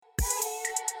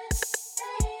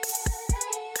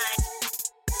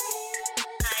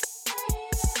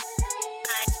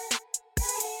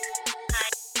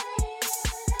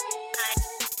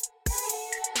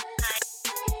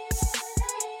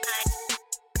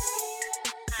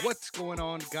What's going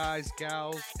on, guys,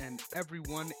 gals, and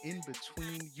everyone in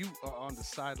between? You are on the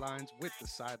sidelines with the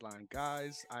sideline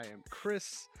guys. I am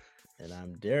Chris, And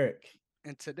I'm Derrick.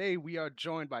 and today we are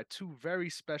joined by two very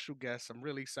special guests. I'm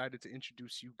really excited to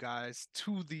introduce you guys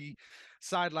to the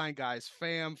sideline guys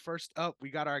fam. First up, we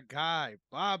got our guy,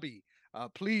 Bobby.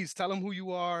 Please tell him who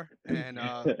you are, and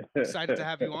excited to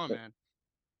have you on, man.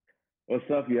 What's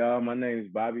up, y'all? My name is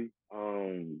Bobby.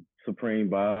 Supreme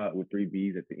Bob with three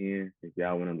B's at the end. If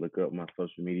y'all want to look up my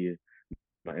social media,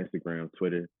 my Instagram,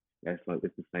 Twitter, it's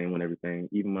the same on everything.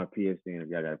 Even my PSN if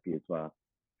y'all got a PS5.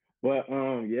 But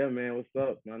yeah, man, what's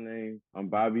up? I'm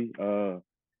Bobby. I've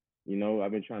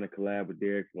been trying to collab with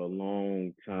Derrick for a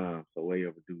long time, so way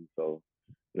overdue. So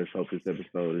let's hope this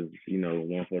episode is,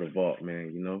 one for the vault,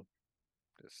 man.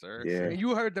 Yes, sir. Yeah. And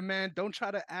you heard the man. Don't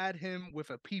try to add him with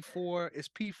a P4. It's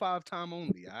P5 time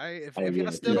only. All right. If, Oh if y'all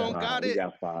yeah, still don't Yeah, got We it,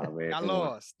 got five, man. y'all Come on.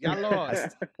 lost. Y'all I,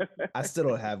 lost. st- I still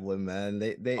don't have one, man.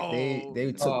 Oh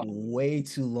They took no. way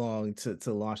too long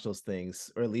to launch those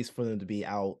things, or at least for them to be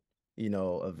out,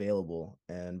 available.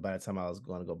 And by the time I was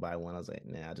going to go buy one, I was like,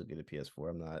 nah, I'll just get a PS4.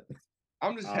 I'm not.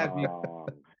 I'm just happy,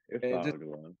 It's man. all Just good.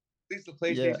 at least the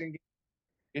Yeah, PlayStation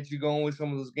get you going with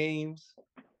some of those games.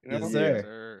 You yes, know? Yes, Yeah. sir.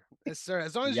 sir. Yes, sir.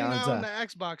 As long as you're not on the Yanta.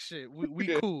 Xbox shit, we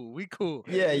Yeah. cool. We cool.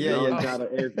 Yeah, As yeah, long yeah. as it's not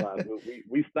an Xbox,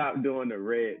 we stopped doing the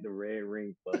red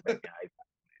ring stuff back in high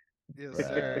Yes,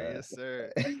 sir. Bruh. Yes,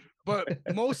 sir. But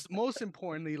most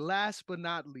importantly, last but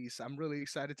not least, I'm really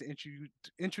excited to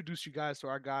introduce you guys to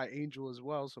our guy Angel as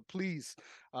well. So please,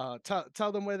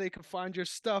 tell them where they can find your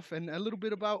stuff and a little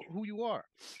bit about who you are.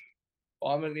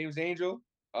 My name's Angel.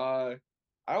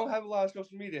 I don't have a lot of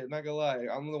social media. Not gonna lie,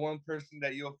 I'm the one person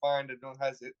that you'll find that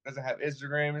doesn't have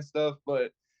Instagram and stuff.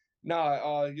 But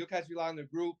nah, you'll catch me a lot in the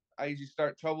group. I usually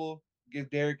start trouble, give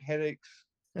Derek headaches.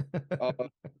 Uh,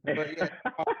 but yeah,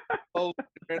 time. oh,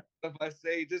 stuff I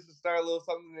say just to start a little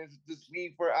something and just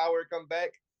leave for an hour, come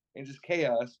back, and just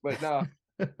chaos. But nah,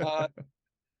 uh,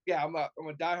 yeah, I'm a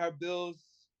diehard Bills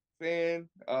fan.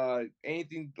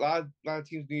 Anything, lot of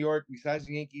teams in New York besides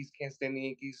the Yankees. Can't stand the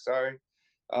Yankees. Sorry.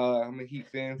 I'm a Heat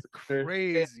fan It's for sure. Yeah,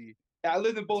 crazy. I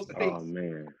live in both Oh states.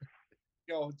 man.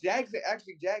 Jags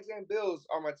and Bills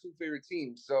are my two favorite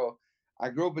teams. So I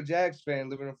grew up a Jags fan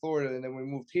living in Florida, and then when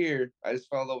we moved here, I just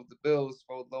fell in love with the Bills,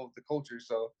 fell in love with the culture.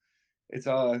 So it's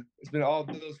been all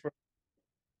Bills for.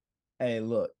 Hey,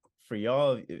 look, for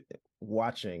y'all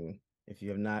watching, if you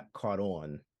have not caught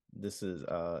on, this is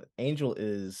Angel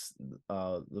is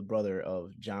the brother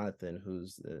of Jonathan,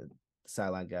 who's the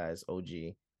sideline guy's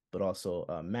OG, but also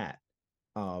Matt.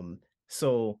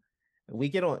 So we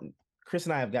get on Chris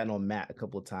and I have gotten on Matt a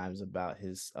couple of times about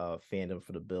his fandom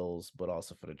for the Bills, but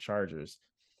also for the Chargers.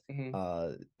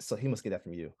 Mhm. So he must get that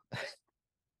from you.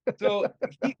 So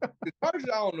the Chargers,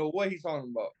 I don't know what he's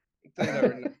talking about. I'll tell you that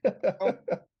right now.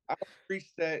 I don't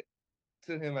preach that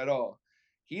to him at all.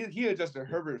 He is just a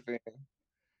Herbert fan,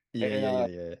 Yeah, and yeah,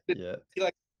 yeah, yeah, yeah, he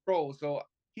likes to troll. So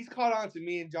he's caught on to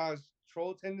me and John's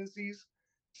troll tendencies.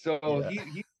 So yeah,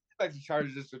 he likes the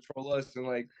Chargers just to troll us and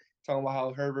like talking about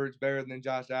how Herbert's better than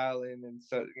Josh Allen and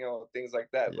so things like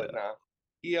that. But yeah. nah,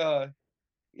 he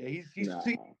yeah he's Nah.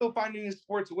 still finding his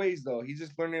sports ways though. He's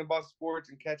just learning about sports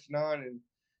and catching on and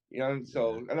Yeah.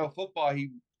 so I know football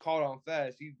he caught on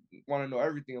fast. He want to know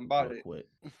everything about Real it. quick,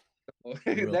 So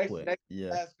real quick. next Yeah.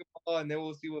 basketball and then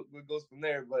we'll see what goes from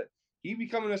there. But he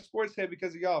becoming a sports head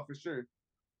because of y'all for sure.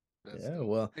 That's Yeah. dope.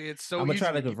 Well, It's I'm so gonna try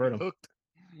easy to to get convert you him. hooked.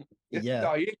 Yeah.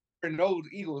 No, you ain't no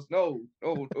Eagles. No,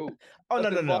 no, no. Oh no, no,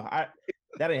 Nothing no. Boston,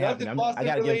 That ain't happening. nothing I Boston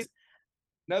gotta give related.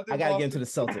 I Nothing gotta give him Boston. to the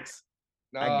Celtics.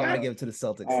 I gotta Nah, give him to the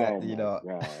Celtics. That Oh my god.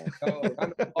 no, I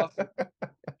know Boston.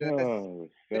 That's, Oh,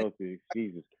 Celtics.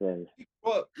 Jesus Christ.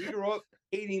 we grew up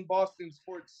hating Boston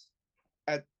sports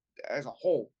at as a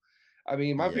whole. I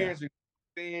mean, my Yeah. parents are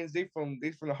fans. They from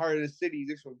the heart of the city.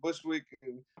 They from Bushwick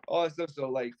and all that stuff. So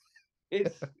like,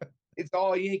 it's it's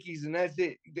all Yankees and that's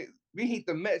it. We hate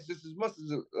the Mets just as much as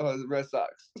the Red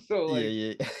Sox. So Yeah, like,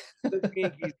 yeah. the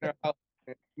Yankees in our house.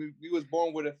 Man. We was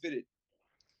born with a fitted.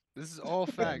 This is all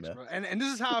Yeah, facts, man. bro. And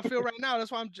this is how I feel right now.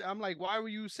 That's why I'm like, why were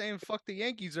you saying fuck the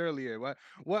Yankees earlier?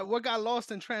 What got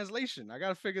lost in translation? I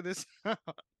gotta figure this out.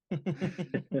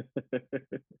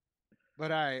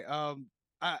 But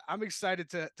I'm excited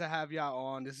to have y'all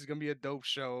on. This is gonna be a dope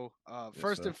show. Yes,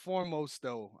 First sir. and foremost,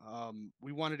 though,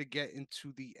 we wanted to get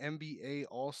into the NBA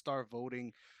All-Star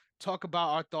voting, talk about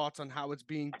our thoughts on how it's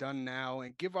being done now,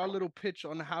 and give our little pitch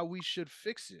on how we should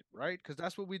fix it, right? Because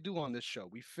that's what we do on this show.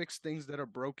 We fix things that are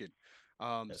broken.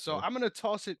 Yes, So sir. I'm gonna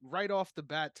toss it right off the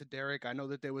bat to Derek. I know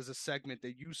that there was a segment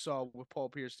that you saw with Paul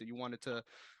Pierce that you wanted to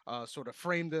sort of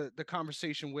frame the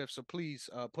conversation with. So please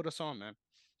put us on, man.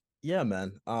 Yeah,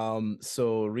 man.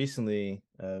 So recently,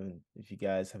 if you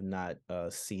guys have not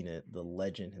seen it, the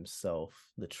legend himself,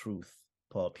 the truth,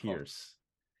 Paul Oh, Pierce.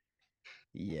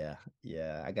 Yeah,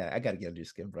 yeah. I gotta get under your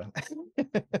skin, bro.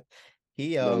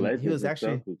 He The he legend was himself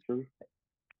actually, is true.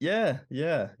 yeah,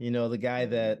 yeah. The guy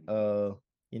that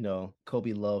Um,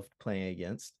 Kobe loved playing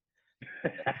against.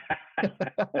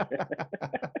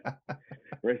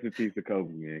 Rest in peace to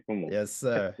Kobe, man. Come on. Yes,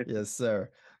 sir. Yes, sir.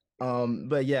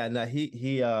 But yeah, no,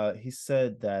 he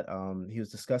said that he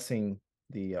was discussing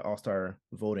the All-Star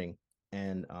voting,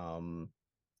 and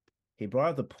he brought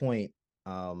up the point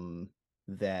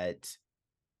that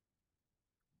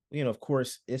of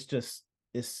course,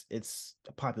 it's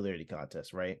a popularity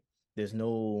contest, right? There's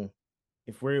no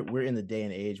If we're in the day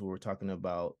and age where we're talking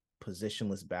about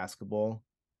positionless basketball,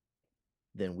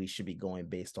 then we should be going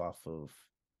based off of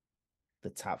the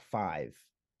top five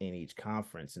in each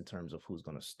conference in terms of who's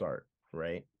going to start,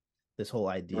 right? This whole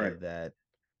idea Right. that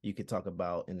you could talk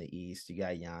about in the East, you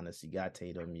got Giannis, you got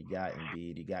Tatum, you got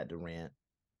Embiid, you got Durant,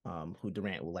 who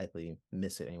Durant will likely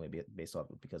miss it anyway based off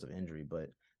of because of injury, but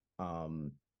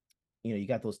um, you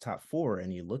got those top four,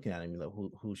 and you're looking at them, you're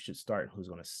like, who should start, who's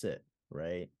going to sit,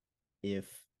 right? If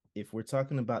if we're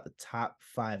talking about the top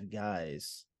five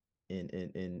guys in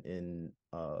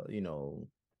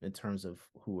terms of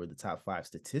who are the top five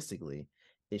statistically,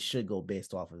 it should go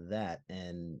based off of that.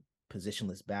 And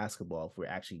positionless basketball, if we're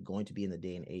actually going to be in the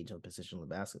day and age of positionless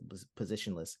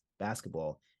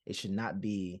basketball, it should not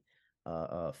be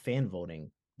fan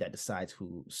voting that decides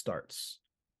who starts,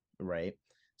 right?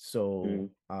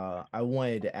 So Mm-hmm. I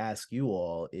wanted to ask you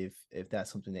all if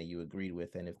that's something that you agreed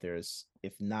with, and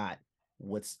if not,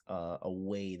 what's a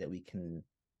way that we can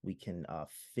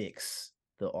fix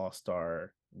the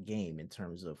All-Star game in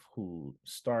terms of who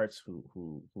starts,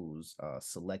 who's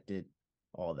selected,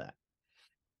 all that.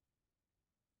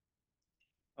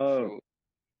 Uh, so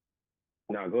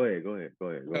no, go ahead. Go ahead. Go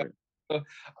ahead. Go ahead.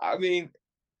 I mean,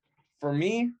 for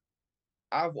me,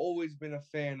 I've always been a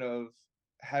fan of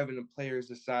having the players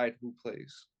decide who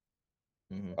plays.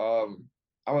 Mm-hmm.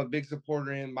 I'm a big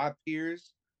supporter in my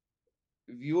peers'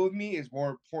 view of me is more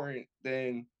important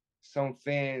than some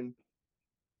fan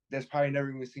that's probably never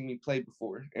even seen me play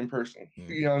before in person.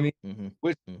 You know what I mean? Mm-hmm.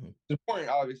 Which Mm-hmm. is important,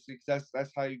 obviously, because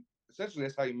that's how you essentially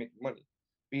that's how you make money,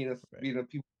 Right. being a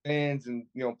people fans and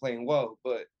playing well.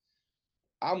 But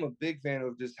I'm a big fan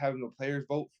of just having the players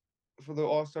vote for the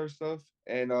All Star stuff,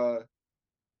 and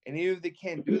even if they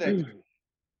can't do that,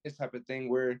 this type of thing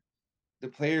where the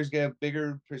players get a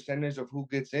bigger percentage of who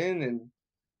gets in, and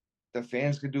the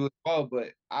fans could do it well. But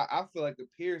I feel like the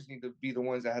peers need to be the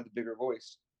ones that have the bigger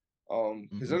voice, because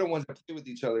Mm-hmm. they're the ones that play with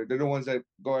each other. They're the ones that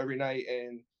go every night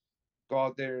and go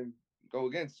out there and go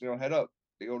against, head up.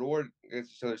 They go to war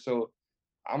against each other. So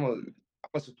I'm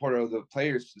a supporter of the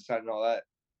players deciding all that.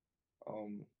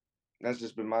 Um, that's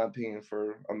just been my opinion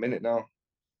for a minute now.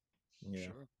 Yeah.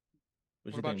 Sure.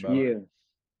 What What you think about you, about it? Yeah. Bobby?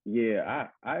 Yeah,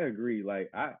 I agree. Like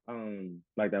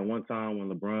like that one time when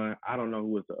LeBron, I don't know who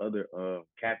was the other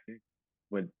captain,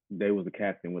 but they was the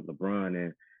captain with LeBron,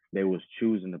 and they was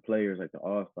choosing the players like the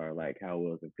All-Star, like how it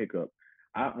was in pickup.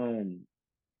 I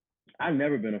I've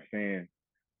never been a fan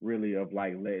really of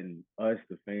like letting us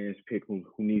the fans pick who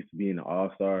needs to be in the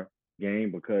All-Star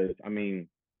game, because I mean,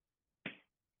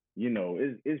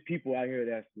 it's people out here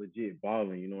that's legit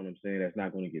balling, you know what I'm saying? That's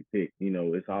not going to get picked.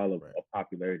 It's all Right. a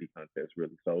popularity contest,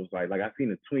 really. So it's like I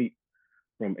seen a tweet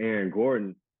from Aaron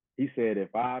Gordon. He said,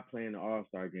 if I play in the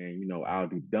All-Star game, I'll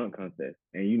do dunk contest.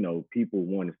 And people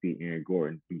want to see Aaron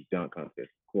Gordon do dunk contest.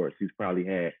 Of course, he's probably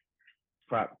had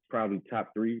probably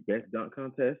top three best dunk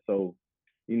contests. So,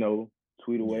 you know,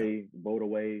 tweet Yeah. away, vote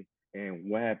away. And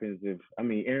what happens if I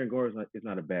mean Aaron Gordon is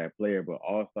not a bad player, but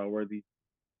all-star worthy.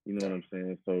 You know what I'm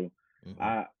saying? So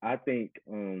Mm-hmm. I think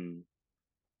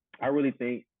I really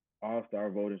think All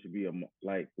Star voting should be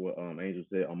like what Angel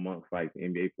said, amongst like the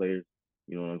NBA players.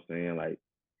 You know what I'm saying? Like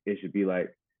it should be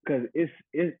like, because it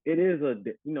is a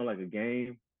like a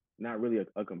game, not really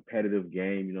a competitive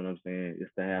game. You know what I'm saying?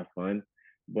 It's to have fun.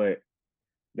 But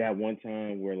that one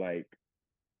time where like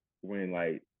when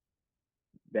like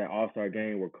that All Star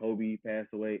game where Kobe passed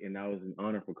away, and that was an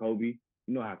honor for Kobe.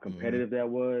 You know how Mm-hmm. competitive that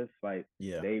was. Like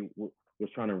Yeah. they was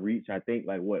trying to reach, I think,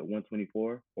 like what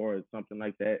 124 or something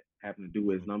like that. Happened to do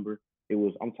his Mm-hmm. number. It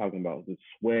was. I'm talking about the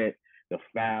sweat, the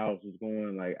fouls was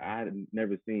going. Like I had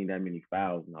never seen that many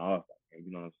fouls in the All Star game.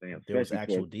 You know what I'm saying? There was Especially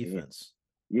actual towards the end. defense.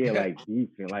 Yeah, Yeah,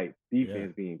 like Yeah.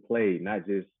 defense being played, not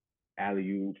just alley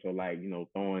oops or like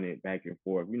throwing it back and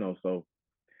forth. So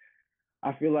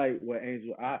I feel like what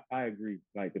Angel, I agree.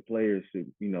 Like the players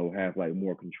should, have like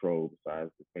more control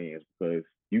besides the fans, because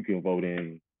you can vote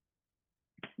in,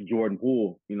 Jordan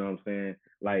Poole, you know what I'm saying?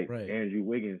 Like Right. Andrew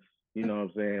Wiggins, you know what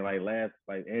I'm saying?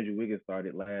 Like Andrew Wiggins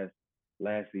started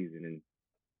last season, and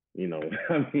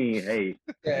I mean, hey,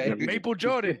 Yeah, Maple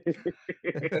Jordan.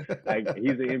 like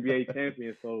he's an NBA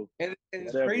champion, so and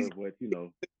it's whatever. crazy. But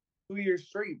 2 years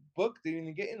straight, Book didn't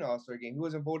even get in the All-Star game. He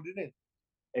wasn't voted in.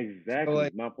 So exactly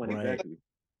like, my point Right. exactly.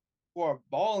 for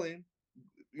balling,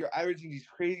 you're averaging these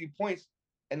crazy points,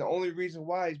 and the only reason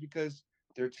why is because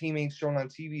their team ain't shown on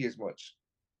TV as much.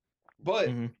 But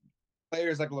Mm-hmm.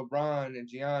 players like LeBron and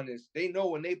Giannis, they know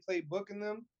when they play Book in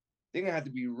them, they're gonna have to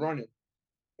be running.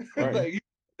 Right. Like you're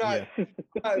not, Yeah.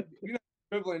 you're not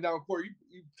dribbling down court.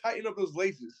 You tighten up those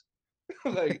laces.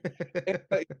 like, and,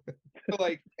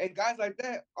 like, and guys like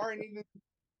that aren't even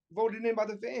voted in by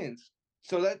the fans.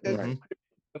 So that's Right.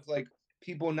 of like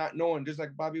people not knowing, just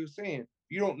like Bobby was saying,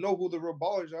 you don't know who the real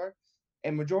ballers are,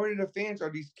 and majority of the fans are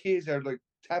these kids that are like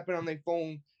tapping on their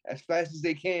phone as fast as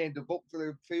they can to vote for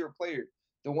their favorite player,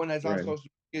 the one that's on Right. social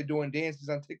media doing dances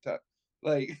on TikTok.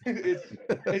 Like it's you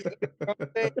know what I'm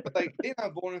saying? Like they're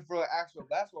not voting for actual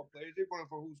basketball players; they're voting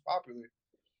for who's popular.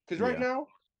 Because right Yeah. now,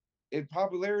 in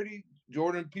popularity,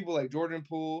 people like Jordan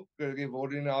Poole gonna get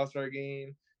voted in the All-Star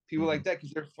game. People like that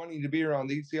because they're funny to be around.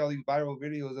 They see all these viral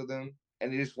videos of them,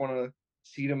 and they just want to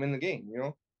see them in the game.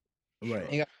 Right.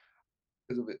 And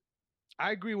because of it.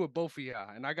 I agree with both of y'all,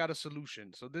 and I got a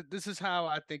solution. So this is how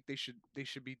I think they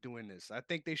should be doing this. I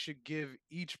think they should give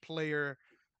each player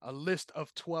a list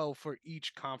of 12 for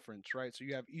each conference, right? So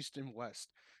you have East and West,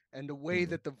 and the way Mhm.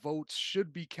 that the votes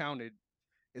should be counted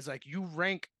is like you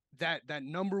rank that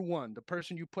number one, the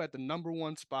person you put at the number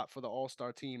one spot for the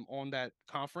all-star team on that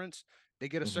conference, they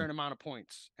get a Mhm. certain amount of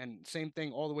points. And same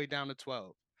thing all the way down to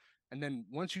 12. And then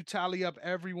once you tally up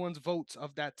everyone's votes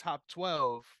of that top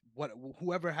 12,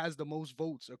 whoever has the most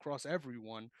votes across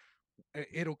everyone,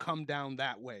 it'll come down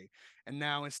that way. And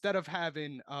now instead of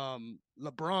having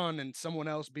LeBron and someone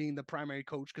else being the primary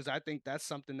coach, because I think that's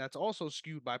something that's also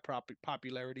skewed by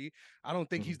popularity. I don't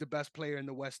think he's Mhm. the best player in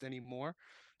the West anymore.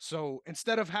 So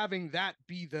instead of having that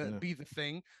Yeah. be the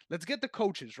thing, let's get the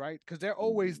coaches, right? Because they're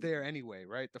always there anyway,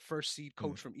 right? The first seed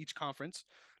coach from each conference.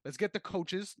 Let's get the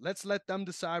coaches. Let's let them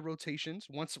decide rotations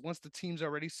once the team's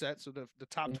already set. So the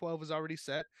top 12 is already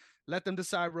set. Let them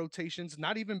decide rotations,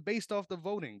 not even based off the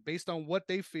voting, based on what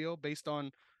they feel, based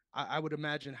on I would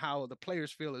imagine how the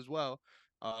players feel as well.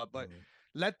 But Mhm.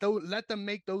 let them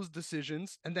make those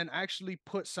decisions and then actually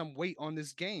put some weight on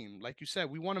this game. Like you said,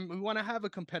 we want to have a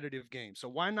competitive game. So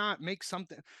why not make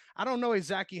something? I don't know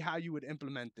exactly how you would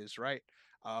implement this, right?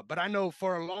 But I know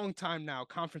for a long time now,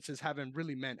 conferences haven't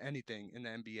really meant anything in the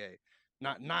NBA,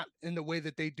 not in the way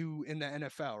that they do in the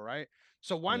NFL, right?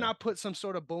 So why Yeah. not put some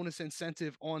sort of bonus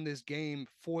incentive on this game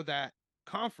for that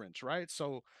conference, right?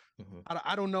 So Mhm.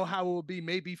 I don't know how it will be.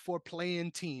 Maybe for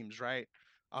playing teams, right?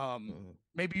 Mhm.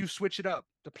 Maybe you switch it up.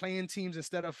 The playing teams,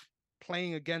 instead of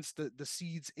playing against the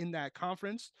seeds in that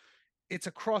conference, it's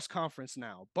a cross conference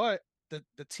now. But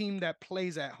the team that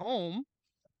plays at home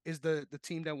is the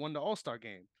team that won the All-Star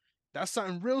game. That's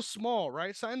something real small,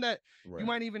 right? Something that you Right.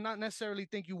 might even not necessarily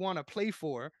think you want to play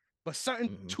for, but something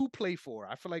Mhm. to play for.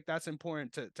 I feel like that's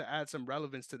important to add some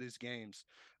relevance to these games.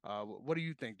 What do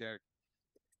you think, Derek?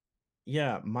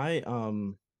 Yeah,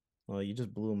 well, you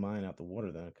just blew mine out the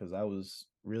water then, because I was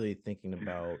really thinking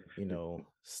about,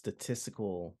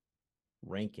 statistical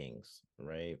rankings,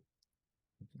 right?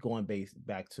 Going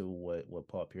back to what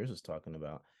Paul Pierce was talking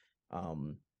about,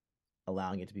 um,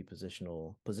 allowing it to be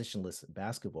positionless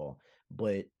basketball.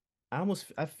 But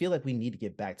I feel like we need to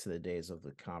get back to the days of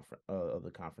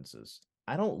the conferences.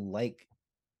 I don't like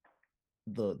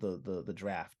the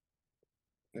draft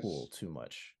pool It's too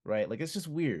much, right? Like it's just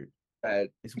weird.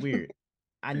 bad. It's weird.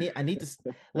 I need to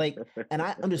like, and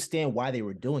I understand why they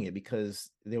were doing it,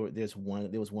 because there was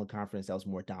one conference that was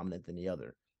more dominant than the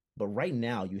other. But right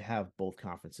now you have both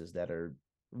conferences that are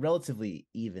relatively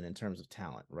even in terms of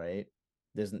talent, right?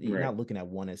 You're Right. not looking at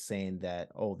one as saying that,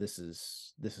 oh, this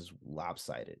is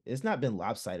lopsided. It's not been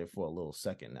lopsided for a little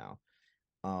second now.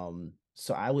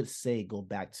 So I would say go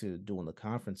back to doing the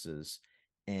conferences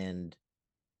and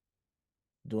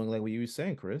doing like what you were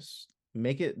saying, Chris.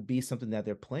 Make it be something that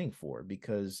they're playing for,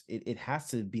 because it has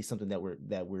to be something that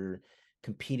we're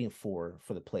competing for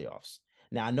the playoffs.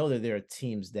 Now I know that there are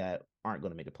teams that aren't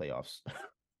going to make the playoffs,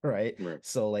 right? Right.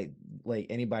 So like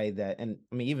anybody that, and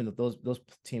I mean even if those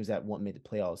teams that won't make the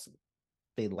playoffs,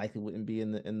 they likely wouldn't be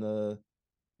in the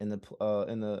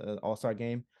All-Star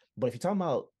game. But if you're talking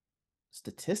about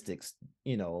statistics,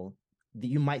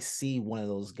 you might see one of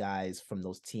those guys from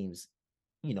those teams,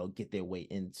 get their way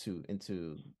into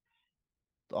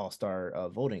all-star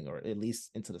voting, or at least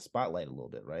into the spotlight a little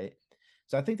bit, right?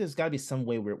 So I think there's got to be some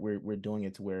way we're doing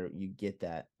it to where you get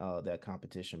that that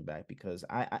competition back, because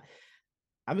I'm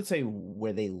gonna tell you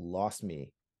where they lost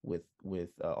me with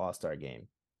All-Star Game.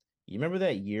 You remember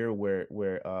that year where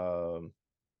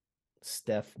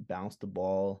Steph bounced the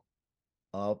ball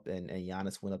up and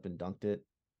Giannis went up and dunked it?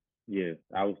 Yeah,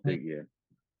 I was thinking, yeah.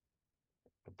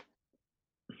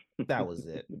 That was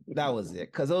it. That was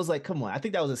it. Because I was like, come on. I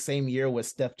think that was the same year where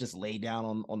Steph just laid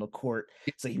down on the court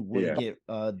so he wouldn't get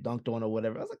dunked on or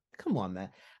whatever. I was like, come on, man.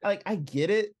 Like, I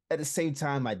get it. At the same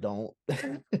time, I don't.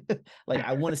 Like,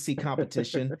 I want to see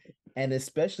competition. And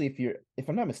especially if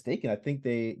I'm not mistaken, I think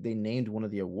they named one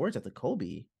of the awards at the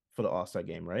Kobe for the All-Star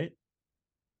Game, right?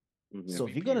 Mhm. So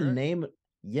if you're MVP, gonna right? name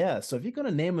so if you're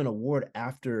gonna name an award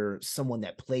after someone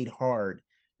that played hard,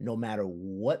 no matter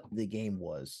what the game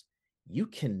was, you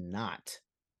cannot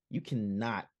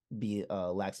be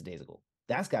lackadaisical.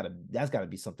 That's gotta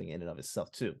be something in and of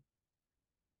itself too,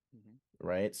 Mhm.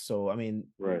 right? So I mean,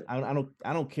 Right. I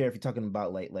don't care if you're talking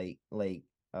about like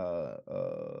uh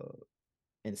uh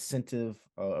incentive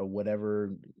or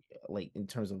whatever, like in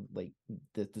terms of like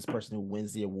this person who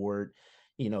wins the award,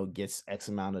 gets X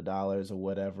amount of dollars or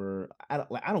whatever. I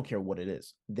don't care what it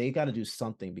is. They got to do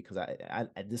something, because I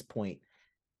at this point,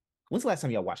 when's the last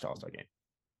time y'all watched All-Star Game?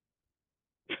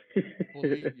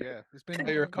 Fully, yeah. It's been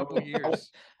You're a couple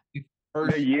years.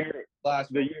 the year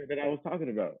last the year that I was talking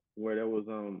about, where there was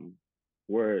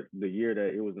where the year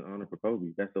that it was an honor for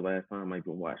Kobe. That's the last time I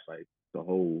even watched like the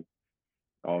whole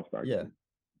All-Star Yeah, game.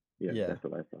 Yeah, yeah. that's the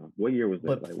last time. What year was that?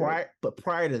 But Like what?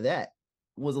 prior to that,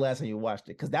 when was the last time you watched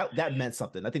it? Because that meant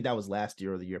something. I think that was last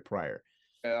year or the year prior.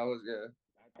 Yeah, I was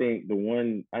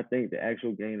I think the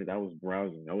actual game that I was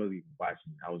browsing, I wasn't even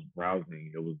watching. I was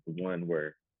browsing. It was the one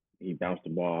where he bounced the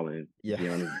ball and Yeah.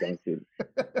 Giannis dunked it.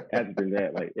 It hasn't been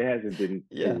that. Like it hasn't been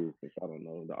Yeah. serious since, I don't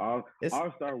know, the It's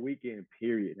All-Star Weekend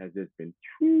period has just been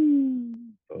true.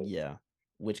 So, Yeah,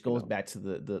 which you goes know, back to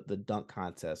the dunk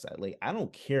contest. I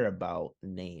don't care about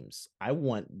names. I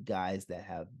want guys that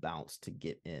have bounce to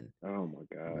get in. oh my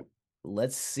God.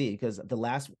 Let's see, because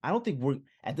I don't think we're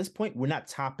at this point, we're not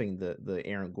topping the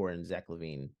Aaron Gordon, Zach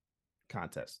LaVine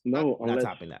contest. No, We're not unless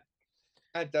topping that.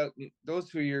 I thought those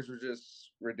 2 years were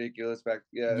just ridiculous back.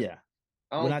 Yeah, Yeah,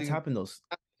 I we're don't not think topping those.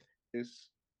 it's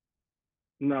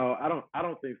no, I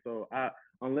don't think so.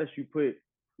 Unless you put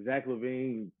Zach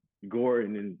LaVine,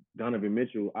 Gordon, and Donovan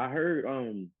Mitchell. I heard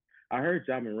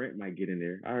Ja Morant might get in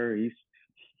there. I heard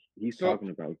he's so. talking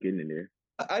about getting in there.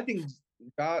 I think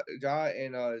Ja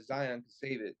and Zion could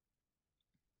save it.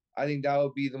 I think that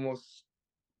would be the most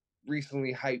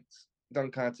recently hyped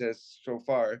dunk contest so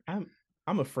far.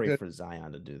 I'm afraid for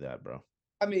Zion to do that, bro.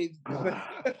 I mean,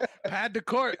 Pad the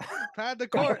court. Pad the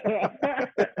court.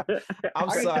 I'm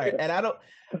sorry, and I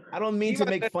don't mean he to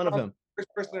might make fun of him, first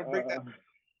person to break that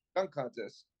dunk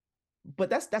contest. but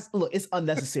that's look, it's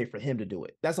unnecessary for him to do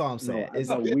it. That's all I'm saying.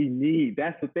 No, we need.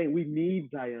 That's the thing. We need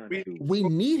Zion to do it. We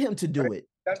need him to do it.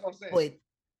 That's what I'm saying. But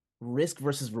risk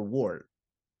versus reward,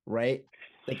 right?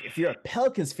 Like if you're a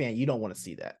Pelicans fan, you don't want to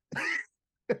see that.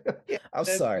 Yeah, I'm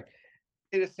sorry.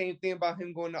 Say the same thing about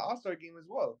him going to All-Star game as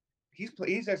well. He's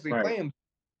actually Right. playing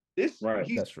this. Right.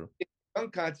 He's That's true.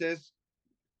 dunk contest.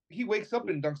 He wakes up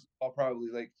and dunks the ball probably.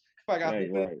 Like if I got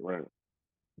Right.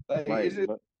 like Right.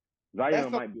 Zion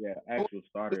Zion might be an actual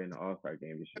starter in the All-Star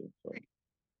game this year.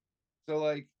 So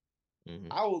like Mhm.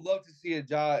 I would love to see a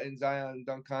Ja and Zion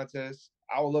dunk contest.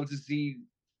 I would love to see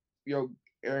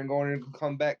Aaron Gordon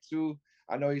come back too.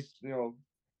 I know he's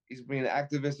being an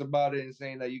activist about it and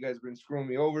saying that you guys have been screwing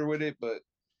me over with it, but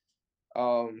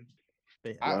Blah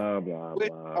blah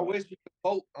blah. I wish you could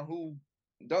vote on who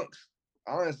dunks.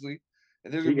 Honestly,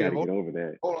 if there's We gonna be a got to vote, get over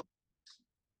that.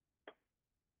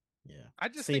 Yeah. I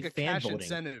just Say think a fan cash voting.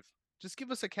 incentive. Just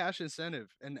give us a cash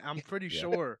incentive, and I'm pretty Yeah.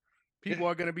 sure people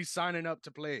are gonna be signing up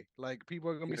to play. Like people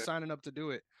are gonna be signing up to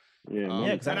do it. Yeah,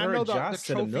 Yeah, because I and I heard know Josh the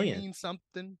said $1 trophy million. means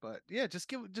something, but yeah, just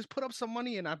put up some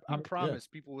money, and I promise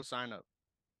people will sign up.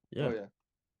 Yeah. Oh yeah.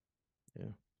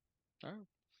 Yeah. All right.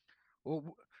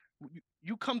 Well,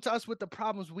 you come to us with the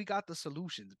problems, we got the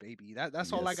solutions, baby.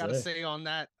 That's all I Yes, gotta sir. say on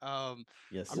that.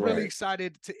 Yes, I'm sir. really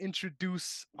excited to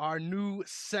introduce our new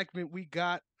segment we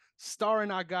got starring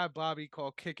our guy Bobby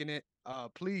called Kicking It.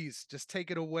 Please just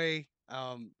take it away.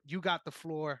 You got the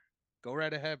floor. Go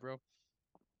right ahead, bro.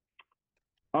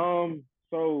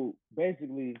 So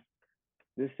basically,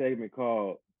 this segment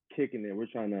called "Kicking It," we're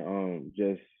trying to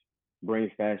just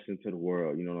bring fashion to the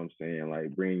world. You know what I'm saying?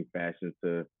 Like bring fashion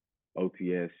to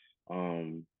OTS.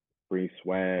 Bring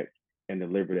swag and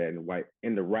deliver that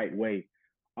in the right way.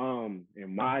 And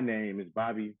my name is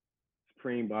Bobby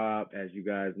Supreme Bob, as you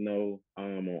guys know.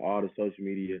 On all the social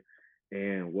media,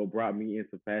 And what brought me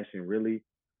into fashion really,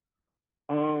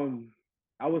 um,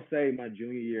 I would say my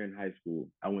junior year in high school,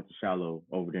 I went to Shallow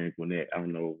over there in Gwinnett. I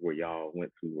don't know where y'all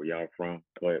went to, where y'all from,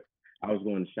 but I was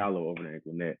going to Shallow over there in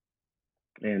Gwinnett.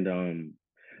 And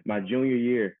my junior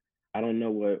year, I don't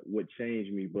know what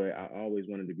changed me, but I always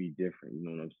wanted to be different. You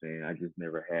know what I'm saying? I just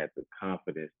never had the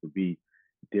confidence to be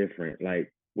different.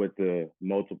 Like with the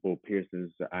multiple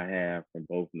piercings I have from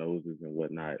both noses and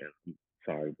whatnot, and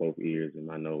sorry, both ears and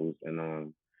my nose,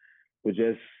 and was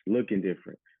just looking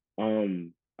different.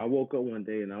 I woke up one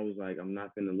day and I was like, I'm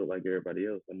not gonna look like everybody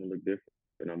else. I'm gonna look different.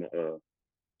 And I'm gonna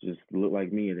just look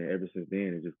like me. And then ever since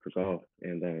then, it just took off.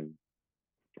 And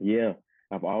yeah,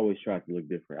 I've always tried to look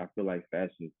different. I feel like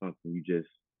fashion is something you just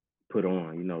put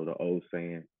on. You know, the old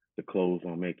saying, the clothes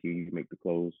won't make you, you make the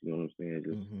clothes. You know what I'm saying?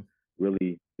 Just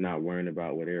really not worrying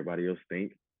about what everybody else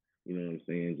think. You know what I'm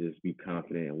saying? Just be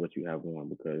confident in what you have on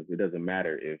because it doesn't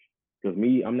matter if, because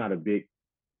me, I'm not a big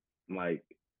like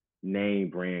name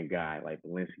brand guy like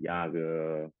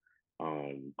Balenciaga,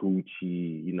 Gucci,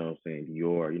 you know what I'm saying,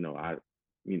 Dior,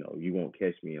 you won't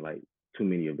catch me in like too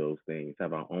many of those things.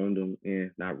 Have I owned them?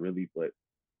 Not really, but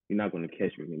you're not gonna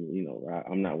catch me.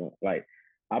 I'm not like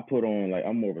I put on like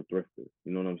I'm more of a thrifter.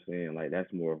 You know what I'm saying? Like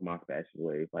that's more of my fashion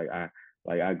wave.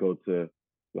 I go to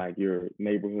like your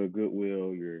neighborhood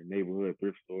Goodwill, your neighborhood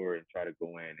thrift store, and try to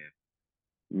go in and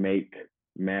make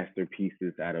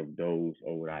masterpieces out of those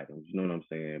old items. You know what I'm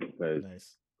saying? Because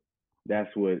Nice.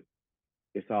 that's what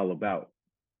it's all about.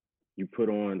 You put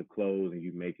on the clothes and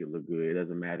you make it look good. It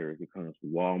doesn't matter if it comes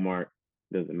from Walmart.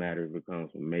 It doesn't matter if it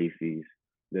comes from Macy's.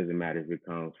 It doesn't matter if it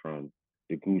comes from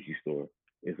the Gucci store.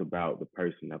 It's about the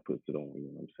person that puts it on. You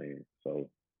know what I'm saying? So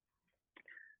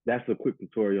that's a quick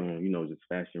tutorial on just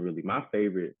fashion. Really, my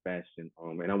favorite fashion.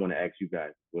 And I want to ask you guys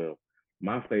as well.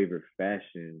 My favorite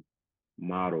fashion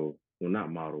model, well,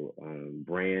 not model,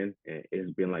 brand, and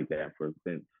it's been like that for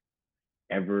since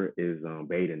ever is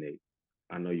Bathing Ape.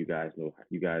 I know you guys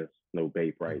know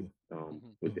Bape, right?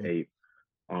 With the ape.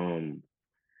 Um,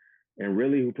 and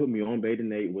really who put me on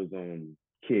Bathing Ape was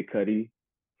Kid Cudi,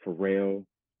 Pharrell,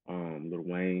 Lil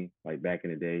Wayne, like back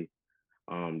in the day.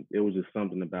 It was just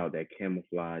something about that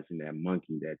camouflage and that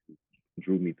monkey that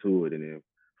drew me to it. And then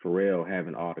Pharrell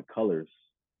having all the colors,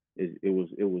 it was,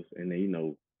 and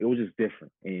then it was just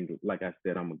different. And like I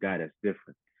said, I'm a guy that's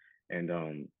different. And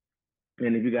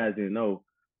and if you guys didn't know,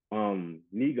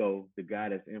 Nigo, the guy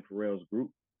that's in Pharrell's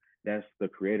group, that's the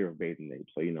creator of Bathing Ape.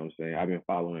 So you know what I'm saying. I've been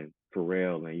following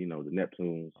Pharrell and the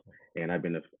Neptunes, and I've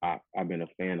been a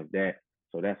fan of that.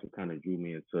 So that's what kind of drew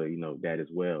me into that as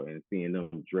well, and seeing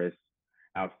them dress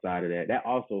outside of that. That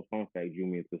also, fun fact, drew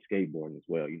me into skateboarding as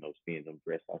well. Seeing them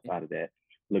dress outside of that,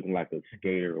 looking like a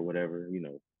skater or whatever.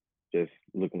 Just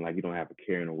looking like you don't have a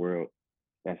care in the world.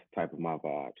 That's the type of my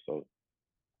vibe. So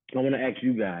I want to ask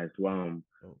you guys,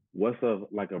 what's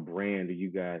a brand that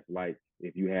you guys like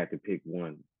if you had to pick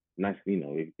one? Not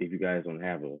if you guys don't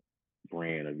have a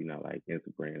brand or you're not like into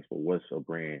brands, but what's a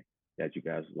brand that you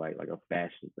guys like a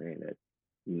fashion brand that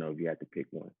if you had to pick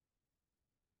one,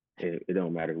 it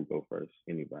don't matter who go first,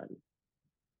 anybody.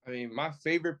 I mean, my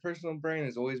favorite personal brand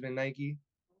has always been Nike.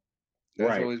 That's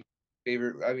Right. always my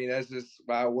favorite. I mean, that's just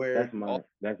what I That's wear. mine.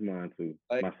 That's mine too.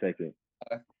 Like, My second.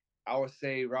 I would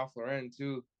say Ralph Lauren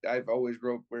too. I've always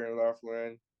grew up wearing Ralph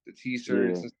Lauren, the Yeah.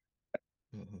 T-shirts.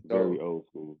 And Very so old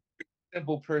school.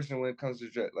 simple person when it comes to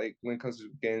dress, like when it comes to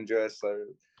getting dressed. Like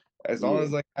as long Yeah.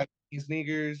 as like I have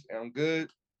sneakers and I'm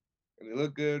good and they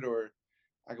look good, or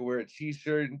I can wear a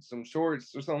T-shirt and some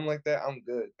shorts or something like that. I'm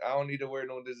good. I don't need to wear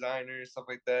no designer and stuff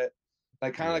like that.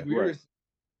 Like kind of like we Right. were,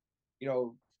 you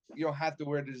know, you don't have to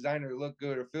wear designer to look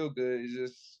good or feel good. It's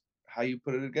just how you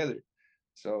put it together.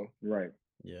 So Right.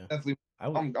 Yeah. definitely, I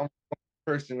would. I'm a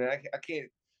person, man. I can't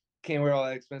wear all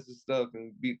that expensive stuff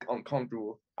and be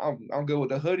uncomfortable. I'm good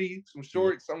with a hoodie, some Yeah.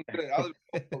 shorts. I'm good. I'll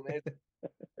man.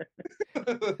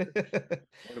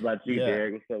 What about you, Yeah.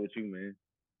 Derek? What's up with you, man?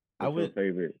 I What's your would.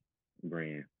 favorite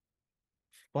brand?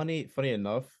 Funny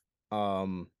enough.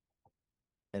 Um,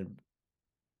 and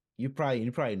you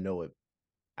probably know it.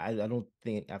 I don't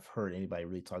think I've heard anybody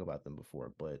really talk about them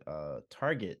before, but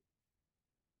Target,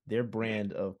 their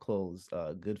brand of clothes,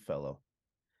 Goodfellow.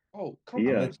 Oh, come I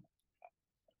Yeah, on. went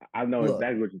I know look,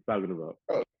 exactly what you're talking about.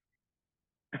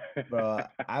 bro.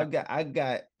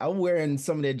 I'm wearing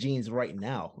some of their jeans right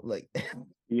now. Like,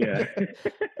 Yeah.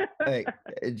 like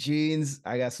jeans.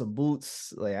 I got some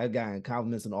boots. Like I've gotten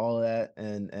compliments and all of that,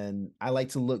 and I like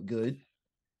to look good,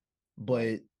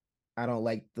 but I don't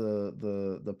like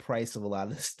the price of a lot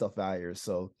of this stuff out here.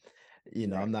 So,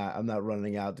 Right. I'm not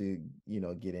running out to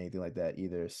get anything like that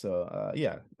either. So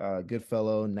yeah,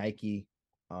 Goodfellow, Nike,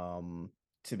 um,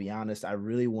 to be honest, I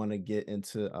really want to get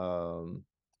into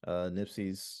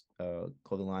Nipsey's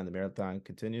clothing line, the Marathon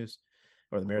Continues,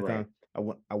 or the Marathon.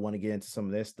 Right. I want to get into some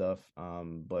of their stuff.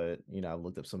 But I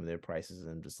looked up some of their prices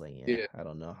and I'm just like, Yeah. I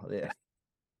don't know. Yeah.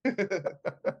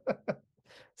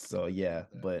 So yeah,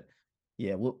 but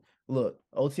yeah, well, look,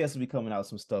 OTS will be coming out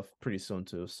some stuff pretty soon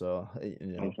too. So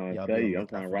I'm trying to y'all tell be on you, the I'm lookout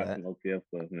trying to for rock that. some OTF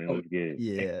stuff, man. Oh Let's get it.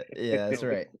 yeah, that's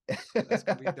right. That's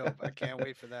gonna be dope. I can't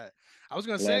wait for that. I was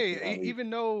gonna Last say, but not least. even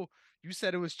though you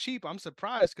said it was cheap, I'm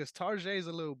surprised because Tarjay is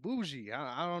a little bougie.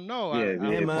 I don't know. Yeah,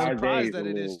 Hey, I'm man. Tajay surprised is a that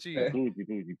it is little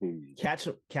cheap. bougie.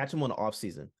 Catch him on the off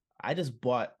season. I just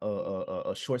bought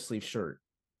a short sleeve shirt,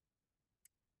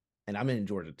 and I'm in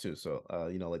Georgia too, so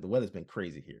like the weather's been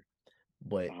crazy here.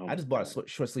 But Oh I my just bought God. a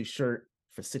short sleeve shirt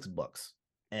for $6,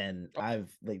 and Oh. I've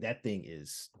like that thing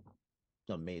is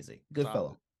amazing. Good Solid.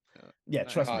 fellow. Yeah,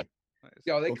 Nice. trust me. Nice.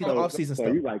 Yo, they Go get come. the So off season so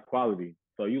stuff. you like quality.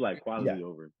 So you like Yeah, quality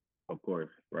over, of course,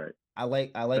 right? I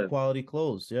like Because quality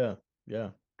clothes. Yeah, yeah.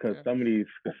 because Yeah. some of these,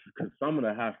 because some of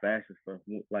the high fashion stuff,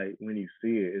 like when you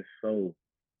see it,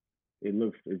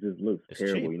 it just looks It's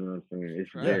terrible. cheap. You know what I'm saying? It's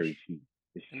Trash. very cheap.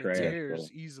 It's And it trash, tears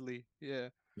so easily. Yeah.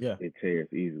 Yeah. it tears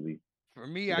easily. For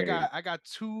me, Very. I got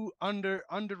two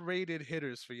underrated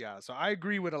hitters for y'all. So I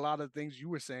agree with a lot of things you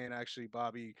were saying, actually,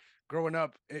 Bobby. Growing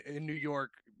up in New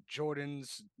York,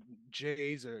 Jordans,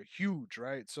 J's are huge,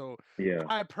 right? So Yeah.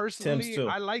 I Tim's personally too.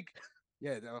 I like,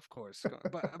 yeah, of course,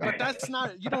 but that's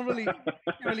not, you don't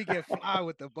really get fly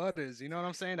with the butters. You know what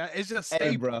I'm saying? It's just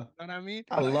Hey, staple. bro. You know what I mean?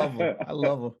 I love them. I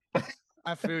love them.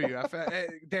 I feel you.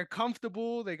 They're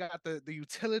comfortable. They got the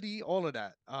utility, all of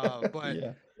that. But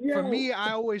Yeah. for Yo. me,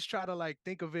 I always try to like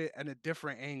think of it in a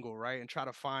different angle, right? And try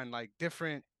to find like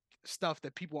different stuff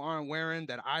that people aren't wearing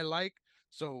that I like.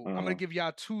 So I'm gonna Uh, give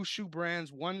y'all two shoe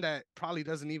brands. One that probably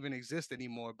doesn't even exist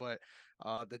anymore, but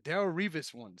the Daryl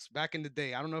Revis ones back in the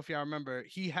day. I don't know if y'all remember.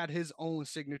 He had his own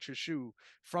signature shoe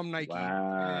from Nike, and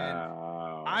I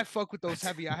wow. fuck with those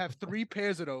heavy. I have three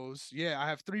pairs of those. Yeah, I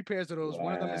have three pairs of those.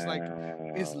 One of them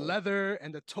is Wow. leather,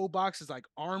 and the toe box is like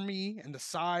army, and the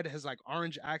side has like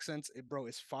orange accents. Bro,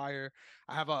 it's fire.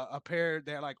 I have a pair.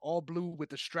 They're like all blue with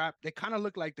the strap. They kind of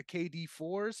look like the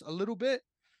KD4s a little bit.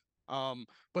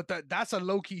 But that's a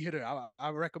low key hitter. I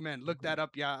recommend look that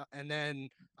up, yeah. And then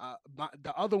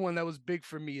the other one that was big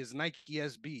for me is Nike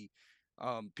SB.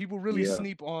 People really Yeah.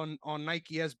 sneak on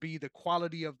Nike SB. The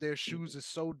quality of their shoes is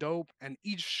so dope, and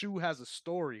each shoe has a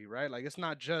story, right? Like it's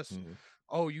not just Mhm.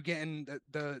 oh, you getting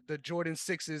the Jordan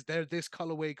 6s, they're this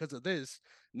colorway because of this.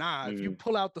 Nah, if you Mm-hmm.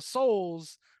 pull out the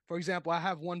soles, for example, I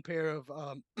have one pair of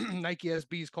Nike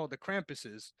SBs called the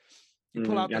Krampuses. You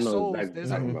pull out Mm-hmm. I the know soles, exactly what there's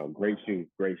you're a talking Mhm. about. Great shoe.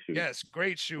 Great shoe. yes,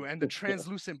 great shoe. And the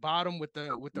translucent bottom with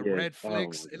the Yes. red Oh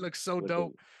flicks, my it God. looks so With the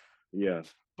dope. yeah.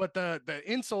 But the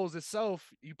insoles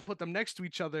itself, you put them next to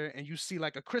each other and you see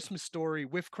like a Christmas story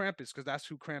with Krampus, because that's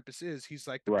who Krampus is. He's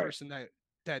like the Right. person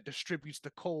that distributes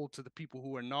the cold to the people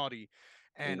who are naughty.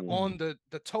 And Mm-hmm. on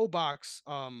the toe box,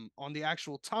 on the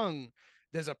actual tongue,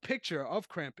 there's a picture of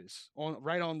Krampus on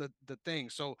right on the thing.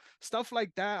 So stuff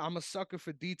like that, I'm a sucker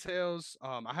for details.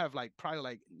 I have like probably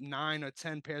like 9 or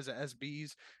 10 pairs of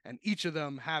SBs, and each of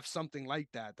them have something like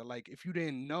that. That like if you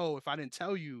didn't know, if I didn't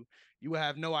tell you, you would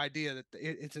have no idea that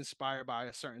it's inspired by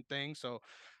a certain thing. So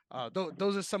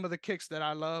those are some of the kicks that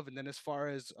I love. And then as far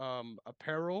as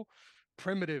apparel,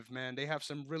 Primitive, man, they have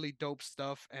some really dope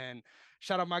stuff. And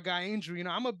shout out my guy Angel.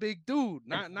 I'm a big dude.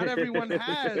 Not everyone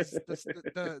has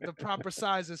the proper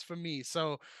sizes for me.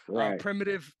 So Right.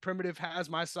 Primitive has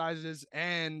my sizes,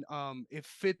 and it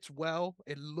fits well.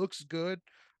 It looks good.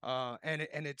 And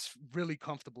it's really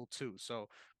comfortable too. So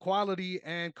quality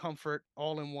and comfort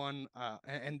all in one.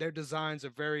 And their designs are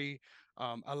very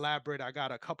elaborate. I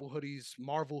got a couple hoodies,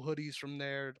 Marvel hoodies from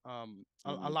there. A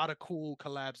Mm-hmm. lot of cool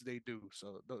collabs they do.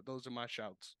 So those are my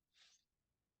shouts.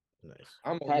 Nice.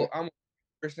 I'm a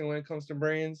person when it comes to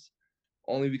brands,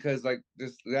 only because like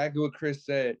just exactly what Chris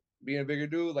said, being a bigger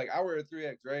dude, like I wear a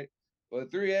 3X, right? But a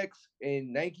 3X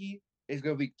in Nike is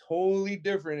gonna be totally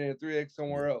different than a 3X Yeah.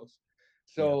 somewhere else.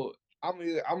 Yeah. So I'm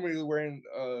either wearing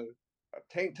a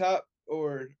tank top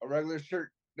or a regular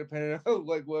shirt, depending on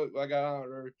like what I got on.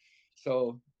 Or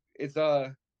so it's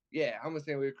yeah, I'm gonna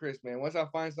stay with Chris, man. Once I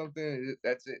find something,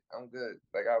 that's it. I'm good.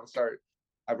 Like I would start.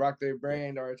 I rock their Yeah.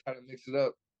 brand or I try to mix it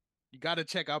up. You got to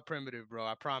check out Primitive, bro.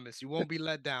 I promise you won't be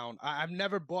let down. I've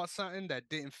never bought something that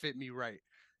didn't fit me right.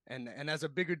 And as a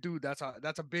bigger dude, that's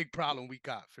a big problem we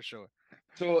got for sure.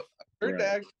 So a shirt that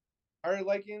Right. actually I started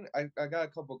liking, I got a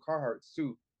couple of Carhartts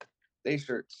too. They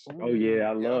shirts. Oh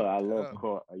yeah, Ooh, yep, I love yep.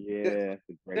 car. It's Yeah, it's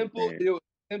a great simple, brand.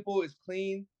 simple, it's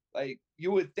clean. Like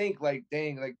you would think, like,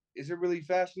 dang, like, is it really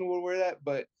fashionable to wear that?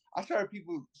 But I started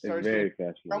people It's started very saying,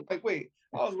 I'm fashionable. like, wait,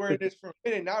 I was wearing this for a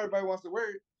minute. Now everybody wants to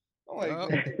wear it. I'm like, Yup.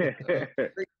 man,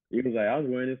 He was like, I was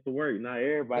wearing this to work. Not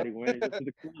everybody wearing it to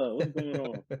the club. What's going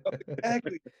on?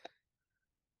 exactly.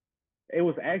 It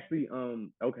was actually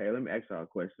okay, let me ask y'all a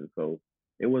question. So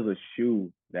it was a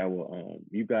shoe that will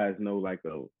you guys know like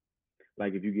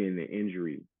if you get an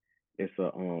injury, it's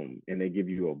a and they give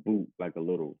you a boot, like a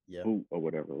little Yep. boot or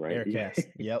whatever, right? Aircast.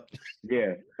 Yep.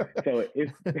 Yeah. So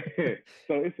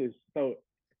it's so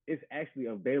it's actually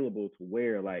available to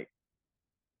wear like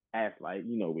as like,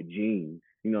 with jeans,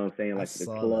 you know what I'm saying? I Like to the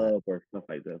saw that. club or stuff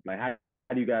like that. Like how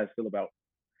do you guys feel about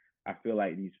I feel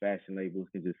like these fashion labels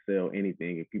can just sell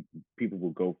anything and people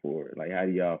will go for it. Like, how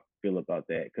do y'all feel about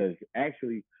that? Because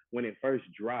actually, when it first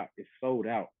dropped, it sold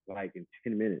out like in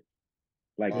 10 minutes.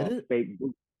 Like Did a it? fake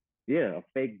boot. Yeah, a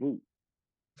fake boot.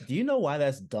 Do you know why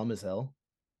that's dumb as hell?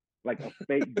 Like a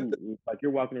fake boot. Like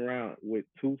you're walking around with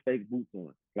two fake boots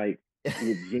on, like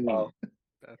with jeans. Wow.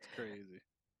 That's crazy.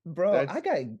 Bro, That's-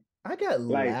 I got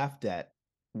Like- laughed at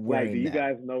Like, wearing do you that.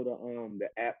 guys know the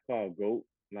app called Goat?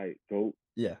 Like Goat.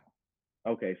 Yeah.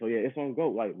 Okay, so yeah, it's on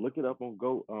Goat. Like, look it up on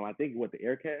Goat. I think what the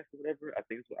Aircast or whatever. I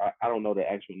think I don't know the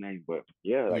actual name, but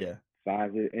yeah, like Yeah.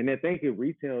 size it, and I think it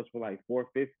retails for like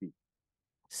 $450.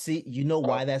 See, you know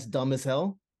why that's dumb as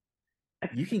hell?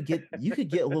 You could get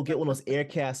we'll get one of those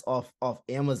Aircasts off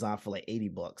Amazon for like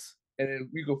 $80. and then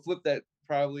we go flip that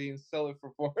probably and sell it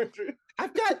for 400.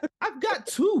 I've got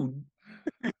two.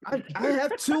 I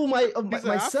have two He's like, I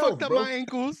myself, fucked up bro. my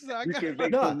ankles. I You got can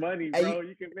make Nah, some money, hey, bro.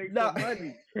 You can make nah. some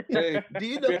money. Hey, Do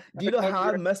you know how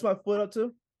I messed my foot up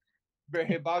too? better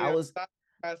hit Bobby. I was-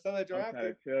 I sell that joint I'm trying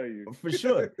after. to tell you. For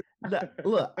sure.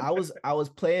 Look, I was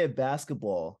playing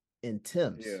basketball in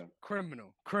Tim's. Yeah.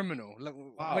 criminal. Look,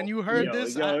 Wow. When you heard Yo,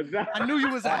 this, yo, I knew you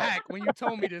was a hack when you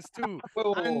told me this too.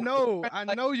 Whoa, I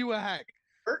know you a hack.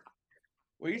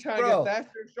 Were you trying Bro. to get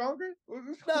faster and stronger?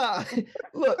 Nah,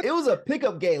 look, it was a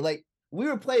pickup game. Like we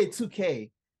were playing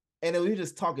 2K, and then we were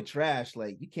just talking trash.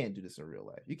 Like you can't do this in real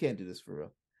life. You can't do this for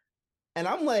real. And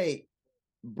I'm like,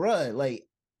 bruh, like,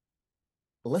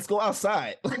 let's go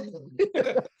outside.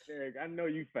 Derrick, I know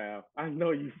you foul. I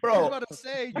know you Bro, I was foul. about to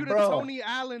say you the Bro, Tony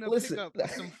Allen of listen. pickup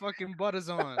with some fucking butters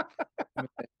on. You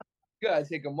gotta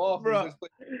take them off. Bro. And just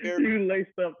put You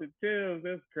laced up the Timbs.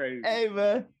 That's crazy. Hey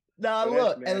man. Nah, Well,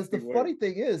 that's look, and it's the nasty work. funny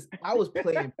thing is, I was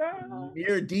playing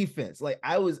mere defense. Like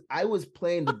I was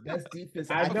playing the best defense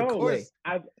I I could know. play.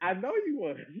 I know you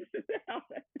was.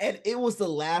 And it was the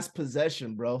last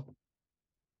possession, bro.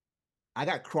 I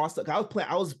got crossed up.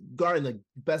 I was guarding the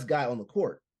best guy on the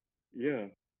court. Yeah.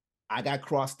 I got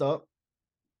crossed up.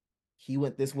 He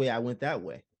went this way, I went that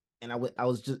way. And I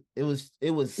was just it was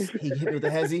he hit me with a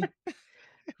hezzy.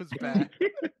 It was bad.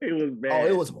 It was bad. Oh,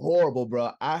 it was horrible,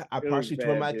 bro. I was partially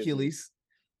tore bad my business. Achilles.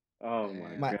 Oh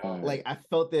my god. Like I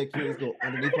felt the Achilles go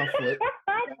underneath my foot.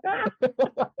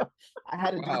 I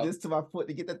had to Wow. do this to my foot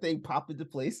to get that thing popped into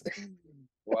place.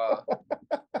 wow.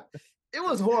 It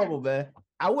was horrible, man.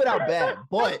 I went out bad,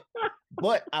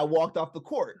 but I walked off the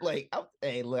court. Like,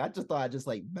 hey, look, I just thought I'd just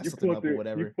like mess You something put up or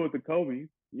whatever. You put the Kobe.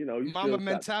 You know, you Mama still shot,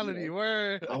 mentality.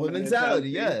 Word. Mama mentality,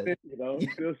 yeah. You know,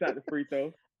 still shot the free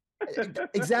throw.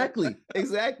 Exactly.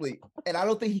 And I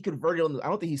don't think he converted on I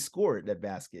don't think he scored that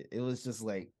basket. It was just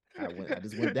like I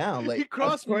just went down. He Like,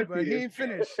 crossed me, course but he he is. ain't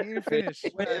finished. He ain't finished.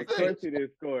 Of course he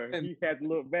didn't score. He had to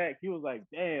look back. He was like,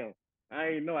 "Damn, I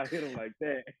ain't know I hit him like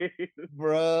that."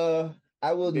 bruh,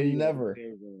 I will Then you went never. to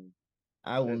Tim's room.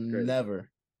 I will That's crazy.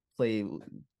 never play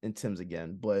in Tim's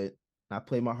again. But I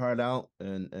played my heart out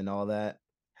and all that.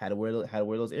 Had to wear those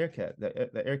Aircast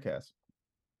that Aircast.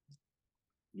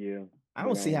 Yeah. I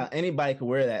don't see how anybody could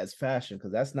wear that as fashion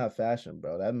because that's not fashion,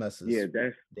 bro. That messes. Yeah,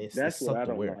 they that's what suck I to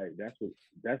don't wear. like.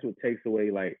 That's what takes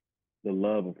away like the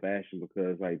love of fashion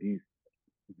because like these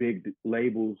big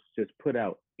labels just put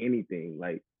out anything,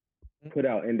 like put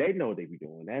out, and they know what they be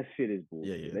doing. That shit is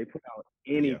bullshit. Yeah. They put out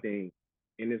anything,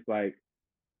 and it's like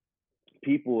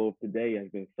people of today has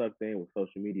been sucked in with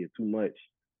social media too much.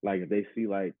 Like if they see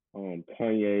like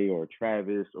Kanye or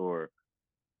Travis or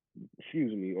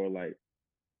or like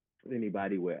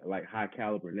anybody with like high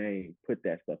caliber name put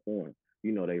that stuff on,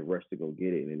 you know, they rush to go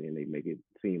get it and then they make it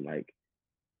seem like,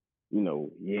 you know,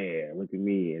 yeah, look at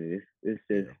me. And it's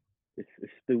just it's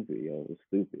stupid, yo. It's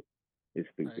stupid. It's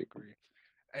I stupid. agree.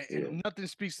 And nothing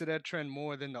speaks to that trend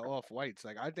more than the off whites.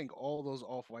 Like I think all those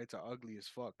off whites are ugly as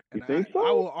fuck. And You think so?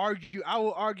 I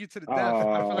will argue to the death.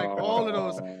 I feel like all of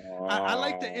those. I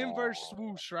like the inverse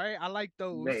swoosh, right? I like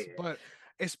those, Man. but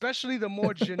especially the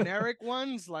more generic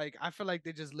ones, like I feel like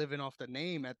they're just living off the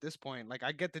name at this point. Like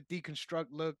I get the deconstruct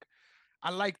look.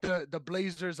 I like the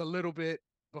blazers a little bit,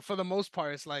 but for the most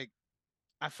part, it's like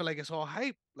I feel like it's all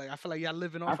hype. Like I feel like y'all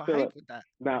living I off of feel hype like with that.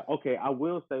 now, okay, I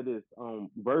will say this.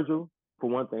 Virgil, for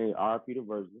one thing, RP to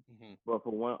Virgil. Hmm. But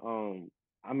for one,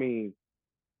 I mean,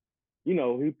 you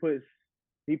know,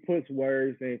 he puts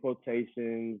words in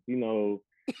quotations, you know,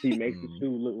 he makes the Mm,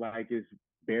 shoe look like it's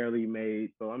barely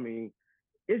made. So I mean,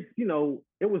 it's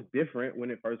it was different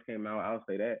when it first came out. I'll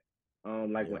say that.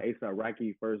 Like yeah. when ASAP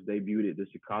Rocky first debuted at the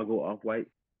Chicago Off White,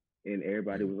 and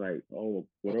everybody Mm, was like, "Oh,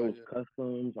 were Oh those yeah.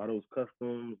 customs? Are those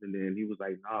customs?" And then he was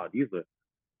like, "Nah, these are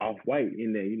Off White."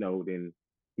 And then then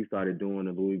he started doing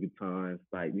the Louis Vuitton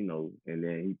site, and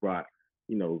then he brought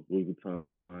Louis Vuitton.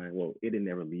 Well, it didn't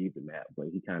never leave the map, but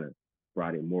he kind of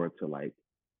brought it more to like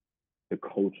the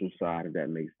cultural side, if that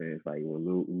makes sense. Like when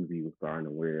Lil Uzi was starting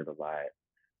to wear it a lot,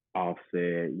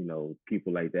 Offset,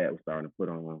 people like that was starting to put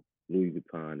on Louis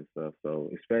Vuitton and stuff. So,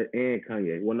 and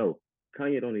Kanye. Well, no,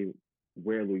 Kanye don't even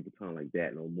wear Louis Vuitton like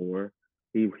that no more.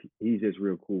 He's just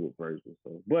real cool with Virgil.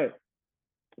 So, but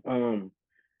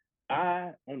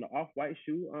I on the off white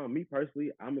shoe, me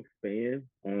personally, I'm a fan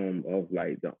of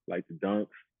like the dunks,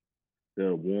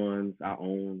 the ones I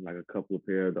own like a couple of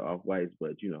pair of the off whites,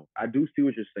 but I do see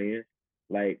what you're saying,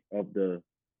 like of the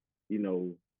you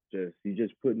know just you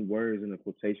just putting words in a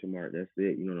quotation mark. That's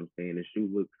it. You know what I'm saying? The shoe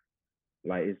looks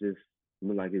like it's just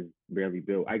look like it's barely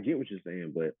built. I get what you're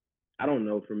saying, but I don't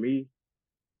know. For me,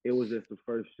 it was just the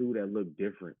first shoe that looked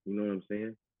different. You know what I'm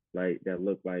saying? Like that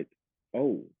looked like,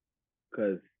 oh,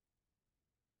 because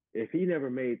if he never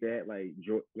made that,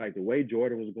 like the way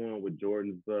Jordan was going with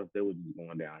Jordan stuff, they was just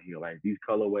going downhill. Like these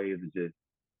colorways are just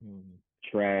mm,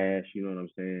 trash. You know what I'm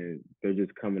saying? They're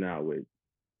just coming out with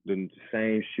the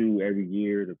same shoe every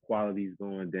year. The quality's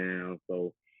going down,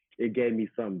 so it gave me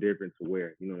something different to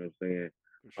wear. You know what I'm saying?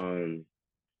 For sure. Um,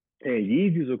 and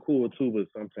Yeezys are cool too, but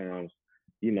sometimes,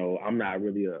 I'm not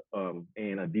really an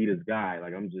Adidas guy.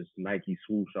 Like I'm just Nike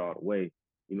swoosh all the way.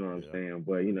 You know what I'm yeah. saying?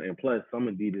 But and plus some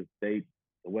Adidas, the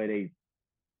way they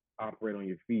operate on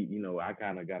your feet, I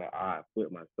kind of got an odd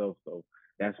foot myself, so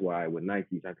that's why with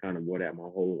Nikes I kind of wore that my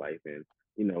whole life, and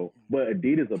but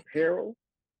Adidas apparel,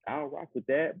 I'll rock with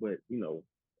that, but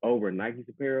over Nike's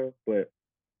apparel, but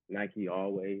Nike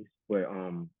always, but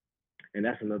and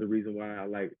that's another reason why I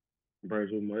like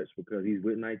Virgil much because he's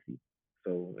with Nike.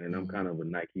 So, and I'm Mm. kind of a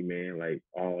Nike man, like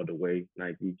all the way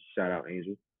Nike. Shout out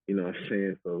Angel. You know what I'm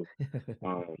saying? So,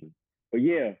 um, but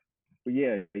yeah.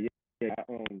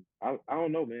 I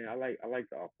don't know, man. I like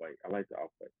the off white. I like the off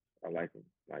white. I like them.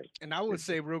 Like, And I would it's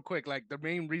say real quick, like the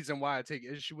main reason why I take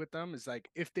issue with them is like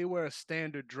if they were a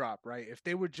standard drop, right? If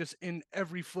they were just in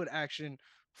every foot action,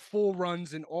 full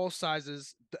runs in all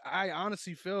sizes, I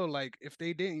honestly feel like if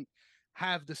they didn't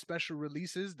have the special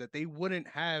releases, that they wouldn't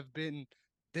have been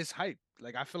this hype.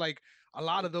 Like I feel like a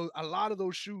lot of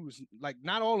those shoes, like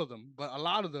not all of them, but a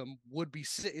lot of them would be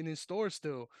sitting in stores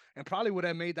still, and probably would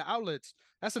have made the outlets.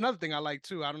 That's another thing I like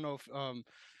too. I don't know if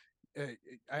uh,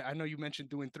 I know you mentioned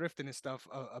doing thrifting and stuff.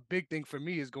 A big thing for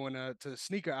me is going to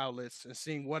sneaker outlets and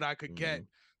seeing what I could get.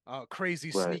 Mm,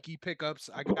 Crazy right. sneaky pickups.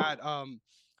 I got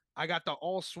the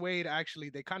all suede. Actually,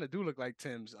 they kind of do look like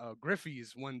Tim's.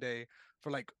 Griffey's one day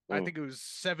for like I Mm, think it was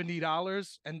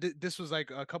 $70, and this was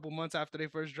like a couple months after they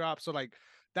first dropped. So like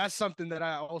that's something that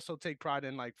I also take pride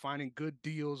in, like finding good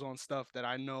deals on stuff that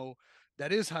I know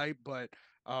that is hype, but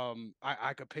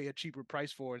I could pay a cheaper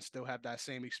price for and still have that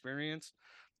same experience.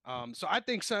 So I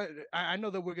think so. I know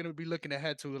that we're gonna be looking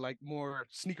ahead to like more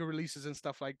sneaker releases and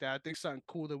stuff like that. I think something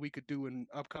cool that we could do in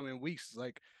upcoming weeks is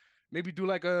like maybe do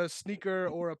like a sneaker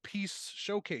or a piece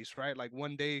showcase, right? Like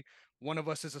one day, one of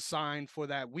us is assigned for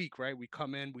that week, right? We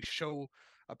come in, we show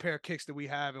a pair of kicks that we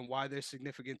have and why they're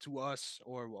significant to us,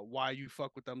 or why you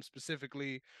fuck with them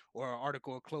specifically, or an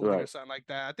article of clothing or right. something like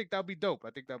that. I think that'd be dope.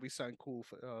 I think that'd be something cool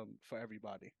for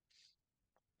everybody.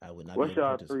 I would not be What's able to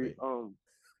y'all three? participate.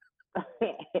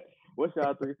 What's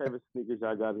y'all three favorite sneakers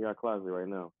y'all got in your closet right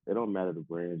now? It don't matter the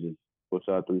brand. Just what's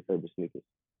y'all three favorite sneakers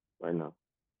right now?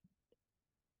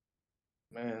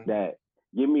 Man. That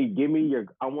give me your.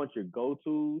 I want your go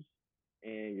tos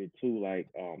and your two like.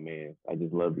 Oh man, I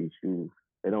just love these shoes.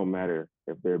 It don't matter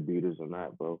if they're beaters or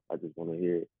not, bro. I just want to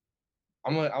hear it.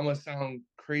 I'm gonna sound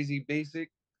crazy basic,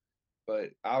 but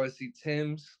obviously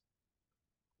Tim's.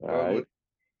 All Going right. with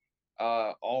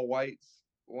all whites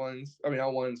ones. I mean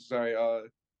all ones, sorry, all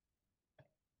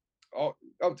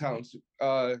uptowns.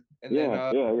 And then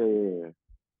Yeah.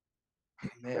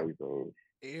 man, There goes.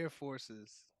 Air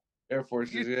Forces. Air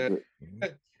Forces, yeah. Good,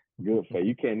 Mhm. good. For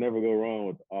you can't never go wrong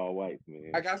with all whites,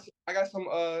 man. I got some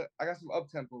up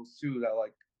tempos too that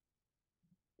like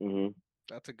Hmm.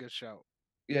 That's a good shout.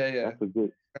 yeah. That's a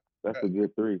good. That's Uh, a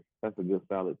good three. That's a good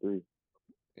solid three.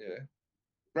 yeah.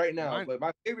 right now. Mine- But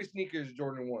my favorite sneaker is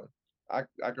Jordan 1. I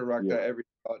could rock Yeah. that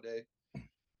all day.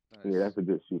 Yeah, that's a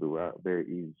good shooter route. Very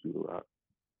easy shooter route.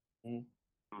 Mhm.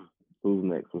 Who's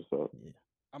next? What's up? Yeah.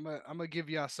 I'm gonna give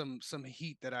y'all some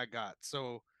heat that I got.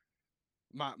 So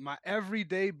my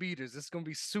everyday beaters. It's gonna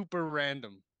be super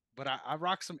random, but I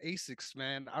rock some Asics,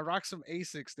 man. I rock some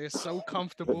Asics. They're so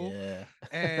comfortable, Yeah.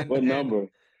 and What number?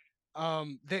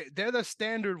 they're the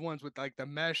standard ones with like the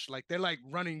mesh, like they're like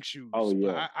running shoes. Oh But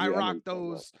yeah, I yeah, I know rock you're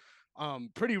talking about. those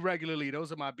pretty regularly.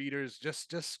 Those are my beaters,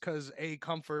 just because A,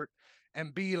 comfort,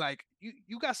 and B, like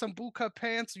you got some boot cut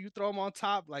pants, you throw them on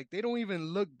top, like they don't even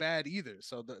look bad either.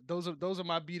 So those are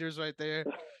my beaters right there.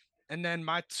 And then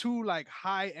my two like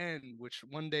high end, which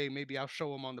one day maybe I'll show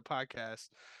them on the podcast.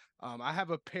 I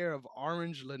have a pair of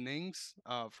orange Lenings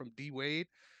from D Wade.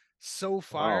 So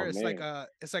fire. Oh man.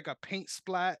 It's like a paint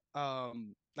splat.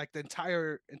 Like the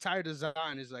entire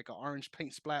design is like an orange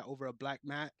paint splat over a black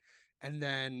mat. And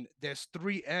then there's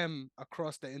 3M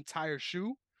across the entire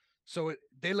shoe. So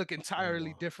they look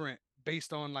entirely Oh. different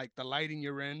based on like the lighting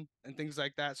you're in and things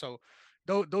like that. So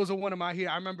those are one of my here.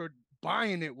 I remember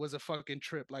buying it was a fucking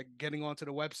trip, like getting onto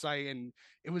the website, and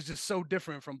it was just so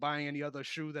different from buying any other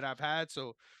shoe that I've had.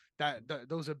 So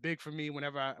those are big for me.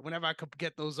 Whenever I could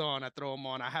get those on, I throw them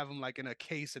on. I have them like in a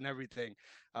case and everything,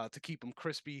 to keep them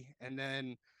crispy. And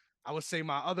then I would say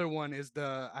my other one is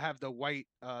I have the white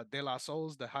De La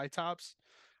Souls, the high tops.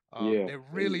 Yeah. They're There you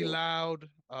really go. loud,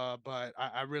 but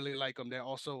I really like them. They're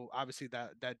also obviously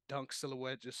that dunk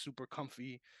silhouette, just super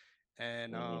comfy.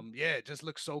 And Mhm. yeah, it just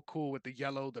looks so cool with the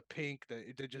yellow, the pink.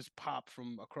 They just pop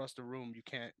from across the room. You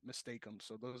can't mistake them.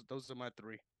 So those are my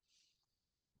three.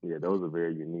 Yeah, those are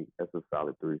very unique. That's a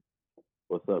solid 3.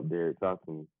 What's up, Derrick? Talk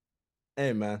to me.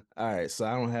 Hey man. All right. So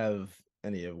I don't have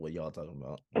any of what y'all talking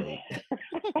about. Like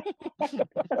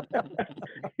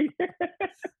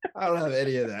I don't have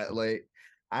any of that. Like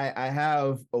I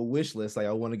have a wish list. Like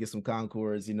I want to get some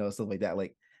Concords, stuff like that.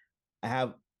 Like I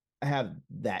have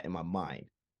that in my mind.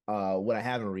 What I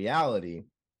have in reality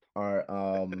are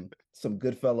some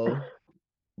Goodfellow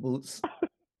boots.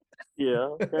 Yeah,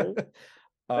 okay. That's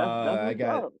I what's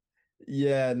got up.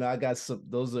 yeah, no, I got some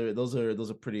those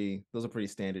are pretty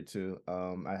standard too.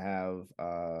 I have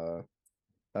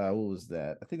what was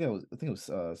that? I think it was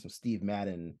some Steve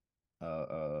Madden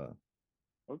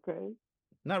Okay.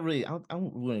 not really. I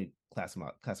don't really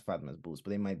classify them as boots,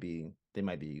 but they might be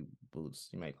boots.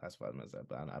 You might classify them as that,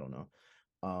 but I don't know.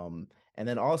 And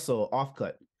then also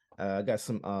offcut. I got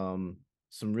some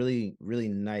really really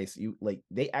nice. You like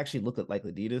they actually look like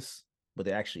Adidas, but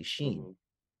they're actually Sheen. Mhm.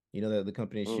 You know the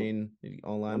company Mm. Sheen, the I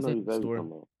online know exactly what store. you're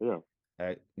talking about.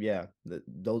 Yeah. Yeah,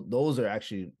 those are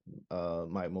actually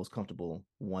my most comfortable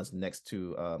ones next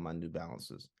to my New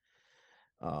Balances.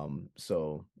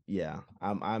 So yeah,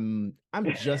 I'm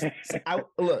just I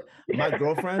look, my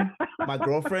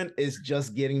girlfriend is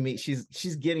just getting me,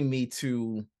 she's getting me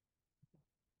to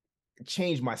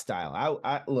change my style.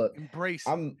 I look, Embrace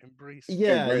it.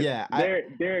 yeah, Embrace. yeah.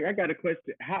 Derrick, I got a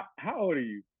question. How old are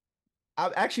you?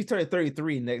 I'm actually turning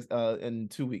 33 next in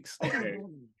 2 weeks. Okay.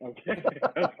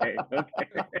 Okay.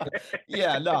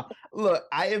 Yeah, no. Look,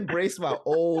 I embraced my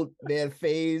old man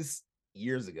phase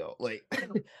years ago. Like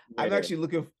Man,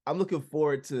 I'm looking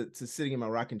forward to sitting in my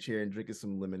rocking chair and drinking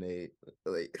some lemonade.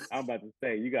 Like I'm about to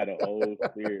say you got an old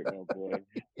spirit, my boy.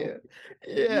 yeah.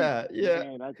 Yeah, yeah.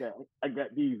 Man, I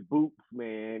got these boots,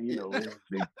 man.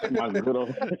 My good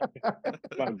old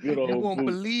You won't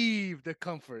boots. believe the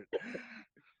comfort.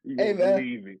 You Hey won't man,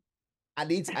 believe it. I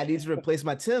need to replace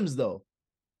my Timbs though.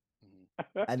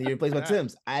 I need to replace my Yeah.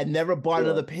 Timbs. I never bought Yeah.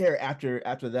 another pair after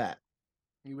that.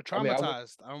 You were I mean,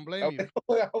 traumatized. I don't blame you.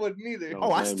 I wouldn't either. Don't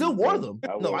Oh, I blame still you, wore bro. them. I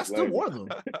No, I won't still blame wore you.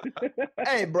 them.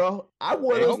 Hey, bro, I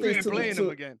wore I those hope you things ain't to playing them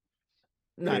again.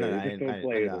 No, no, no. Yeah, just don't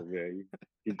play them, man.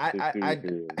 You get your I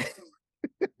shoes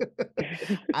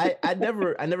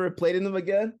I never played in them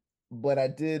again, but I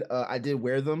did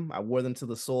wear them. I wore them till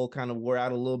the sole kind of wore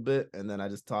out a little bit, and then I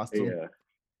just tossed them. Yeah.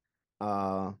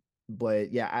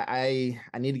 But yeah, I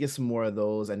need to get some more of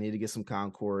those. I need to get some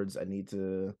Concords. I need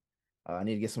to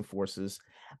get some Forces.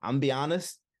 I'm gonna be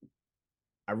honest,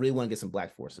 I really want to get some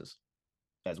Black Forces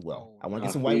as well. Oh, I want to nah,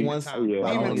 get some white demon ones. time. Yeah. But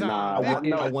I Demon want to get time.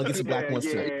 I want to get some black ones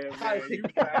too. Yeah, man. You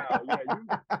foul. Yeah,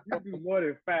 you do more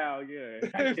than foul. Yeah. I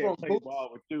can't From play boots ball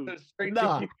with you. straight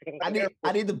Nah, to I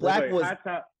need the black Wait, ones.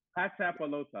 high top or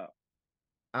low top?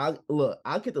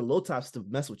 I'll get the low tops to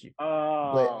mess with you. But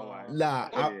Oh, nah,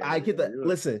 I get the yeah.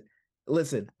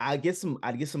 listen. I'd get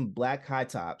some black high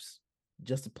tops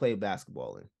just to play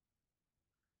basketball in.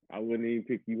 I wouldn't even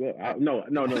pick you up. No.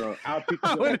 I'll pick I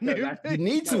you up wouldn't because even You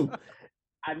need to.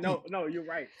 I know. No, you're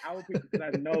right. I would pick you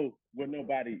because I know with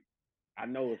nobody. I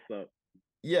know what's up.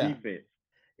 Yeah, Defense.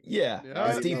 yeah, I Yeah, it's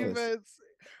already know. defense. defense with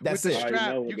That's the I it. already strap.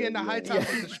 know You what getting they'll the be high on. tops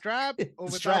Yeah, with the strap or the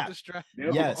without the strap. strap?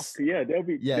 They'll be, Yes, yeah, they'll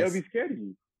yes. be scared of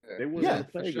you. They will. Yeah, They'll Yeah,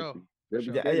 for play against sure. you. For They'll be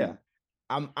sure. yeah, scared of yeah.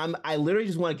 you. I literally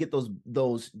just want to get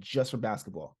those just for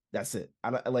basketball. That's it.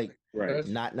 I don't like Right.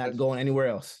 not going anywhere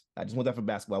else. I just want that for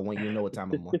basketball. I want you to know what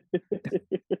time I'm on.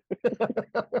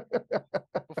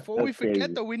 Before we That's forget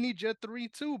crazy. though, we need your three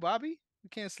too, Bobby. We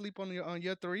can't sleep on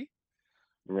your three.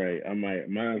 Right.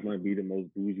 Mine might be the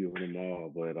most bougie of them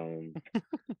all, but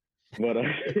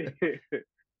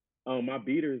my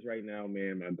beaters right now,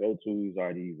 man, my go-tos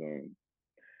are these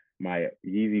my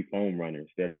Yeezy foam runners.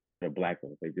 They're black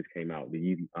ones. They just came out. The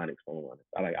Yeezy Onyx foam runners.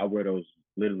 I wear those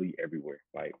literally everywhere,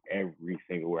 like every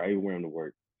single where. I wear them to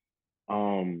work.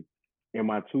 Um, and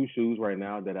my two shoes right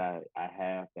now that I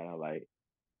have that are like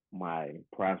my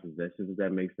prized possessions, if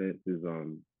that makes sense, is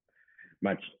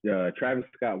my Travis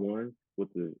Scott ones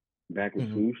with the backward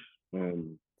Mhm. swoosh. Oh,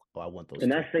 I want those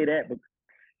And too. I say that, but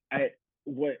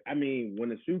I mean, when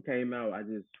the shoe came out, I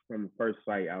just from first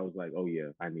sight, I was like, oh yeah,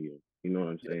 I need them. You know what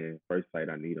I'm saying? First sight,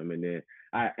 I need them, and then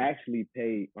I actually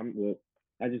paid.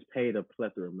 I just paid a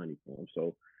plethora of money for them,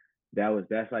 so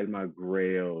that's like my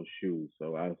grail shoe.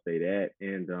 So I'll say that,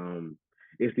 and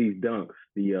it's these dunks,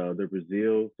 the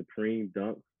Brazil Supreme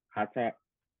dunks, hot top,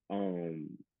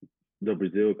 um, the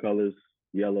Brazil colors,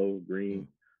 yellow, green,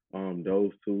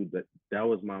 those two. That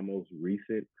was my most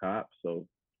recent top, so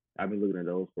I've been looking at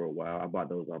those for a while. I bought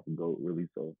those off the GOAT really.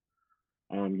 So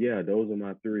yeah, those are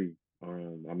my three.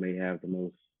 I may have the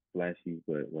most flashy,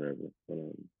 but whatever.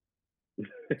 Dope.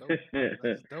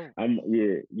 That's dope. I'm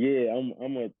a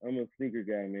sneaker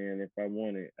guy, man. If I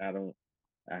want it, I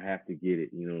have to get it.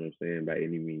 You know what I'm saying? By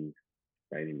any means.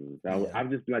 By any means. Yeah.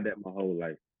 I've just been like that my whole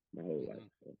life. My whole life.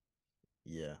 So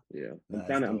Yeah, yeah. that's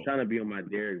I'm dope. trying to be on my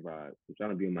Derrick vibe. I'm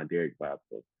trying to be on my Derrick vibe.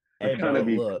 So I'm Hey, trying to bro,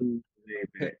 be look. cool. laid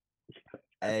back.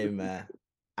 Hey, man.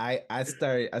 I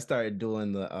started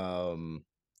doing the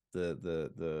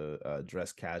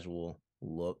dress casual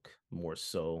look more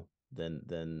so than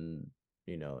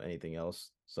anything else.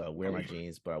 So I wear my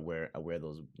jeans, but I wear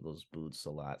those boots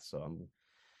a lot. So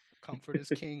Comfort is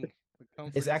king. The it's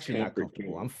comfort is actually king. not Comfort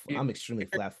comfortable. king. I'm extremely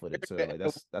flat footed too. Like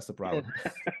that's the problem.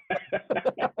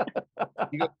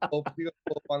 You go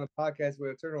up on the podcast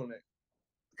with a turtleneck.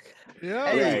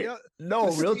 Yeah, Hey, Right. yeah. no,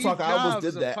 The real Steve talk. I almost Jobs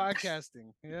did of that.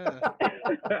 podcasting. Yeah.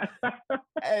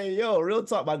 Hey, yo, real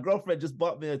talk. My girlfriend just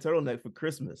bought me a turtleneck for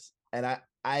Christmas, and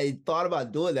I thought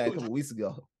about doing that a couple weeks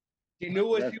ago. She knew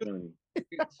what That's she was funny.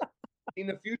 in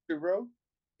the future, bro.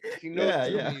 She knows Yeah,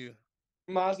 Telling yeah, you.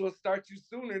 might as well start you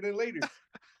sooner than later.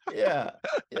 yeah,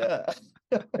 yeah.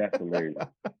 That's hilarious.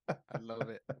 I love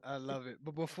it. I love it.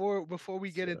 But before we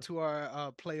get So, into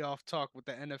our playoff talk with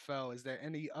the NFL, is there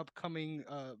any upcoming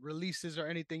releases or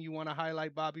anything you want to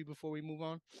highlight, Bobby, before we move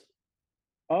on?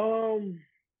 Um,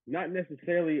 Not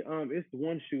necessarily. It's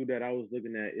one shoe that I was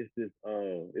looking at. It's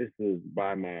this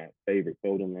by my favorite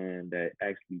clothing line that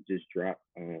actually just dropped.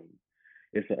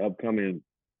 It's an upcoming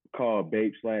called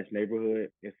Babe slash Neighborhood.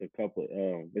 It's a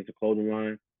clothing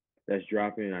line that's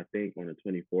dropping, I think, on the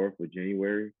 24th of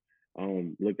January.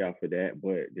 Look out for that.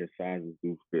 But their sizes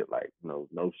do fit like no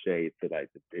shade to like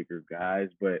the bigger guys,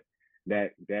 but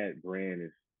that brand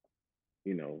is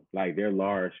like their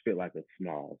large fit like a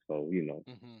small. So,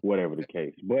 Mm-hmm. whatever the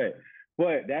case. But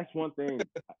that's one thing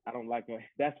I don't like.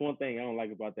 That's one thing I don't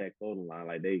like about that clothing line.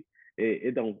 Like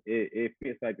it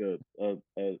fits like a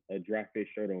dry fit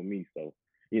shirt on me. So,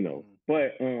 Mm-hmm.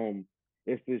 but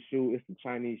it's the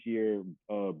Chinese year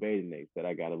bathing apes that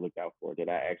I gotta look out for that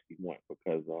I actually want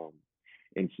because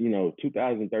in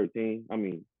 2013, I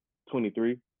mean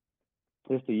 23,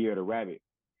 it's the year of the rabbit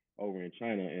over in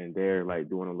China, and they're like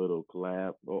doing a little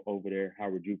collab over there,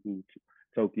 Harajuku,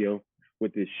 Tokyo,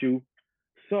 with this shoe.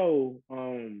 So,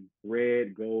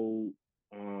 red, gold,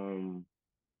 um,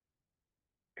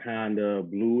 kind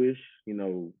of bluish,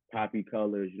 poppy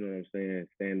colors. You know what I'm saying?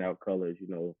 Standout colors.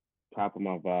 Top of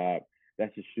my vibe.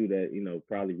 That's a shoe that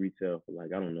probably retail for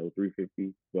like I don't know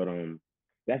 350, but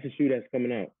that's a shoe that's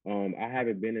coming out. I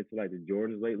haven't been into like the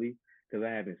Jordans lately because I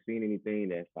haven't seen anything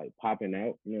that's like popping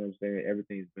out. You know what I'm saying?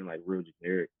 Everything's been like real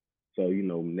generic. So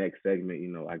next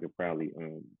segment, I could probably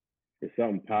if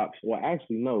something pops. Well,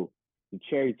 actually no, the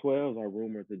Cherry 12s are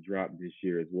rumored to drop this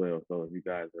year as well. So if you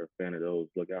guys are a fan of those,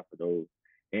 look out for those.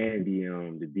 And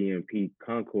the DMP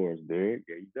Concourse, Derek.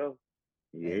 There you go.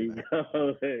 There hey, you man.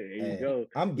 go. There you Hey, go.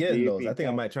 I'm The getting those. I DMP think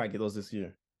I might try to get those this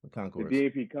year. The the Concourse.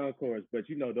 DMP Concourse, but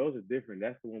those are different.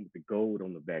 That's the one with the gold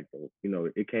on the back though.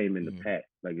 It came in the pack.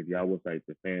 Like if y'all was like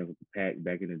the fans with the pack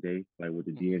back in the day, like with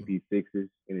the Mm-hmm. DMP sixes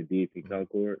and the DMP Mhm.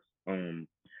 Concourse.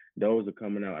 Those are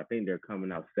coming out. I think they're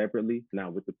coming out separately now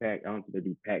with the pack. I don't think they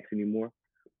do packs anymore.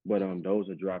 But those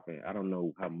are dropping. I don't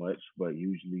know how much, but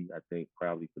usually I think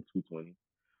probably for 220.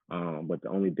 But the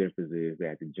only difference is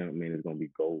that the Jumpman is gonna be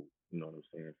gold. You know what I'm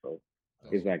saying? So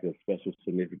it's like a special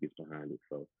significance behind it.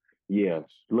 So yeah, Nice.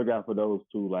 look out for those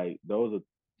two. Like those are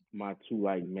my two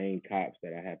like main cops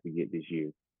that I have to get this year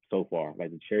so far.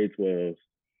 Like the Cherry 12s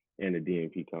and the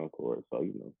DMP Concord. So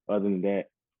other than that,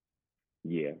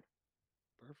 yeah,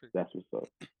 Perfect. that's what's up.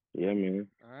 Yeah, man.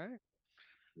 All right.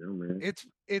 Yeah, man.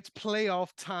 It's playoff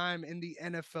time in the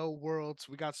NFL world. So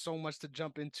we got so much to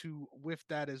jump into with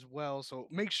that as well. So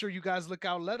make sure you guys look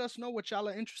out. Let us know what y'all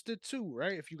are interested to,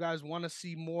 right? If you guys want to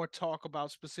see more talk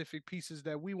about specific pieces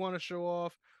that we want to show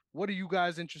off, what are you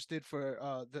guys interested for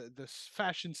the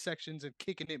fashion sections and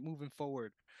kicking it moving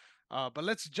forward? But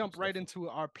let's jump right into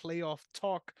our playoff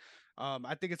talk.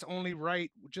 I think it's only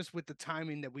right, just with the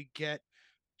timing that we get,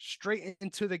 straight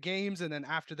into the games, and then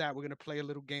after that we're going to play a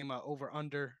little game over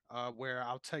under, where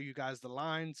I'll tell you guys the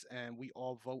lines and we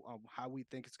all vote on how we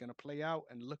think it's going to play out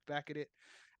and look back at it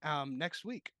next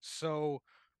week. So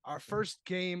our first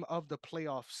game of the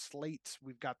playoff slate,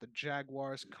 we've got the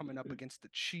Jaguars coming up against the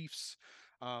Chiefs.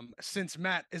 Since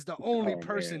Matt is the only Oh man.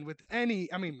 person with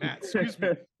any, I mean, Matt, excuse me,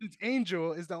 since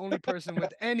Angel is the only person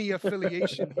with any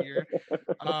affiliation here,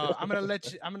 I'm gonna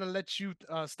let you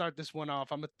start this one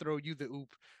off. I'm gonna throw you the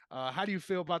oop. How do you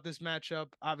feel about this matchup?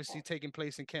 Obviously taking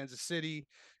place in Kansas City,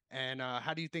 and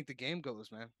how do you think the game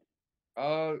goes, man?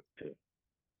 Uh,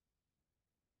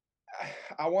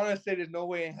 I want to say there's no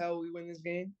way in hell we win this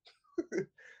game.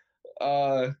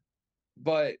 uh,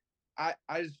 but I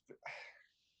just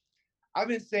I've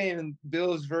been saying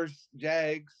Bills versus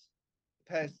Jags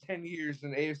the past 10 years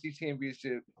in the AFC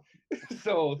Championship.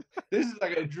 So this is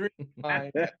like a dream of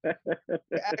mine.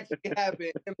 It actually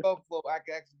happened in Buffalo. I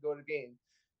could actually go to the game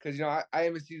because I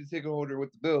am a season ticket holder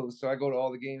with the Bills, so I go to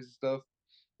all the games and stuff.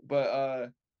 But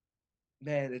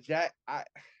man,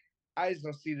 I just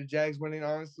don't see the Jags winning.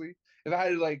 Honestly, if I had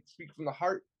to like speak from the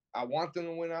heart, I want them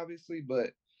to win, obviously, but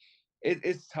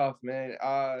it's tough, man.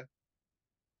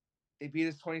 They beat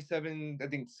us 27, I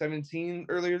think 17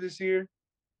 earlier this year,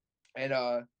 and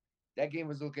that game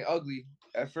was looking ugly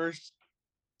at first.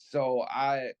 So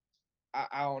I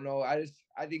don't know. I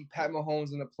think Pat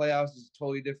Mahomes in the playoffs is a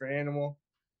totally different animal.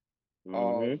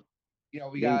 Mm-hmm.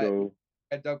 We got Bingo.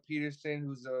 Doug Peterson,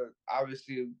 who's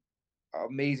obviously an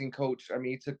amazing coach. I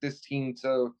mean, he took this team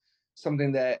to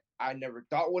something that I never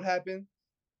thought would happen.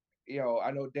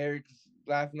 I know Derrick's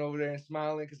laughing over there and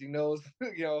smiling because he knows,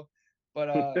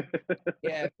 But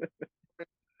yeah,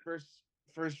 first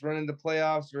first run into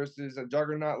playoffs versus a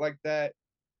juggernaut like that,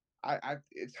 I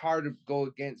it's hard to go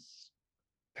against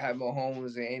Pat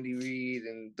Mahomes and Andy Reid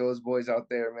and those boys out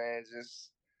there, man.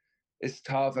 It's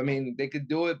tough. I mean, they could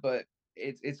do it, but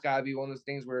it's gotta be one of those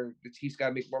things where the Chiefs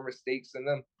gotta make more mistakes than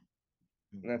them,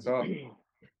 and that's all. So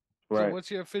Right.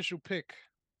 what's your official pick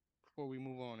before we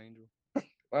move on, Angel?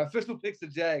 My official pick's the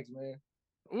Jags, man.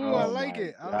 Ooh, I Oh like my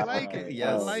it. I like god. it. I Oh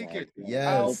Yes. like my it. god.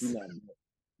 I hope Yes. you're not.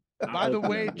 I By the hope you're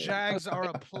way, not joking. Jags are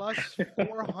a plus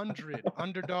 400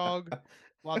 underdog,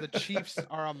 while the Chiefs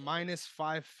are a minus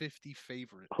 550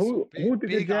 favorite. So Who did the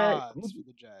big Jag odds for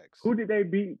the Jags. who did they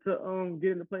beat to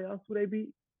get in the playoffs? Who they beat?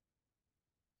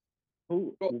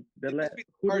 Who Well, the they last just beat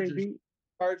who the they beat?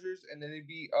 Chargers, and then they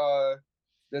beat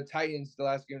the Titans the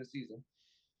last game of the season,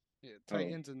 Yeah, Oh,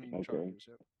 Titans and okay. Chargers.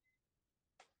 Yep.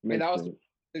 and Makes that was the sense.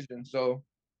 decision. So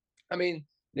I mean,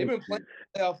 they've Makes been playing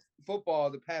sense. playoff football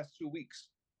the past 2 weeks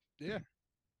Yeah.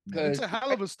 It's because a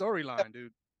hell of a storyline,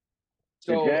 dude.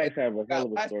 The so Jags have a hell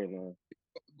of a last storyline.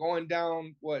 going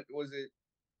down. What was it?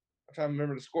 I'm trying to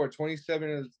remember the score.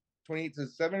 28-7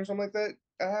 or something like that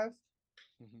at half.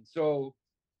 Mhm. So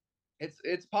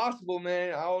it's possible,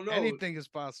 man. I don't know. Anything is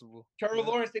possible. Trevor Yeah.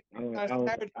 Lawrence, they I don't kind I of don't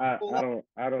tired. I, I don't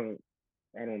I don't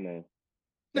I don't know.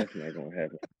 That's not gonna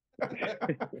happen.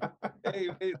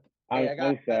 Hey, I'm I got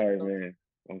I'm sorry, man.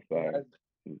 I'm sorry.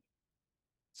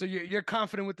 So you're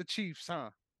confident with the Chiefs,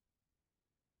 huh?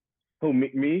 Who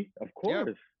me? Of Yep.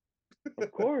 course.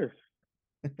 Of course.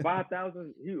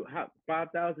 5,000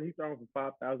 he's throwing for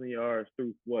 5,000 yards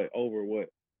through what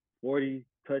 40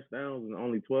 touchdowns and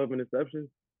only 12 interceptions.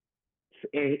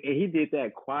 And he did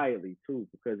that quietly too,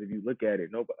 because if you look at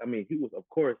it, nobody. I mean, he was of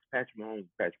course Patrick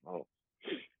Mahomes,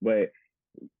 but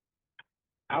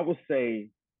I would say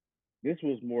this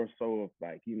was more so of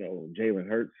like Jalen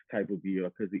Hurts type of deal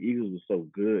because the Eagles were so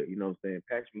good. You know what I'm saying?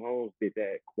 Patrick Mahomes did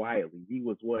that quietly. He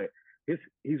was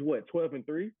he's what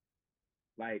 12-3.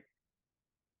 Like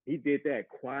he did that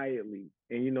quietly.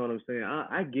 And you know what I'm saying?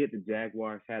 I get the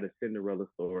Jaguars had a Cinderella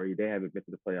story. They haven't been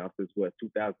to the playoffs since what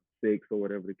 2006 or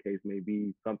whatever the case may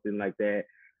be, something like that.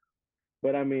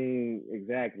 But I mean,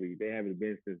 exactly. They haven't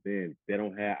been since then. They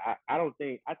don't have. I don't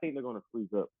think. I think they're gonna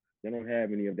freeze up. They don't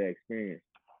have any of that experience.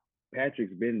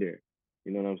 Patrick's been there.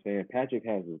 You know what I'm saying? Patrick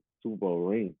has a Super Bowl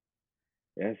ring.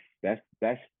 That's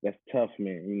tough,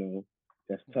 man. You know,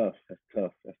 that's tough. That's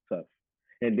tough. That's tough.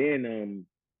 And then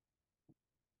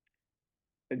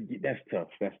that's tough.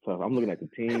 That's tough. I'm looking at the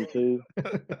team too.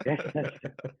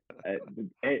 I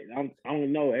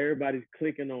don't know. Everybody's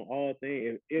clicking on all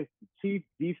things. If the Chiefs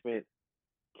defense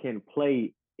can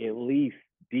play at least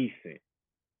decent,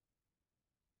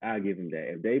 I'll give them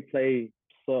that. If they play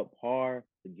subpar,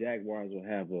 the Jaguars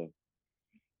will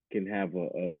can have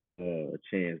a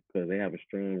chance because they have a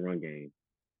strong run game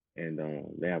and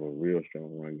they have a real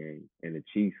strong run game. And the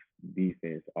Chiefs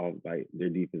defense, all like their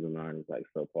defensive line is like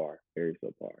subpar, very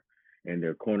subpar, and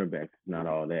their cornerbacks is not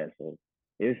all that. So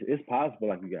it's possible,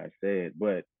 like you guys said,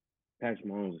 but Patrick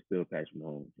Mahomes is still Patrick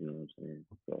Mahomes. You know what I'm saying?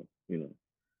 So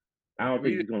I don't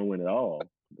think he's gonna win it all,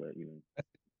 but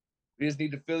we just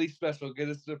need the Philly special. Get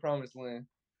us to the promised land.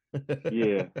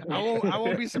 Yeah. I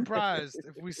won't be surprised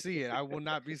if we see it. I will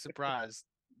not be surprised.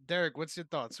 Derrick, what's your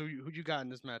thoughts? Who you got in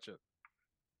this matchup?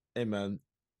 Hey man,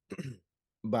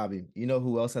 Bobby, you know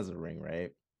who else has a ring,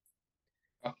 right?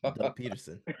 Doug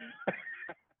Peterson.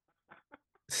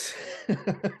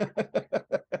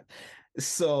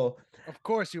 So Mm-hmm. Of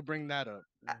course you bring that up.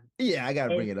 yeah, I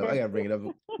gotta bring it up. I gotta bring it up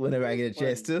whenever I get a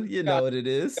chance to. You know what it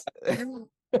is. You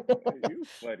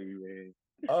funny, man.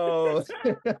 Oh,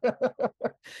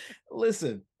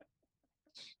 listen,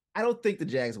 I don't think the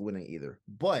Jags are winning either,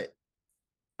 but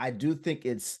I do think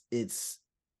I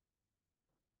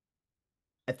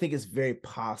think it's very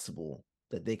possible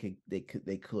that they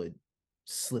could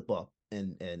slip up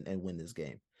and win this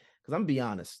game. Because I'm gonna be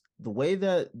honest, the way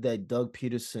that Doug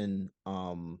Peterson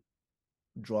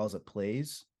draws up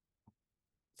plays,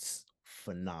 it's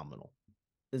phenomenal.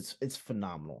 It's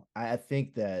phenomenal. I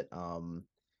think that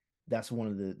that's one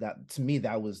of that to me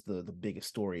that was the biggest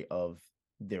story of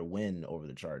their win over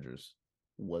the Chargers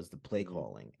was the play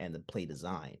calling and the play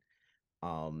design.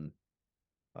 I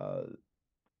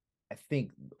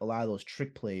think a lot of those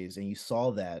trick plays, and you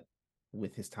saw that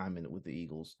with his time with the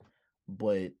Eagles,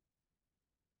 but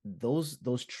those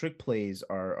trick plays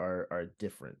are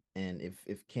different. And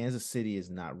if Kansas City is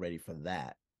not ready for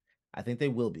that, I think they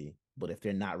will be. But if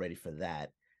they're not ready for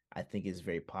that, I think it's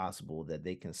very possible that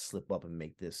they can slip up and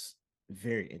make this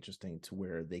very interesting to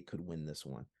where they could win this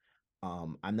one.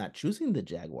 I'm not choosing the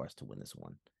Jaguars to win this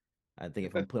one. I think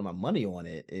if I'm putting my money on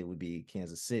it, it would be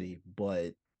Kansas City.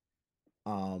 But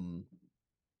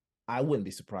I wouldn't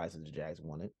be surprised if the Jags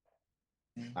won it.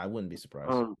 I wouldn't be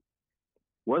surprised.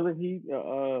 Wasn't he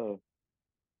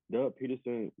Doug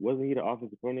Peterson? Wasn't he the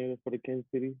offensive coordinator for the Kansas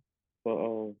City?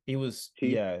 He was,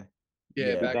 Chiefs?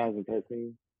 Yeah, back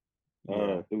 2013.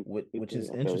 Which is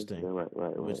okay. interesting. Yeah,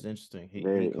 right. Which is interesting. He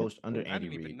coached under I Andy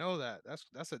didn't even Reid. know that.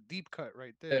 That's a deep cut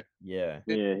right there. Yeah.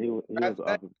 Yeah, he was the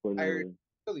offensive coordinator.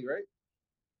 Philly, right?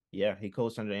 Yeah, he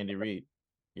coached under Andy Reid.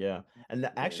 Yeah, and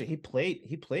actually, he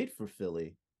played for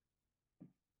Philly.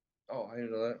 Oh, I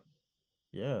didn't know that.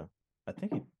 Yeah, I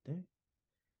think he did.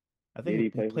 I Did think he he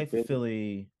play played for for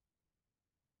Philly.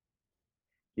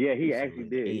 Yeah, he So actually in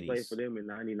did. the He played 80s. for them in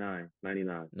 99.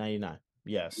 99.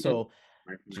 Yeah, so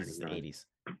Jesus, the 1999. 80s.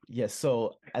 Yeah,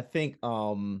 so I think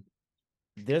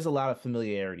there's a lot of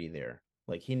familiarity there.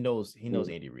 Like he knows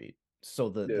Andy Reid. So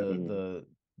the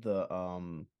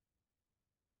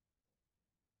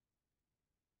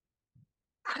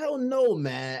I don't know,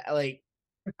 man. Like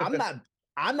I'm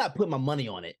not putting my money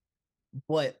on it,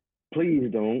 but Please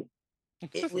don't.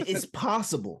 it's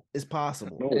possible. It's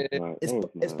possible. No, it's not.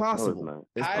 It's possible. No,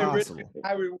 it's High risk, possible.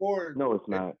 high reward. no, it's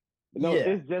not. No, Yeah.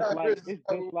 it's just High like risk, it's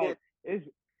high just reward. like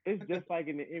it's just like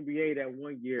in the NBA that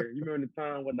one year. You remember the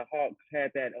time when the Hawks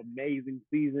had that amazing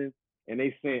season and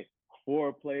they sent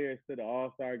 4 players to the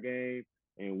All-Star game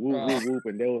and whoop,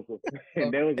 and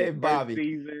there was Hey, a Bobby. first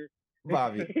season.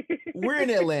 Bobby, we're in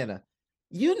Atlanta.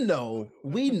 We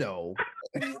know.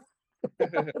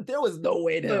 There was no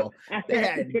way Look, I they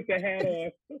had to had put the hat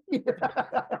on.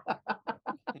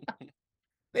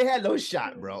 they had no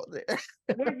shot, bro.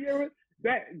 What year was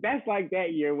that's like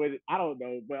that year when I don't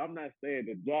know, but I'm not saying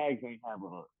the Jags ain't have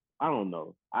a. I don't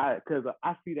know. Because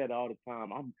I see that all the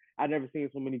time. I never seen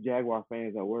so many Jaguar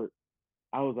fans at work.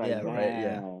 I was like, Yeah, wow, right,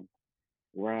 yeah.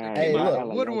 Right. Hey, Came out look, of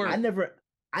the woodwork.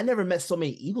 I never met so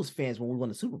many Eagles fans when we won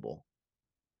the Super Bowl.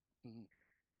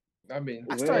 I mean,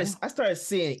 I started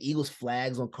seeing Eagles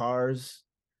flags on cars.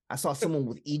 I saw someone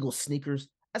with Eagles sneakers.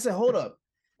 I said, hold up.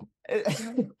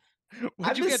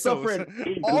 I've been suffering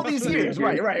all these years.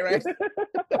 Right.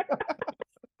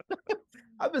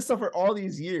 I've been suffering all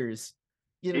these years,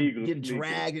 getting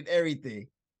dragged and everything.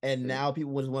 And now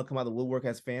people just want to come out of the woodwork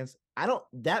as fans.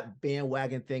 That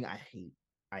bandwagon thing, I hate.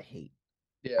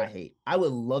 Yeah. I hate. I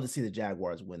would love to see the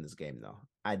Jaguars win this game, though.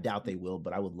 I doubt they will,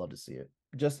 but I would love to see it.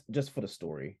 Just for the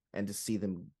story and to see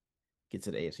them get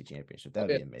to the AFC Championship. That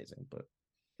would be amazing. But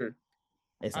sure.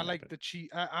 I like the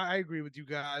Chiefs. I agree with you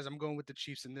guys. I'm going with the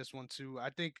Chiefs in this one too. I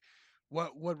think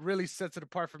what really sets it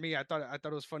apart for me, I thought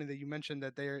it was funny that you mentioned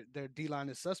that their D-line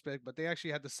is suspect, but they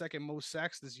actually had the second most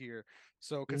sacks this year.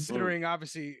 So considering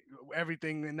obviously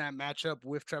everything in that matchup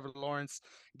with Trevor Lawrence,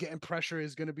 getting pressure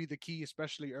is going to be the key,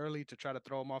 especially early, to try to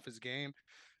throw him off his game.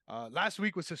 Last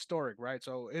week was historic, right?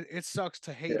 So it sucks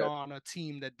to hate on a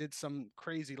team that did some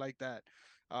crazy like that.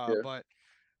 But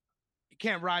you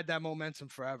can't ride that momentum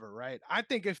forever, right? I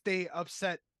think if they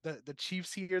upset the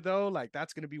Chiefs here, though, like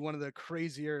that's going to be one of the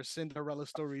crazier Cinderella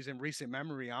stories in recent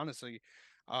memory, honestly.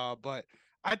 But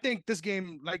I think this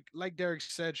game, like Derrick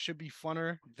said, should be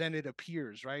funner than it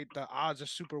appears, right? The odds are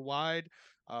super wide,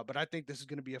 but I think this is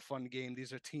going to be a fun game.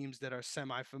 These are teams that are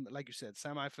like you said,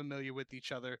 semi-familiar with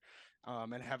each other,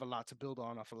 and have a lot to build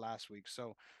on off of last week.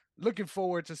 So looking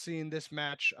forward to seeing this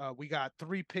match. We got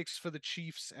 3 picks for the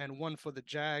Chiefs and 1 for the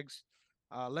Jags.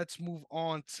 Let's move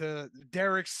on to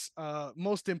Derrick's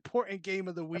most important game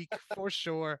of the week for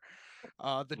sure.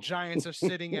 The Giants are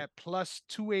sitting at plus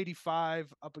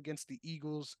 285 up against the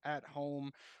Eagles at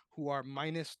home, who are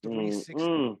minus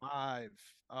 365.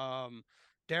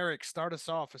 Derrick, start us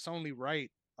off. It's only right.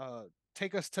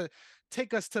 Take us to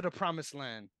the promised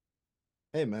land.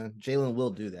 Hey man, Jalen will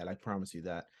do that. I promise you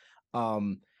that.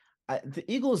 The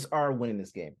Eagles are winning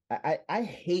this game. I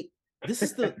hate. This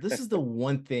is the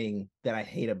one thing that I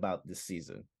hate about this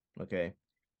season. Okay.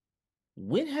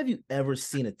 When have you ever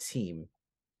seen a team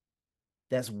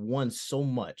that's won so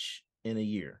much in a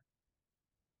year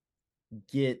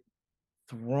get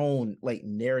thrown, like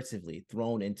narratively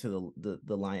thrown into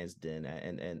the Lions den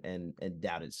and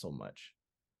doubted so much?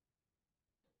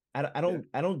 I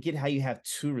don't get how you have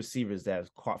 2 receivers that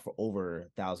have caught for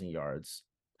over 1,000 yards.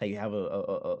 How you have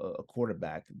a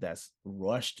quarterback that's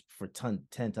rushed for 10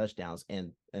 touchdowns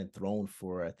and thrown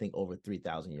for, I think, over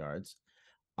 3,000 yards.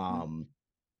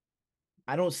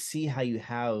 I don't see how you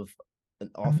have an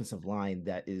offensive line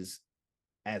that is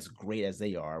as great as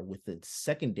they are, with the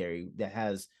secondary that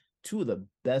has 2 of the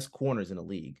best corners in the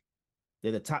league.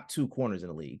 They're the top 2 corners in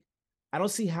the league. I don't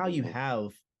see how you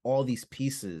have all these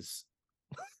pieces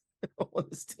on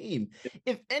this team.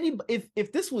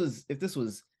 If this was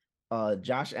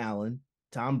Josh Allen,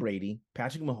 Tom Brady,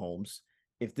 Patrick Mahomes,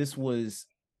 if this was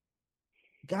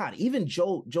even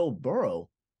Joe Burrow,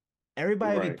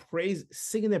 everybody would be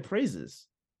singing their praises,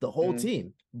 the whole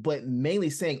team, but mainly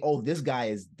saying, "Oh, this guy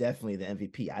is definitely the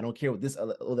MVP." I don't care what this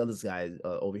other guy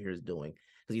over here is doing,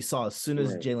 because you saw as soon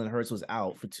as Jalen Hurts was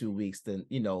out for 2 weeks, then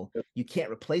you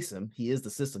can't replace him. He is the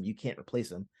system. You can't replace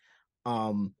him.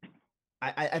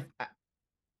 I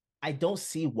don't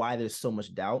see why there's so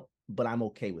much doubt, but I'm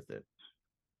okay with it.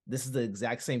 This is the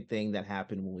exact same thing that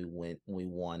happened when we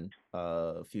won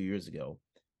a few years ago,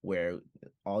 where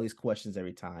all these questions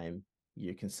every time.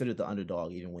 You're considered the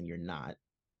underdog even when you're not.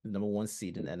 The number 1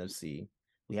 seed in the NFC.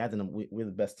 We're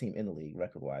the best team in the league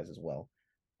record-wise as well.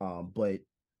 But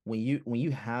when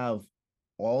you have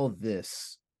all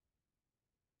this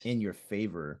in your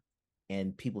favor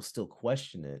and people still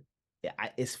question it,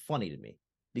 it's funny to me,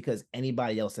 because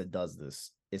anybody else that does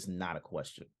this is not a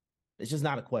question. It's just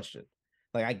not a question.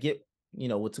 Like, I get,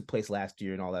 what took place last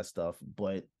year and all that stuff,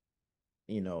 but,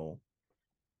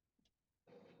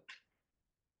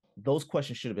 those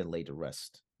questions should have been laid to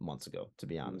rest months ago, to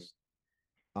be honest.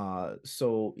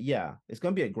 So yeah, it's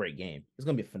going to be a great game. It's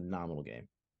going to be a phenomenal game.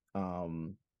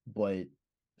 But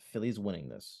Philly's winning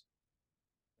this.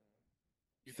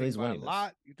 Philly's winning a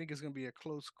lot. You think it's going to be a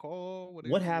close call?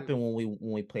 What happened when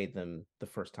we played them the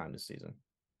first time this season?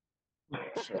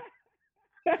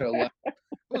 It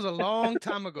was a long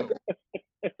time ago.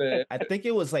 I think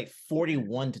it was like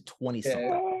 41-20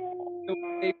 something.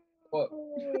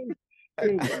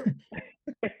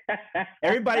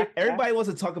 Everybody wants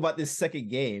to talk about this second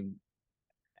game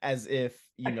as if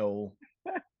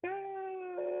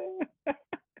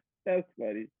That's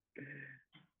funny.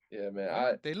 Yeah,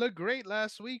 man. They looked great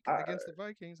last week against the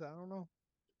Vikings. I don't know.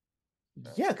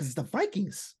 Yeah, because it's the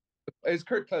Vikings. It's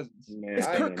Kirk Cousins. Man, it's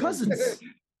Kirk Cousins.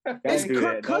 It's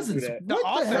Kirk Cousins. The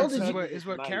offense is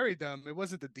what carried them. It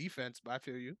wasn't the defense, but I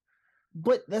feel you.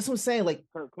 But that's what I'm saying. Like,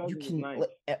 you can,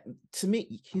 to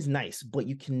me, he's nice, but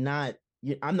you cannot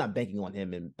I'm not banking on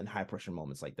him in high pressure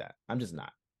moments like that. I'm just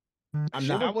not. I'm Shit,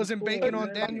 not. I wasn't banking on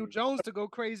man? Daniel Jones to go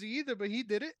crazy either, but he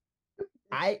did it.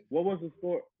 What was the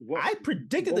score? I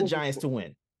predicted what the was Giants to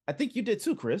win. I think you did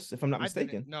too, Chris, if I'm not I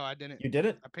mistaken. didn't. No, I didn't. You did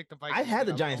it? I picked the I Vikings. had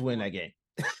the but Giants was win wrong.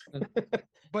 that game.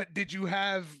 But did you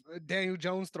have Daniel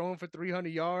Jones throwing for 300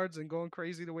 yards and going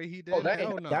crazy the way he did? Oh, that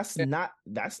Hell no. That's not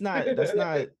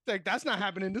Like, that's not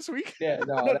happening this week. Yeah,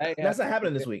 no, no, that ain't that's not happening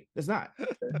happening. this week. It's not.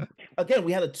 Again,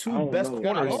 we had the I two don't best know.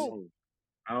 corners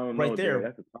I don't right know, there Derek.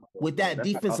 That's a toss-up. with that That's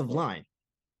a defensive toss-up. line.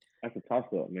 That's a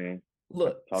toss-up, man.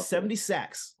 Look, Toss-up. 70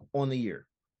 sacks on the year.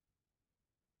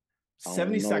 I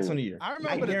 70 don't sacks know. on the year. I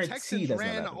remember the guarantee Texans that's not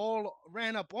happening.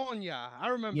 ran up on ya. I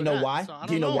remember You know that. why? So I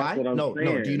Do you don't know That's why? what I'm No.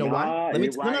 saying. Do you know why? Nah, Let me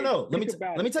it- no. like, Let me think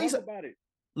about let me it. tell you Talk something. about it.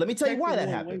 Let me tell you why that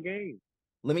Texans won happened. one game.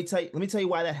 Let me tell you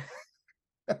why that.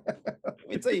 Let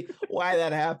me tell you why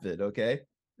that happened. Okay,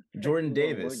 Jordan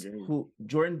Texans won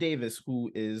one Davis,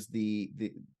 who is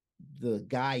the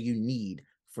guy you need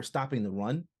for stopping the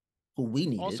run, who we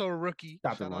needed. Also a rookie.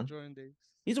 Stop the Shout out run. Jordan Davis.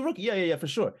 He's a rookie. Yeah, for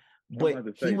sure. I'm But about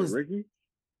to say, he was. Ricky.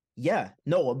 Yeah,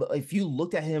 no. But if you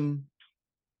looked at him,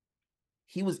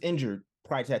 he was injured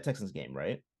prior to that Texans game,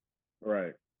 right?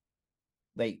 Right.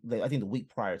 Like I think the week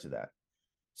prior to that.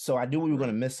 So I knew we were going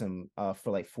to miss him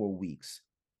for like 4 weeks.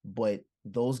 But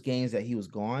those games that he was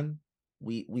gone,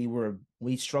 we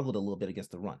struggled a little bit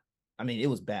against the run. I mean, it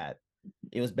was bad.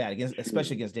 It was bad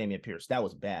especially against Dameon Pierce. That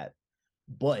was bad.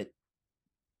 But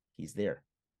he's there.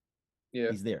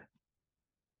 Yeah, He's there.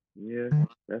 Yeah,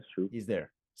 that's true. He's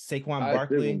there. Saquon It's still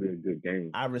Barkley. gonna be a good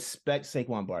game. I respect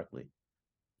Saquon Barkley.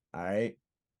 All right.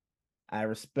 I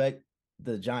respect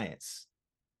the Giants.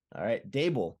 All right.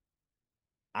 Dable.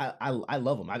 I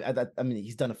love him. I mean,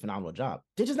 he's done a phenomenal job.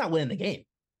 They're just not winning the game.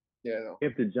 yeah, no.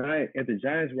 If the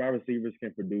Giants wide receivers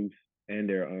can produce and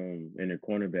their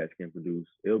cornerbacks can produce,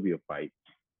 it'll be a fight.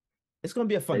 It's gonna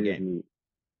be a fun game.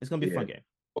 It's gonna be a fun game.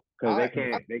 Because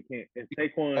they can't. If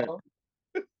Saquon,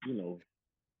 you know,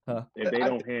 if they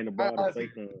don't hand the ball to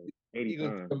Saquon 80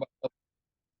 times.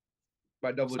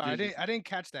 By double Sorry, digits. I didn't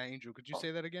catch that, Angel. Could you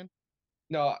say that again?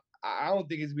 No, I don't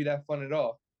think it's gonna be that fun at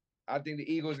all. I think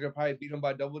the Eagles are gonna probably beat them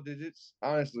by double digits.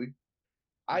 Honestly,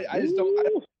 I just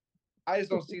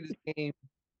don't see this game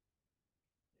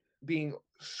being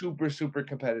super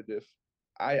competitive.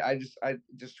 I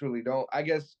just truly don't. I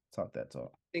guess Talk that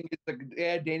talk. I think it's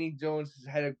like Danny Jones has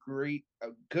had a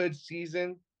good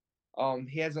season.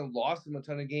 He hasn't lost them a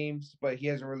ton of games, but he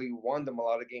hasn't really won them a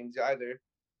lot of games either.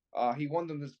 He won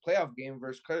them this playoff game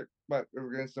versus Kirk, but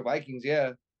against the Vikings.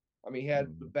 Yeah, I mean he had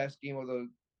the best game of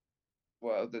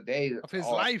the day Of his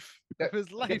life. Of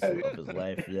his life. Of his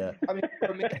life, yeah. I mean,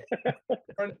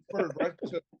 for rush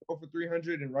to go for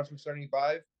 300 and rush for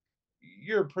 75,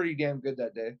 you're pretty damn good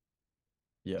that day.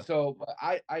 Yeah. So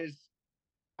I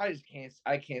just can't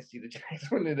see the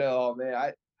Giants winning at all,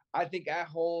 man. I think at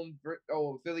home,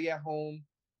 Philly at home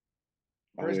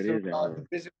versus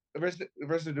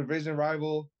versus division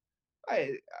rival.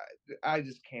 I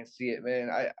just can't see it, man.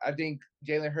 I think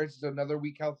Jalen Hurts is another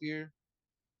week healthier.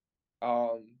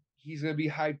 He's gonna be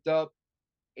hyped up.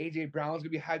 AJ Brown's gonna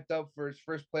be hyped up for his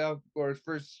first playoff or his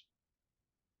first,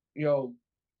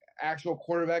 actual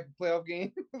quarterback playoff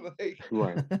game. like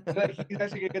he's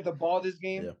actually gonna get the ball this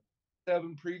game. Yeah. Instead of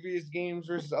in previous games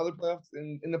versus other playoffs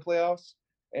in the playoffs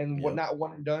and not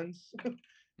one and dones.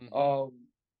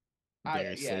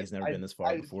 Darius Slay's never been this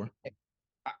far before.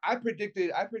 I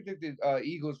predicted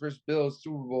Eagles versus Bills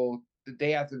Super Bowl the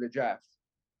day after the draft.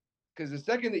 Because the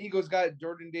second the Eagles got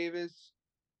Jordan Davis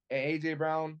and AJ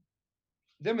Brown,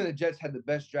 them and the Jets had the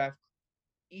best draft,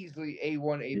 easily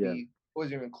A1, AB. Yeah.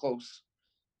 Wasn't even close.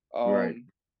 Right.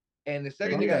 And the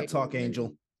second Talk they got that talk,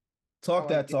 Angel. Talk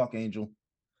that talk, Angel.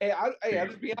 Hey, I'll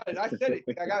just be honest. I said it.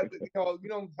 I got you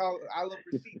know how I love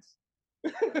receipts.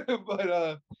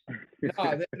 But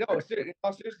no, seriously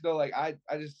though, like I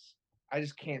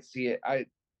just can't see it.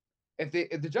 If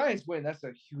the Giants win, that's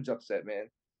a huge upset, man.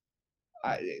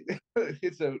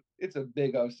 It's a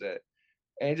big upset,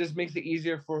 and it just makes it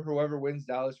easier for whoever wins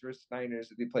Dallas versus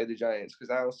Niners if they play the Giants, because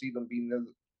I don't see them beating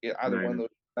either one of those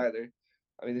either.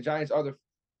 I mean, the Giants are the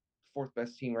fourth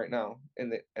best team right now in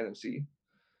the NFC,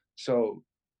 so,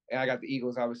 and I got the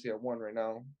Eagles obviously at 1 right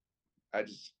now. I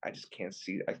just can't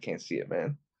see it,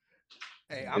 man.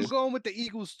 Hey, I'm going with the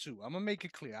Eagles too. I'm gonna make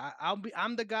it clear.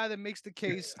 I'm the guy that makes the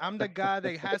case. I'm the guy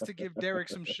that has to give Derrick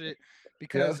some shit Yeah.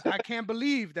 because I can't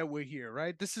believe that we're here,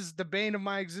 right? This is the bane of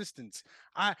my existence.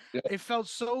 I Yeah. It felt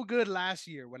so good last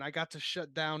year when I got to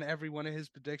shut down every one of his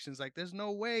predictions. Like, there's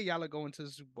no way y'all are going to the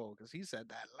Super Bowl because he said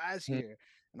that last Mhm. year.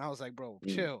 And I was like, bro,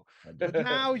 Mm. chill. But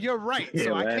now you're right. Yeah,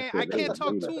 So I last can't year I they can't was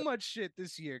talk losing. too much shit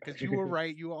this year because you were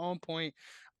right. You were on point,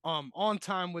 on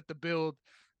time with the build.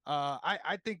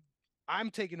 I think I'm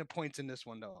taking the points in this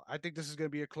one though. I think this is going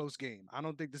to be a close game. I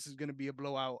don't think this is going to be a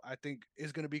blowout. I think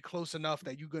it's going to be close enough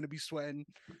that you're going to be sweating,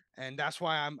 and that's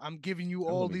why I'm giving you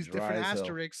I'm all gonna be these dry different as hell.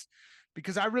 asterisks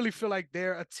because I really feel like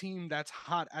they're a team that's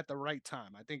hot at the right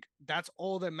time. I think that's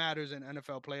all that matters in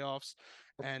NFL playoffs,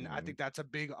 and I think that's a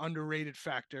big underrated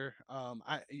factor.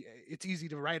 It's easy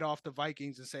to write off the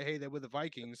Vikings and say, hey, they were the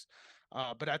Vikings,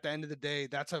 but at the end of the day,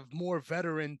 that's a more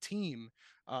veteran team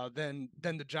than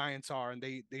the Giants are, and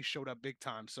they showed up big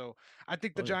time. So I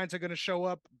think the Oh, yeah. Giants are going to show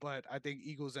up, but I think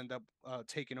Eagles end up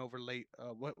taking over late.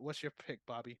 What's your pick,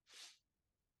 Bobby?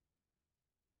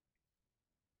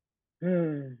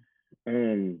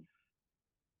 um,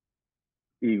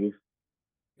 Eagles.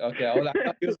 Okay, I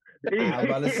thought he was I was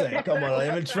about to Eagles. say, come on, don't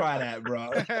even try that, bro.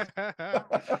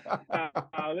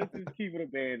 Let's just keep it a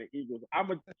band. The Eagles. I'm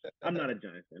not a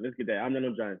Giants fan. Let's get that. I'm not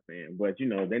a Giants fan, but you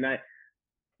know they're not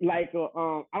like. I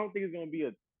don't think it's gonna be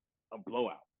a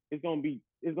blowout. It's gonna be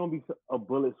a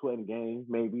bullet sweating game.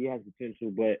 Maybe it has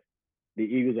potential, but the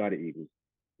Eagles are the Eagles.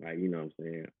 Like, you know what I'm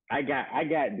saying? I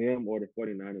got them or the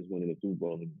 49ers winning the Super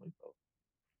Bowl anyway. So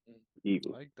I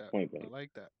Eagles, like that. point I blank. like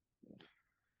that.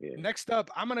 Yeah. Next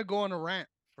up, I'm gonna go on a rant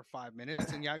for 5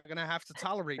 minutes, and y'all gonna have to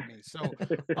tolerate me. So,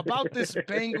 about this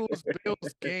Bengals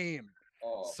Bills game.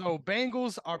 oh, So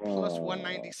Bengals are plus Uh,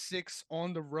 196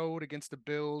 on the road against the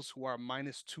Bills, who are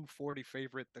minus 240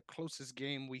 favorite. The closest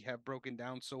game we have broken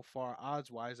down so far,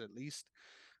 odds wise at least.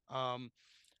 Um,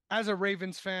 as a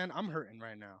Ravens fan, I'm hurting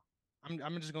right now.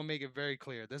 I'm just gonna make it very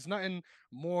clear. There's nothing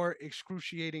more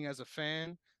excruciating as a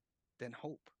fan than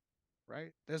hope,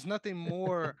 right? There's nothing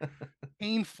more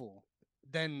painful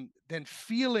than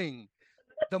feeling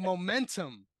the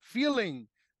momentum, feeling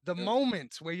the yeah.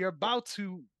 moment where you're about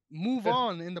to move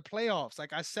on in the playoffs.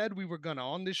 Like I said, we were gonna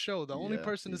on this show, the only Yeah,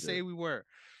 person you to say did. we were.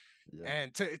 Yeah.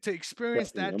 And to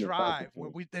experience trust me, that I'm a Falcons drive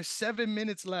where fan. there's 7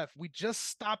 minutes left, we just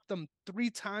stopped them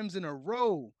 3 times in a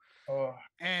row, Oh,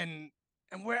 and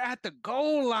we're at the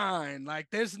goal line. Like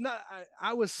there's not,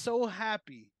 I was so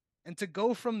happy, and to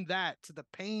go from that to the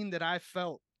pain that I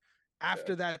felt yeah.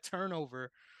 after that turnover,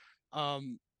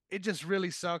 um, it just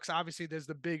really sucks. Obviously, there's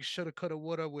the big shoulda, coulda,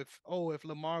 woulda with, oh, if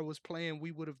Lamar was playing,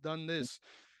 we would have done this.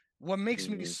 What makes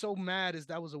me Mm-hmm. so mad is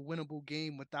that was a winnable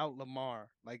game without Lamar.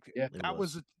 Like Yeah. It that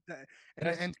was, was.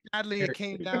 That's and sadly, it scary.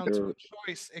 came down to You're, a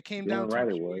choice. It came down you're to a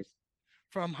right. It was. choice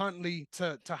from Huntley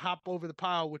to hop over the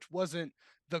pile, which wasn't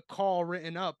the call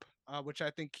written up, which I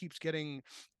think keeps getting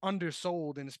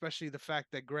undersold, and especially the fact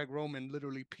that Greg Roman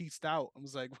literally pieced out. I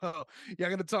was like, well, y'all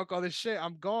gonna talk all this shit?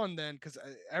 I'm gone then, because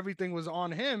everything was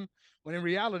on him. When in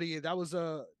reality, that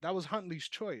was Huntley's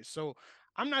choice. So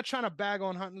I'm not trying to bag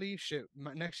on Huntley. Shit,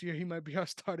 next year he might be our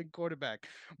starting quarterback,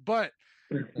 but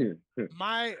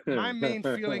my main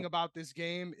feeling about this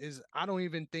game is I don't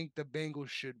even think the Bengals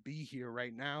should be here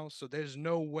right now. So there's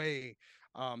no way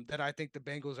that I think the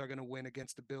Bengals are going to win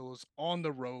against the Bills on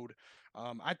the road.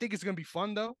 I think it's going to be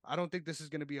fun though. I don't think this is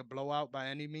going to be a blowout by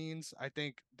any means. I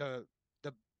think the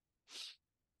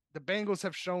the Bengals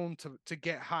have shown to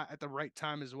get hot at the right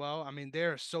time as well. I mean,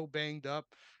 they're so banged up.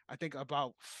 I think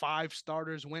about 5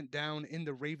 starters went down in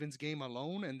the Ravens game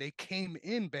alone, and they came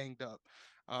in banged up.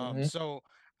 Mhm. So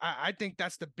I think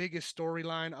that's the biggest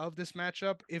storyline of this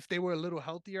matchup. If they were a little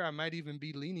healthier, I might even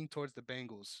be leaning towards the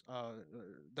Bengals.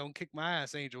 Don't kick my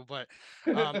ass, Angel, but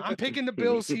I'm picking the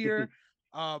Bills here.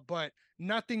 But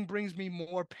nothing brings me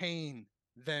more pain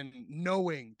than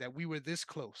knowing that we were this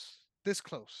close, this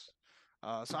close.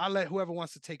 So I'll let whoever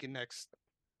wants to take it next.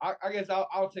 I guess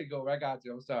I'll take over. I got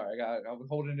you. I'm sorry. I was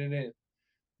holding it in.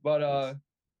 But Yes.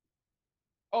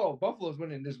 oh, Buffalo's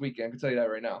winning this weekend. I can tell you that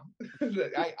right now.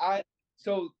 I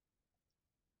so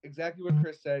exactly what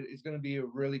Chris said. It's going to be a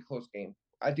really close game.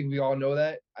 I think we all know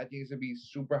that. I think it's going to be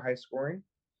super high scoring.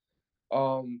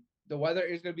 The weather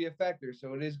is going to be a factor,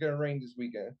 so it is going to rain this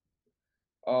weekend.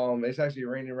 It's actually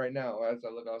raining right now as I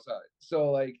look outside.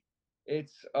 So like,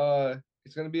 it's going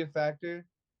to be a factor.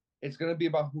 It's going to be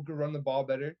about who can run the ball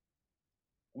better.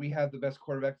 We have the best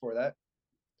quarterback for that.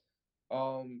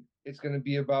 It's going to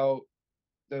be about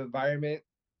the environment,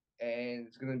 and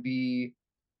it's going to be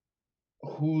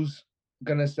who's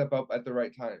going to step up at the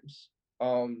right times.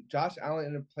 Josh Allen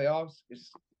in the playoffs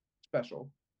is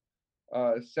special.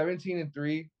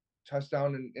 17-3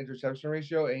 touchdown and interception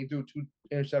ratio, and he threw 2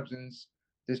 interceptions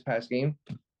this past game.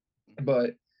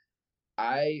 But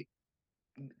I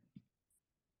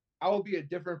will be a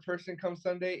different person come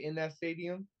Sunday in that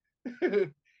stadium,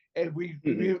 and we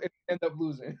end up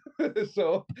losing.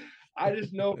 So I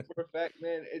just know for a fact,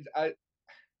 man.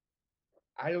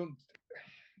 I don't.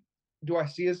 Do I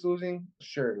see us losing?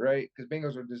 Sure, right? Because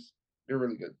Bengals are they're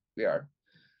really good. They are.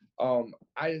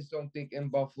 I just don't think in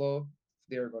Buffalo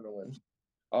they're going to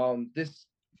win. This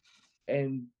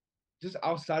and just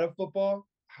outside of football,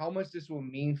 how much this will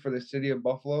mean for the city of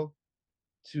Buffalo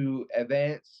to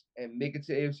advance and make it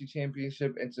to AFC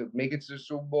Championship and to make it to the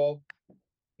Super Bowl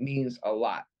means a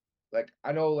lot. Like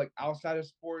I know, like outside of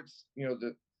sports,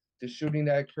 the shooting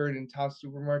that occurred in Town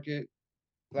Supermarket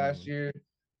last year,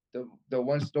 the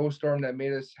one snowstorm that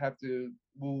made us have to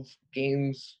move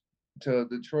games to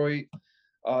Detroit,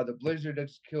 the blizzard that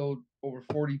just killed over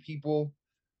 40 people.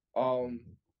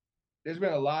 There's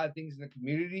been a lot of things in the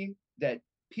community that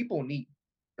people need,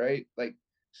 right? Like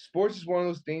sports is one of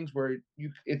those things where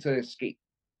it's an escape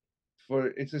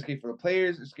it's an escape for the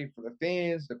players, escape for the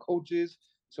fans, the coaches.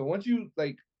 So once you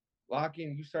like lock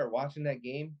in, you start watching that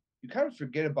game, you kind of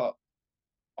forget about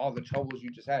all the troubles you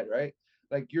just had, right?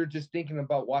 Like you're just thinking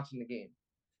about watching the game.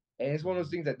 And it's one of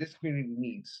those things that this community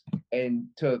needs. And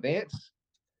to advance,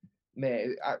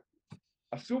 man,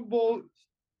 a Super Bowl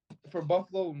for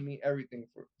Buffalo would mean everything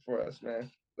for us,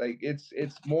 man. Like it's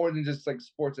more than just like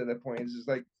sports at that point. It's just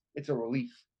like it's a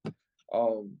relief.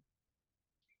 But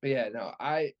yeah, no,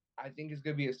 I think it's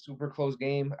gonna be a super close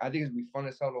game. I think it's gonna be fun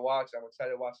as hell to watch. I'm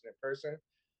excited watching it in person.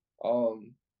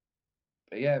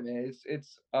 But yeah, man,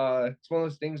 it's one of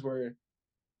those things where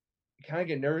you kind of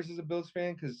get nervous as a Bills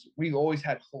fan because we've always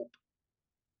had hope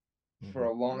for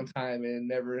a long time and it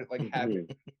never like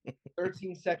happened.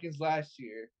 13 seconds last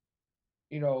year,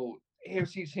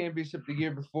 AFC Championship the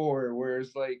year before, where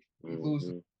it's like we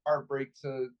lose heartbreak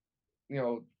to,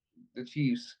 the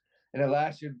Chiefs, and then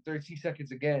last year 13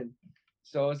 seconds again.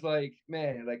 So it's like,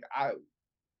 man, like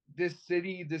this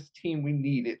city, this team, we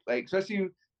need it. Like especially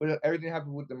when everything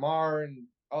happened with DeMar and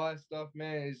all that stuff,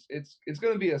 man. It's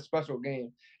gonna be a special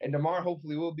game, and DeMar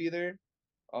hopefully will be there.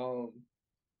 So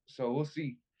we'll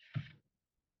see.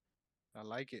 I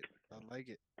like it. I like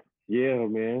it. Yeah,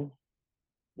 man.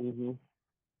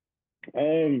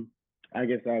 I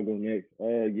guess I'll go next.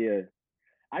 Yeah,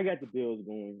 I got the Bills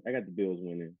going. I got the Bills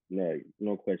winning.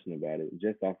 No question about it.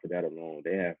 Just off of that alone,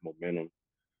 they have momentum.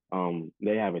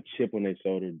 They have a chip on their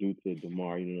shoulder due to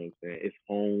DeMar. You know what I'm saying? It's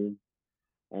home.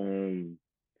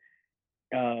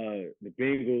 The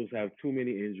Bengals have too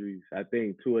many injuries. I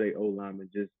think two of their O linemen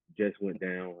just went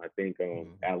down. I think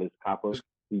Alice Copper,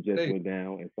 he just went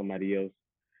down, and somebody else.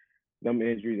 Them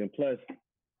injuries, and plus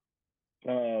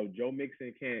Joe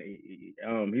Mixon can't.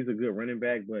 He's a good running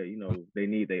back, but they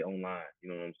need their own line. You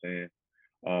know what I'm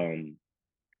saying?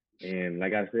 And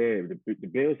like I said, the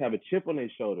Bills have a chip on their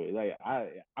shoulder. Like I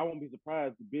won't be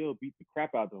surprised if the Bills beat the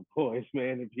crap out of them boys,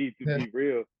 man. To be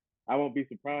real, I won't be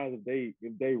surprised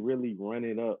if they really run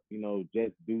it up.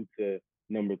 Just due to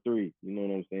number 3. You know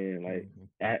what I'm saying? Like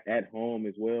at home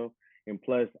as well. And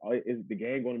plus, is the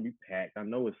game going to be packed? I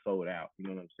know it's sold out. You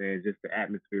know what I'm saying? Just the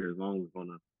atmosphere is always going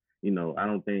to. I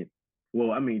don't think. Well,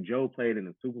 I mean, Joe played in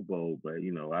the Super Bowl, but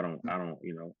I don't.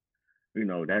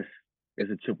 That's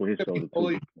it's a chip on his shoulder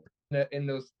too. In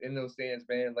those stands,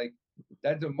 man. Like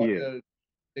that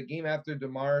the game after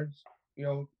DeMar's,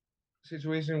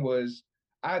 situation was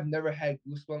I've never had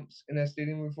goosebumps in that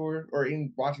stadium before or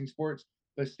in watching sports,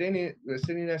 but sitting in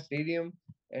that stadium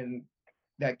and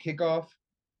that kickoff,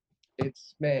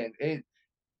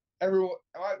 everyone.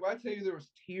 I tell you, there was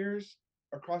tears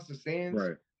across the stands.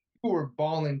 Right. People were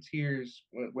bawling tears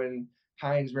when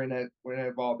Hines ran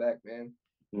that ball back, man.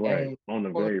 Right. And on the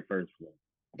very first play.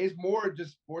 It's more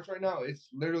just sports right now. It's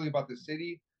literally about the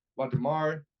city, about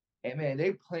DeMar, and man,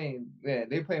 they playing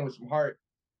with some heart.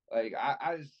 Like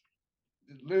I just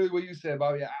literally what you said,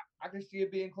 Bobby. I can see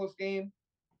it being a close game.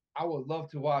 I would love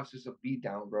to watch just a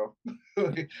beatdown, bro.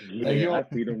 I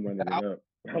see them running it up.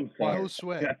 I'm sorry. No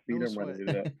sweat. I see no them sweat. running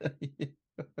it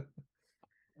up.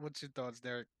 What's your thoughts,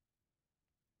 Derrick?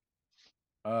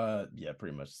 Yeah,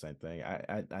 pretty much the same thing.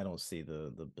 I don't see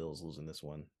the Bills losing this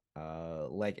one.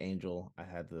 Like Angel, I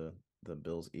had the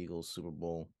Bills Eagles Super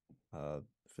Bowl for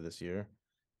this year.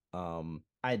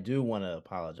 I do want to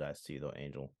apologize to you though,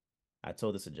 Angel. I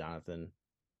told this to Jonathan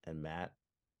and Matt,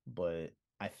 but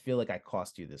I feel like I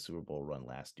cost you the Super Bowl run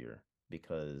last year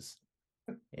because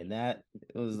in that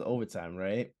it was overtime,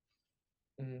 right?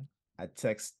 Mm-hmm. I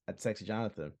text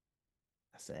Jonathan.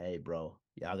 I said, "Hey, bro,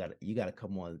 you gotta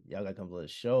come on. Y'all gotta come to the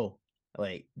show."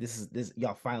 Like this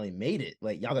y'all finally made it.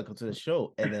 Like y'all gotta come to the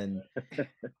show. And then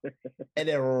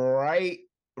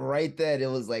right then it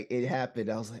was like it happened.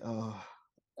 I was like, oh,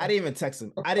 I didn't even text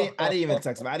him. I didn't even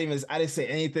text him. I didn't say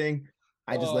anything.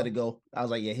 I just let it go. I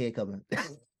was like, yeah, he ain't coming.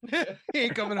 He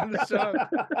ain't coming on the show.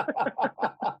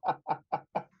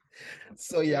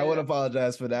 So yeah, I want to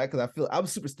apologize for that because I'm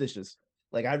superstitious.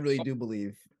 Like I really do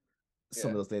believe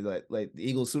some of those things. Like the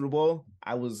Eagles Super Bowl,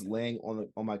 I was laying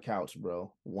on my couch,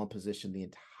 bro, one position the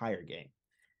entire game.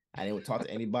 I didn't talk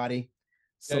to anybody.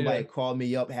 Somebody called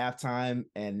me up halftime,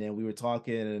 and then we were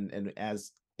talking, and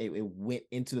as it went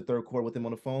into the third quarter with him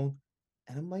on the phone,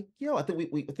 and I'm like, yo, I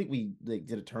think we like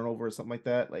did a turnover or something like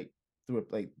that, like through a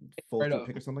like full through a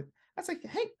pick or something. I was like,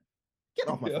 hey, get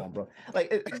off my phone, bro.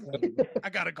 Like, I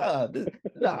gotta go.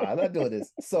 Nah, I'm not doing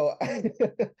this. So,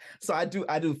 so I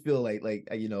do feel like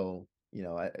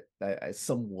I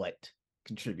somewhat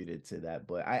contributed to that,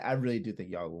 but I really do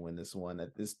think y'all will win this one.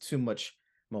 There's too much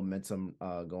momentum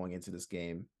going into this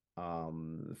game.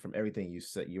 From everything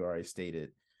you already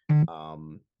stated.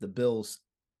 The Bills,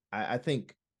 I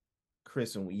think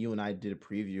Chris, and you and I did a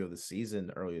preview of the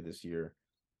season earlier this year.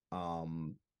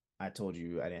 I told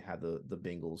you I didn't have the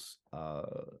Bengals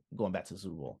going back to the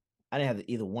Super Bowl. I didn't have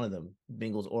either one of them,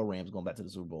 Bengals or Rams, going back to the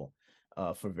Super Bowl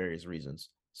for various reasons.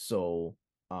 So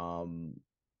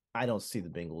I don't see the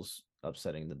Bengals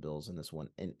upsetting the Bills in this one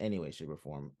in any way, shape, or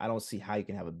form. I don't see how you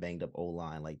can have a banged up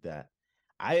O-line like that.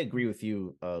 I agree with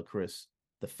you, Chris.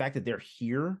 The fact that they're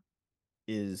here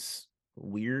is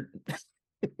weird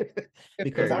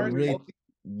because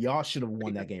y'all should have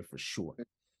won that game for sure.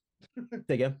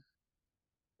 Say again.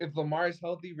 If Lamar is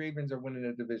healthy, Ravens are winning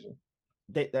the division.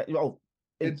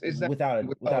 It's without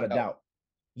a doubt.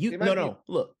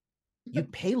 Look, you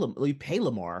pay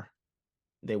Lamar,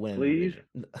 they win the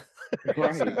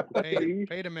division.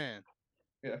 Pay the man.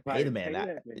 Yeah, pay the man.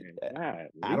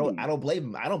 I don't blame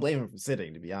him. I don't blame him for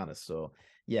sitting, to be honest. So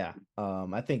yeah,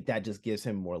 I think that just gives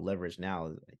him more leverage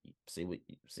now. See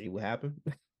what happened.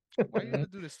 Why you gotta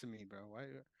do this to me, bro? Why?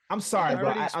 I'm sorry,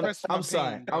 bro. I'm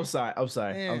sorry. I'm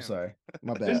sorry.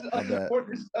 My bad.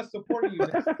 This is us supporting you.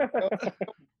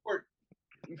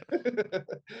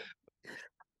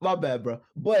 My bad, bro.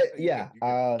 But yeah,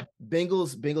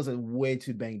 Bengals are way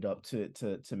too banged up to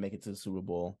make it to the Super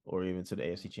Bowl or even to the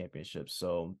AFC Championship.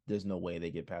 So there's no way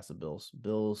they get past the Bills.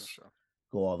 Bills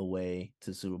go all the way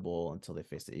to Super Bowl until they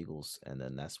face the Eagles, and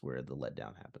then that's where the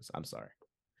letdown happens. I'm sorry.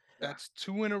 That's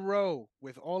 2 in a row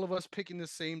with all of us picking the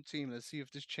same team. Let's see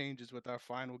if this changes with our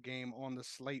final game on the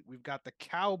slate. We've got the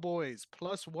Cowboys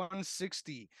plus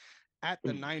 160 at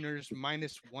the Niners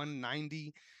minus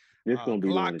 190. This gonna be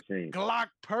the one to change. Glock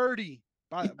Purdy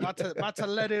about to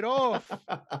let it off.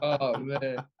 Oh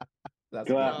man, that's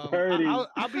Glock Purdy.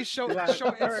 I'll be short and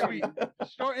sweet.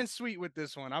 Short and sweet with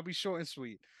this one. I'll be short and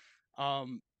sweet.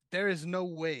 There is no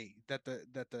way that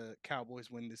the Cowboys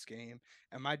win this game.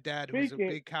 And my dad, who's a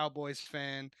big Cowboys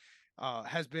fan,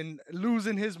 has been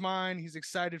losing his mind. He's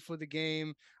excited for the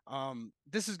game.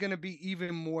 This is going to be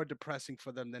even more depressing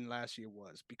for them than last year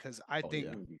was, because I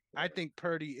think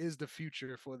Purdy is the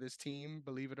future for this team,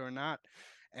 believe it or not.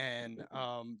 And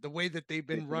the way that they've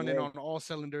been running on all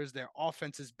cylinders, their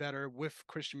offense is better with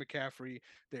Christian McCaffrey.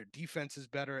 Their defense is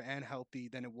better and healthy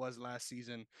than it was last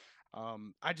season.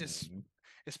 I just,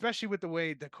 especially with the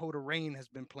way Dakota Rain has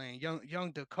been playing,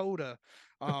 young Dakota.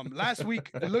 Last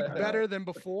week looked better than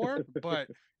before, but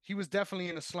he was definitely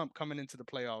in a slump coming into the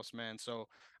playoffs, man. So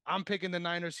I'm picking the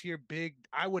Niners here big.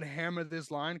 I would hammer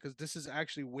this line because this is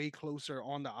actually way closer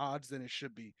on the odds than it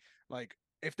should be. Like,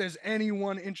 if there's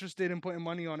anyone interested in putting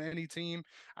money on any team,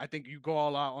 I think you go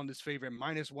all out on this favorite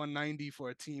minus 190 for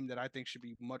a team that I think should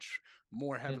be much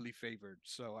more heavily favored.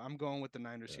 So I'm going with the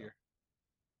Niners here.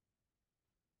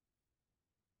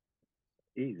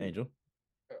 Easy. Angel.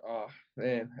 Oh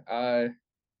man,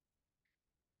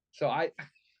 so I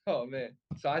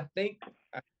think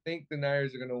the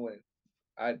Niners are gonna win.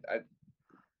 I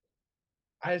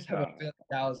just have a feeling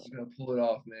Dallas is gonna pull it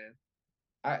off, man.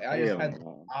 I just had this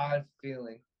odd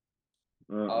feeling.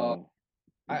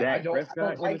 I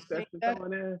don't like saying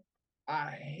that. I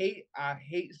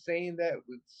hate saying that.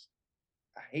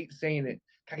 I hate saying it.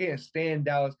 I can't stand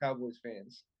Dallas Cowboys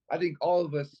fans. I think all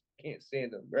of us can't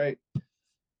stand them, right?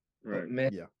 Right. But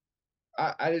man, yeah.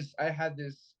 I had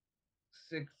this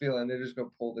sick feeling they're just gonna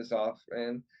pull this off,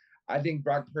 and I think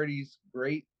Brock Purdy's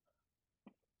great,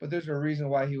 but there's a reason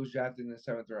why he was drafted in the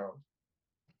 7th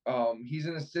round. He's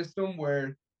in a system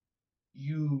where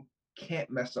you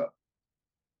can't mess up.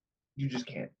 You just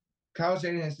can't. Kyle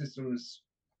Shanahan's system is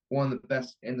one of the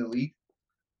best in the league,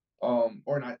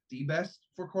 or not the best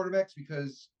for quarterbacks,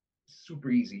 because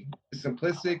super easy. It's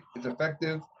simplistic. It's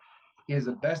effective. He has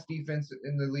the best defense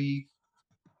in the league.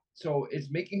 So it's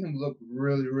making him look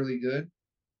really, really good.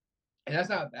 And that's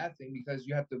not a bad thing because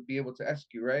you have to be able to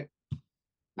execute, right?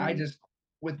 I just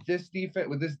with this defense,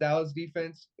 with this Dallas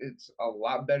defense, it's a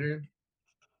lot better.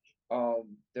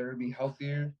 They're gonna be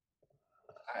healthier.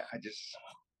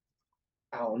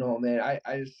 I don't know, man. I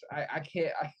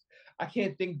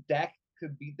can't think Dak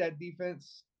could beat that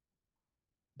defense,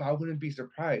 but I wouldn't be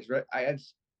surprised, right?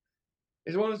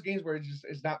 It's one of those games where it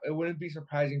wouldn't be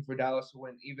surprising for Dallas to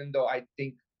win, even though I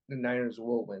think the Niners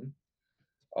will win.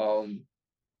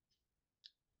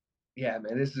 Yeah,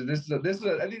 man, this is I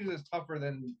think this is tougher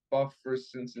than Buff versus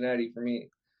Cincinnati for me.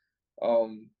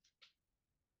 Because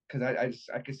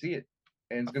I could see it,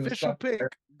 and it's gonna Official suck. pick.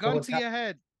 Gun to your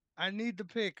head. I need the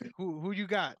pick. Who you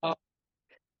got? I'm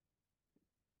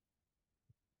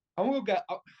gonna go.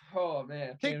 Oh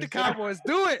man, Pick the Cowboys.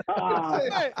 Do it.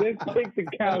 Just pick the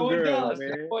Cowgirls,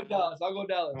 man. I'll go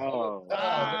Dallas. Oh,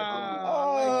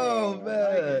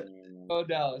 man. Go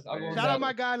Dallas. I'll go Shout Dallas. out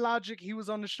my guy Logic. He was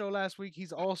on the show last week.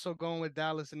 He's also going with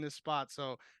Dallas in this spot.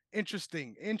 So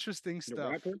interesting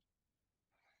stuff.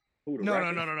 Who, the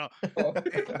No.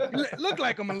 It looked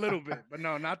like him a little bit, but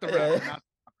no, not the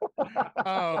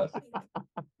rapper.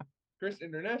 Chris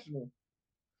International.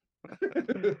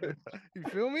 You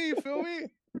feel me?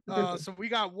 So we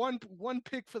got one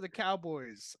pick for the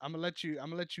Cowboys. I'm gonna let you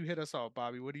hit us off,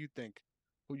 Bobby. What do you think?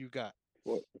 Who you got?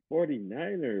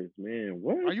 49ers, man.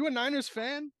 What? Are you a Niners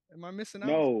fan? Am I missing out?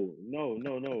 No.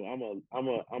 I'm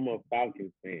a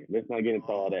Falcons fan. Let's not get into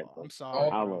all that. I'm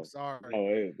sorry. I'm sorry.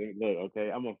 Oh, look,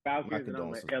 okay. I'm a Falcons and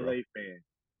I'm an LA fan.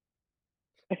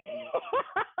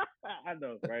 I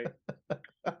know, right?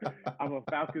 I'm a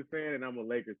Falcons fan and I'm a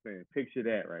Lakers fan. Picture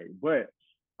that, right? But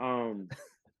the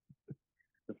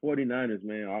 49ers,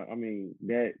 man, I mean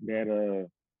that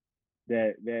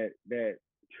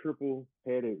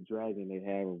triple-headed dragon they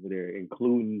have over there,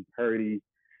 including Purdy,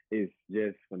 is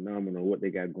just phenomenal what they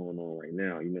got going on right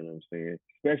now. You know what I'm saying?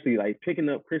 Especially like picking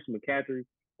up Chris McCaffrey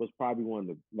was probably one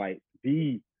of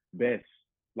the best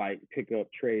pickup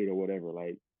trade or whatever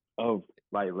of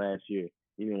last year.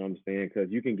 You know what I'm saying? Because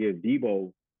you can give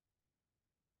Debo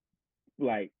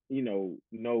no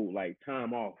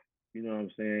time off. You know what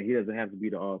I'm saying? He doesn't have to be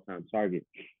the all-time target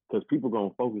because people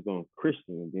gonna focus on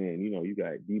Christian, and then you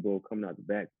got Debo coming out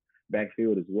the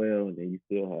backfield as well, and then you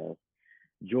still have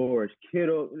George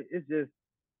Kittle. It's just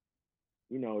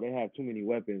they have too many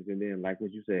weapons, and then like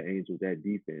what you said, Angel, that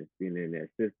defense being in that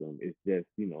system is just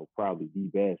probably the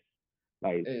best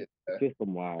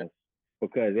system wise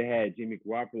because they had Jimmy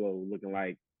Garoppolo looking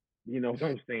like what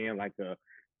I'm saying, like a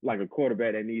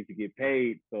quarterback that needs to get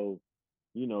paid. So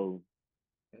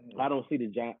I don't see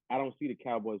the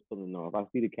Cowboys pulling off. I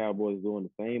see the Cowboys doing the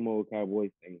same old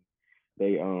Cowboys thing.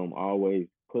 They always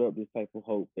put up this type of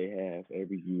hope they have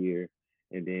every year,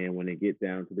 and then when they get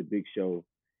down to the big show,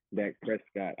 Dak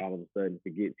Prescott all of a sudden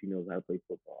forgets he knows how to play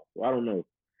football. So I don't know,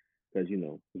 because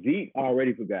Zeke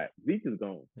already forgot. Zeke is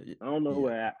gone. I don't know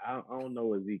where I don't know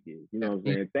where Zeke is. You know what I'm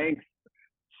saying? Thanks.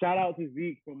 Shout out to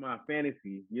Zeke for my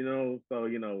fantasy. So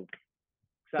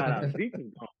shout out. Zeke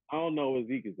is gone. I don't know where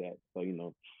Zeke is at. So I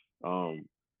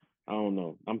don't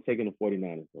know. I'm taking the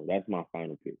 49ers. So that's my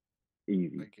final pick.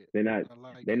 Easy. They're not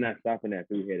stopping that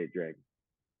three-headed dragon.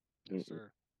 Yes, sir.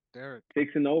 Derrick.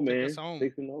 6-0, man.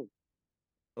 6-0.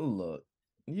 Look,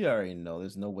 you already know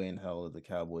there's no way in hell that the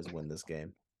Cowboys win this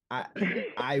game.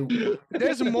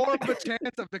 There's more of a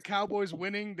chance of the Cowboys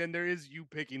winning than there is you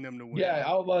picking them to win. Yeah,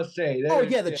 I was about to say.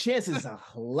 The chance is a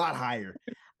lot higher.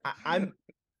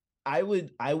 I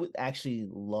would actually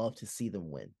love to see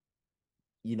them win.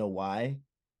 You know why?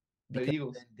 Because the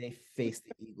Eagles. They face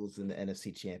the Eagles in the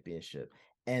NFC Championship,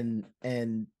 and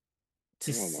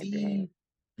to see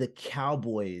the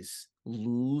Cowboys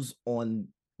lose on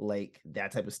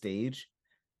that type of stage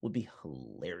would be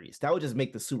hilarious. That would just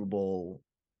make the Super Bowl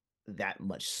that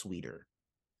much sweeter.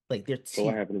 Their team. So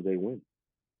what happens if they win?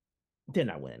 They're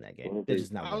not winning that game. They're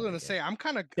just not. I was gonna say I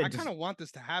kind of want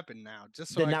this to happen now,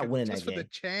 just so they're not winning that game. For the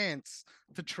chance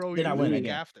to throw you the week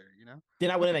after. They're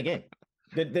not winning that game.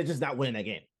 They're just not winning that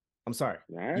game. I'm sorry.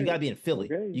 Right. You gotta be in Philly.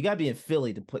 Okay. You gotta be in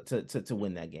Philly to put to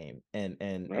win that game and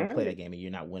play that game, and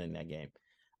you're not winning that game.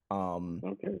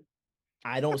 Okay.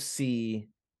 I don't see.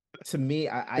 To me,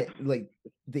 I like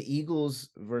the Eagles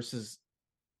versus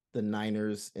the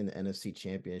Niners in the NFC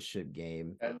Championship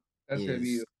game. That's gonna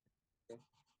be.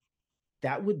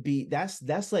 That would be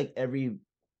that's like every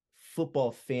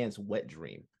football fan's wet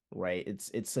dream, right?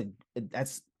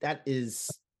 That is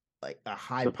like a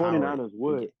high. The 49ers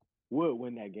would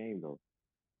win that game though.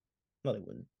 No, they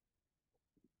wouldn't.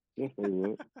 Yes, they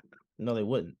would. No, they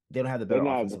wouldn't. They don't have the They're better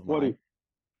not the offensive 40. line.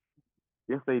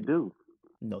 Yes, they do.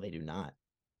 No, they do not.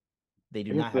 They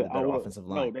do It's not have the better offensive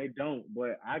line. No, they don't.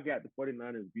 But I got the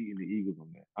 49ers beating the Eagles on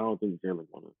that. I don't think Jalen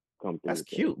going to come through. That's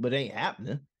cute, but it ain't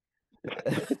happening.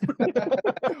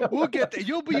 We'll get there.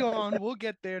 You'll be on. We'll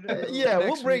get there. Yeah,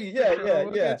 we'll bring week. you. Yeah, Sure, yeah,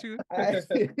 get you.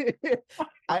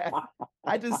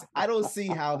 I don't see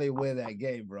how they win that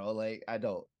game, bro. Like I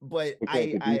don't. But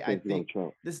I think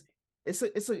this it's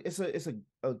a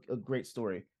great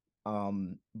story.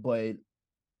 But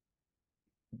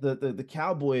the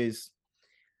Cowboys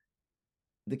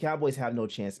have no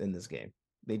chance in this game.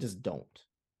 They just don't.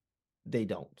 They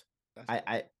don't.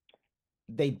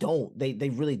 They don't. They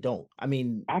really don't. I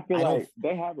mean, I feel like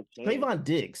they have a chance. Trayvon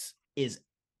Diggs is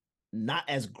not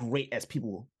as great as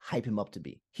people hype him up to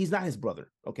be. He's not his brother,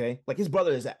 okay? Like his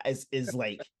brother is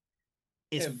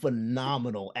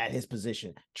phenomenal at his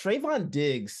position. Trayvon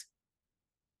Diggs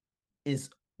is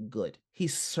good.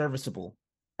 He's serviceable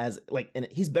and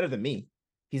he's better than me.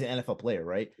 He's an NFL player,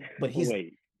 right? But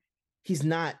he's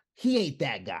not. He ain't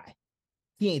that guy.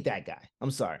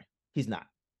 I'm sorry. He's not.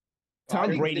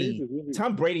 Tom Brady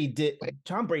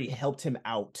helped him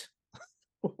out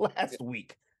last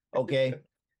week. Okay.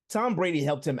 Tom Brady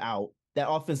helped him out. That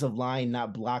offensive line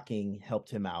not blocking helped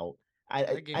him out.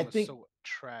 I think so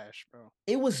trash, bro.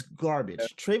 It was garbage. Yeah.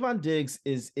 Trayvon Diggs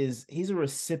he's a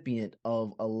recipient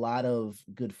of a lot of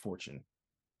good fortune.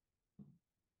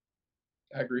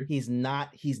 I agree. He's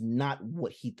not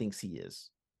what he thinks he is.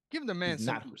 Give the man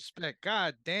some respect.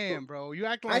 God damn, bro. You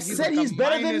act like I said he's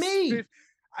better than me.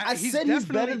 I said he's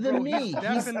better than me. He's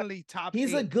definitely top.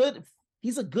 He's a good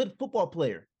football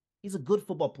player. He's a good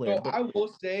football player. So I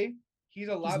will say he's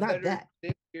a lot better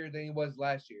this year than he was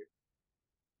last year.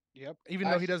 Yep. Even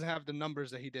though he doesn't have the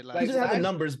numbers that he did last year. He doesn't have the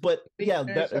numbers, but yeah.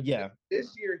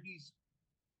 This year he's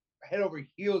head over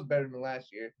heels better than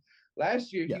last year.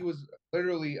 Last year he was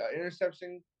literally an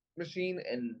interception machine,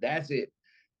 and that's it.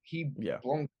 He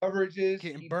blown coverages,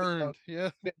 getting burned.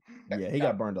 He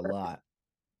got burned a lot.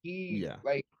 He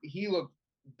looked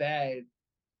bad.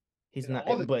 He's not,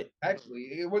 but actually,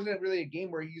 it wasn't really a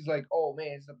game where he's like, "Oh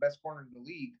man, it's the best corner in the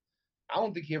league." I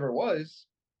don't think he ever was,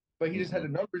 but he just had the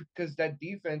numbers because that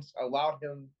defense allowed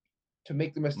him to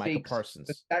make the mistakes. Michael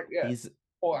Parsons. He's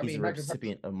a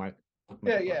recipient of Mike.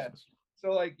 Parsons.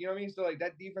 So you know what I mean. So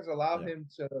that defense allowed him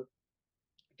to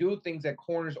do things that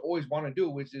corners always want to do,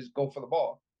 which is go for the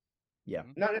ball. Yeah.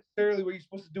 Not necessarily what you're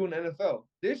supposed to do in the NFL.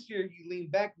 This year he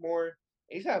leaned back more.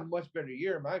 He's had a much better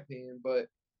year, in my opinion. But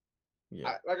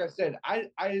like I said, I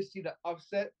just see the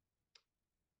upset.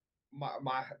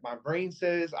 My brain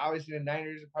says obviously the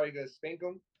Niners are probably gonna spank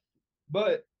them,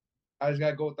 but I just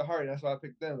gotta go with the heart, and that's why I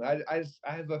picked them. I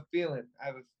have a feeling. I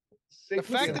have a sick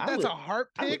fact feeling. that's a heart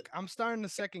pick. I'm starting to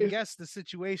second guess the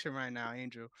situation right now,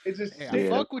 Angel. It's just I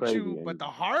fuck with you, but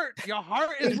your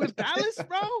heart is with Dallas,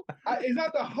 bro. It's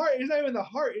not the heart. It's not even the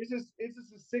heart. It's just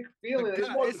a sick feeling.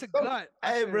 It's a gut.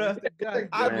 Hey, bro,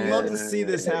 I'd love to see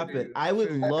this happen. I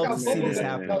would love to see this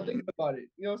happen. Thinking about it,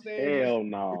 you know what I'm saying? Hell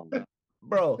no,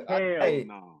 bro. Hell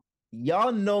no.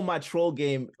 Y'all know my troll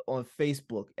game on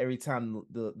Facebook every time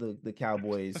the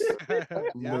Cowboys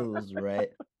lose, right?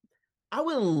 I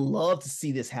would love to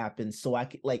see this happen so I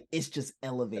could it's just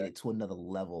elevated to another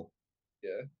level.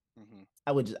 Yeah. Mm-hmm.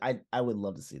 I would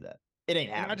love to see that. It ain't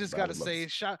happening. I just gotta say,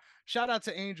 shout out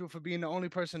to Angel for being the only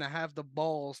person to have the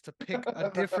balls to pick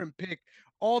a different pick.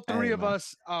 All three of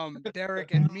us,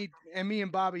 Derrick and me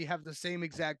and Bobby have the same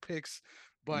exact picks.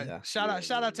 But shout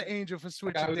out to Angel for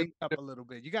switching things up a little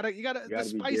bit. You gotta the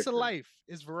spice of life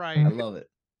is variety. I love it.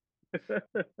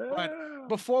 But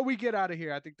before we get out of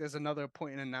here, I think there's another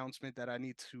important announcement that I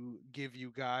need to give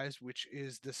you guys, which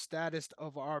is the status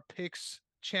of our picks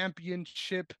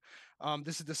championship.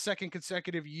 This is the second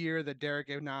consecutive year that Derrick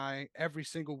and I every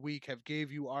single week have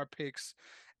gave you our picks,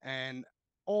 and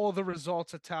all the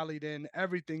results are tallied in.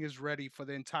 Everything is ready for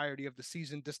the entirety of the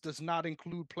season. This does not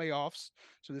include playoffs.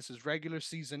 So this is regular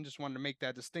season. Just wanted to make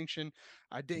that distinction.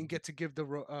 I didn't get to give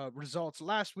the results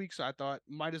last week, so I thought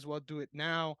might as well do it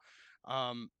now.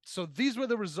 So these were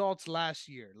the results last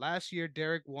year. Last year,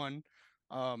 Derrick won.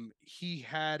 He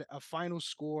had a final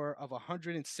score of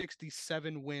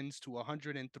 167 wins to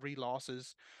 103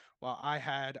 losses, while I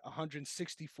had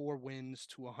 164 wins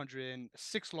to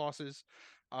 106 losses.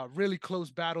 Really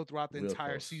close battle throughout the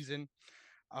entire season.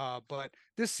 But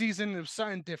this season it was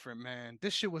something different, man.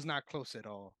 This shit was not close at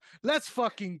all. Let's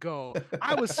fucking go.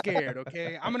 I was scared,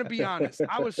 okay? I'm gonna be honest.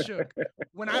 I was shook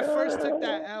when I first took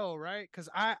that L, right? Because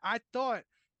I thought,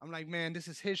 I'm like, man, this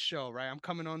is his show, right? I'm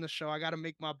coming on the show. I gotta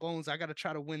make my bones. I gotta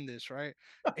try to win this, right?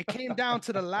 It came down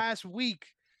to the last week,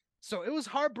 So it was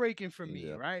heartbreaking for me,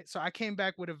 Yeah. right? So I came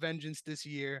back with a vengeance this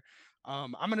year.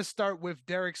 I'm gonna start with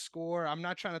Derrick's score. I'm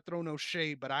not trying to throw no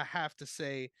shade, but I have to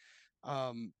say,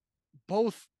 um,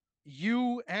 both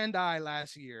you and I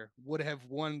last year would have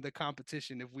won the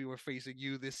competition if we were facing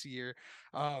you this year.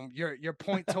 Your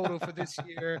point total for this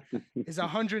year is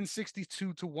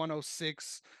 162 to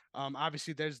 106.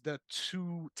 Obviously, there's the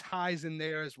two ties in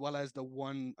there as well as the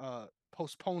one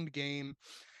postponed game.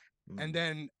 And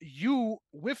then you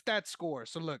with that score,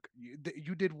 so look,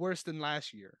 you did worse than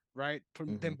last year, right?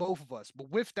 Than both of us. But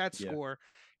with that Yeah. score,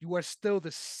 you are still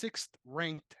the sixth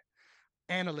ranked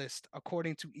analyst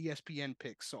according to ESPN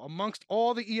picks. So amongst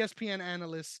all the ESPN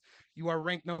analysts, you are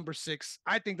ranked number 6.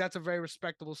 I think that's a very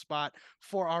respectable spot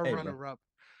for our Hey, bro. runner-up.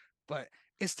 But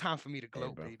it's time for me to Hey,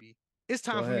 gloat, bro. baby. It's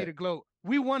Go time for me ahead. to gloat.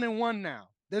 We 1-1 now.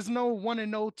 There's no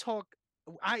 1-0 talk.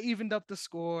 I evened up the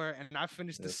score and I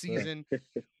finished the Yes, sir. season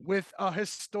with a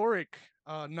historic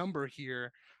number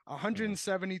here.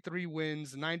 173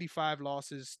 wins, 95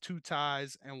 losses, 2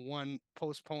 ties, and 1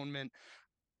 postponement.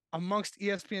 Amongst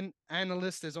ESPN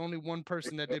analysts, there's only one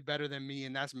person that did better than me,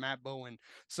 and that's Matt Bowen.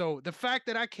 So the fact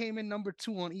that I came in number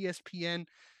 2 on ESPN,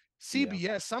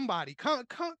 CBS, somebody come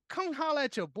holler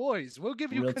at your boys. We'll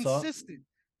give you Real talk.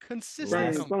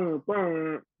 consistent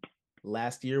numbers.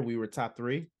 Last year we were top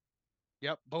 3.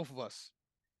 Yep, both of us.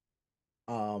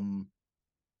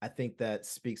 I think that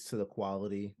speaks to the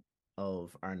quality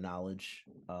of our knowledge,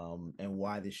 and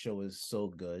why this show is so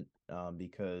good,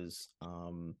 because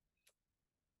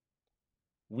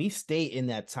we stay in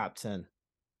that top 10.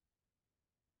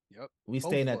 Yep. We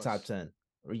stay in that top 10.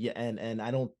 Yeah, and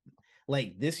I don't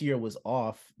like this year was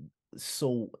off.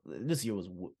 So this year was,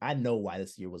 I know why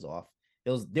this year was off.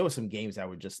 There were some games that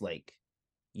were just like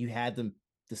you had them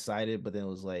decided, but then it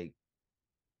was like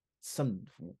some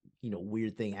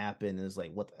weird thing happened and it's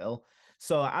like what the hell.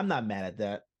 So I'm not mad at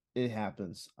that. It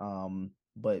happens.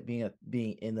 But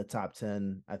being in the top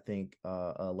 10, I think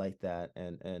like that,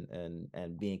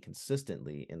 and being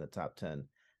consistently in the top 10,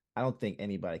 I don't think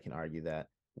anybody can argue that.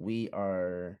 We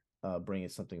are bringing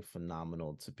something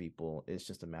phenomenal to people. It's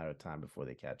just a matter of time before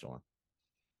they catch on.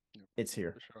 It's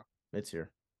here. For sure. It's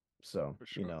here. So, For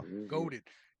sure. Goated.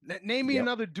 Name me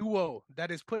another duo that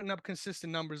is putting up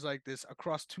consistent numbers like this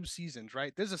across 2 seasons,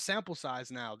 right? There's a sample size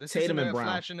now. This Tatum isn't and a Brown.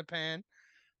 flash in the pan.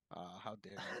 How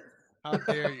dare you? How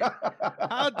dare you?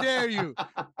 How dare you?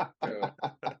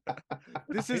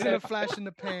 This isn't a flash in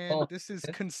the pan. This is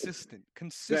consistent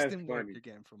work you're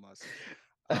getting from us.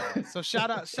 So shout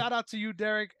out to you,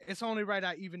 Derrick. It's only right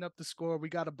I even up the score. We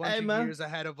got a bunch of years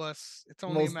ahead of us. It's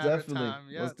only a matter of time.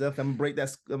 Yeah, most definitely.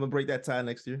 I'm gonna break that tie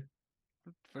next year.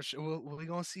 For sure. We're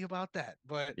gonna see about that.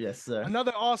 But yes, sir.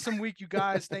 Another awesome week, you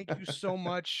guys. Thank you so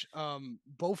much.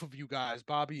 Both of you guys,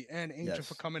 Bobby and Angel,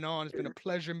 for coming on. It's been a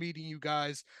pleasure meeting you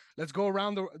guys. Let's go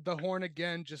around the horn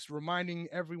again, just reminding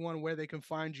everyone where they can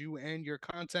find you and your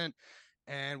content.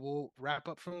 And we'll wrap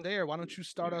up from there. Why don't you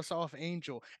start us off,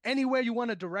 Angel? Anywhere you want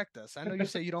to direct us. I know you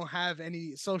say you don't have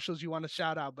any socials you want to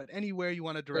shout out, but anywhere you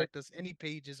want to direct us, any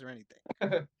pages or anything.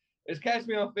 Just catch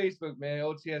me on Facebook, man.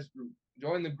 OTS group.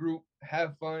 Join the group.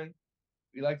 Have fun.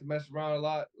 We like to mess around a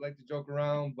lot. We like to joke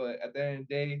around, but at the end of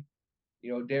the day,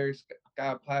 Derrick's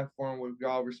got a platform where we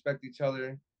all respect each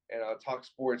other and talk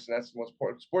sports, and that's the most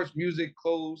important. Sports, music,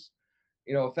 clothes,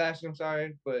 fashion. I'm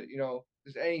sorry, but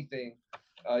just anything.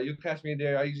 You'll catch me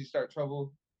there. I usually start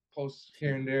trouble, posts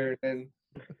here and there, and then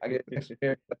I get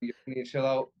there. You need to chill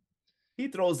out. He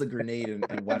throws a grenade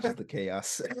and watches the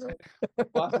chaos.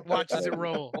 Watches it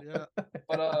roll. Yeah.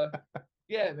 But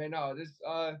yeah, man. No, this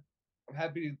I'm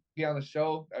happy to be on the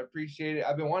show. I appreciate it.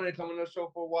 I've been wanting to come on the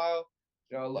show for a while.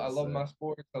 I love my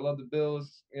sports. I love the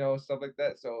Bills. Stuff like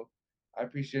that. So I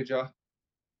appreciate y'all.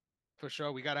 For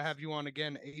sure. We got to have you on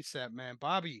again ASAP, man.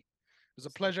 Bobby, it was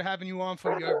a pleasure having you on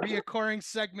for your reoccurring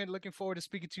segment. Looking forward to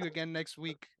speaking to you again next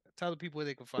week. Tell the people where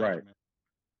they can find you, man.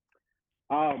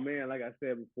 Oh man, like I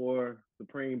said before,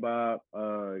 Supreme Bob,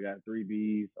 got 3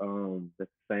 B's. That's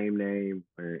the same name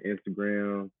on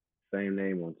Instagram, same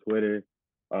name on Twitter.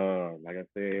 Like I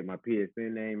said, my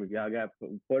PSN name, if y'all got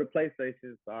for the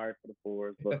PlayStation, sorry for the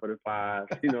 4s, but for the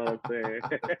 5s, you know what I'm saying?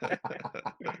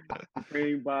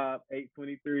 Supreme Bob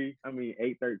 813.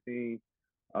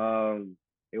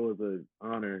 It was an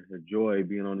honor, a joy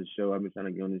being on the show. I've been trying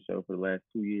to get on the show for the last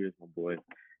 2 years, my boy.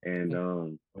 And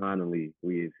finally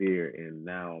we is here, and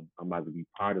now I'm about to be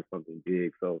part of something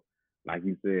big. So like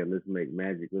you said, let's make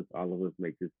magic. Let's all of us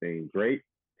make this thing great.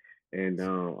 And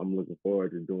I'm looking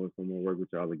forward to doing some more work with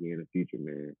y'all again in the future,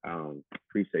 man.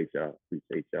 Appreciate y'all.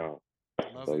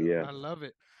 I love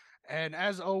it. And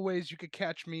as always, you can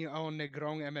catch me on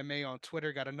Negron MMA on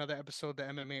Twitter. Got another episode of the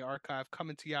MMA Archive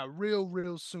coming to y'all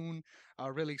real soon.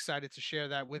 Really excited to share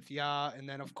that with y'all. And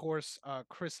then, of course,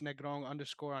 Chris Negron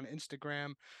 _ on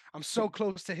Instagram. I'm so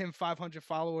close to him 500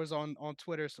 followers on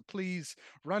Twitter. So please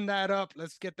run that up.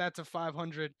 Let's get that to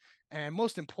 500. And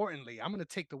most importantly, I'm going to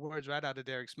take the words right out of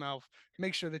Derrick's mouth.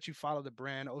 Make sure that you follow the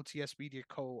brand OTS Media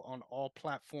Co. on all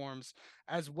platforms,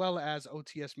 as well as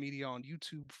OTS Media on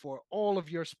YouTube for all of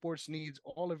your sports needs,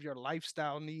 all of your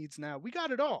lifestyle needs. Now, we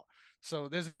got it all. So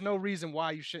there's no reason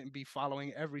why you shouldn't be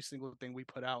following every single thing we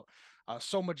put out.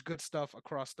 So much good stuff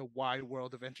across the wide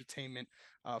world of entertainment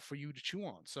for you to chew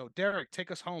on. So, Derrick, take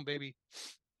us home, baby.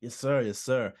 Yes, sir. Yes,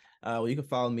 sir. Well, you can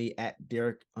follow me at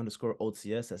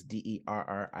Derrick_OTS. That's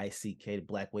DERRICK, the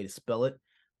black way to spell it.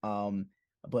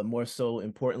 But more so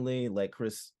importantly, like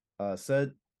Chris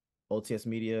said, OTS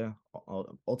Media,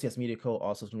 OTS Media Co.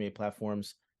 all social media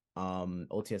platforms.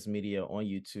 OTS Media on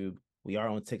YouTube. We are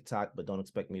on TikTok, but don't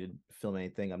expect me to film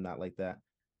anything. I'm not like that.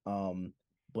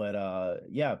 But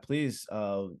yeah, please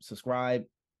subscribe,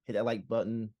 hit that like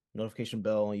button, notification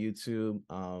bell on YouTube.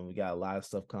 We got a lot of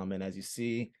stuff coming, as you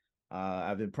see.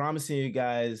 I've been promising you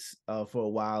guys for a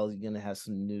while. You're gonna have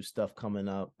some new stuff coming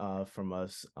up from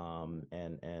us.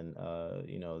 And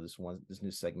you know, this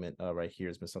new segment right here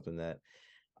has been something that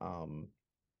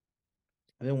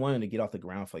I've been wanting to get off the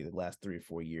ground for like the last 3 or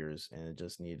 4 years, and it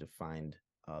just needed to find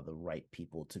the right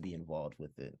people to be involved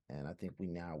with it. And I think we're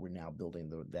now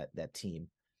building that team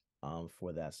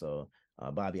for that. So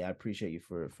Bobby, I appreciate you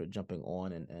for jumping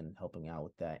on and helping out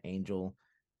with that. Angel,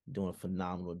 doing a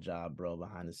phenomenal job, bro,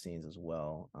 behind the scenes as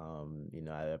well. You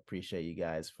know, I appreciate you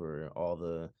guys for all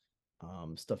the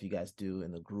stuff you guys do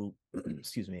in the group.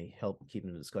 Excuse me, help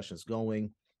keeping the discussions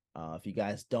going. If you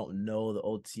guys don't know, the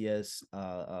OTS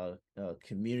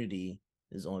community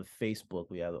is on Facebook.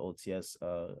 We have the OTS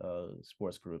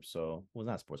sports group. So, well,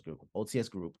 not sports group, OTS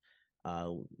group.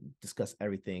 Discuss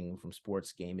everything from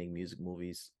sports, gaming, music,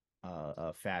 movies,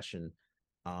 fashion,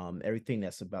 everything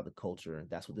that's about the culture.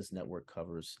 That's what this network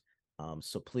covers.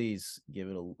 So please give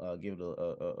it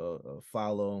a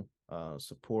follow,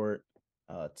 support.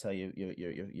 Tell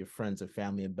your friends and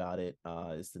family about it.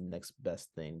 It's the next best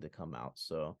thing to come out.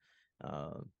 So,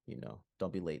 you know,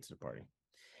 don't be late to the party.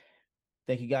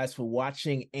 Thank you guys for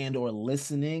watching and or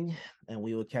listening, and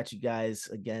we will catch you guys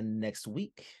again next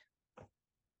week.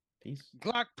 Peace.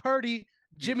 Glock Purdy,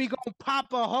 Jimmy gonna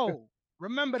pop a hoe.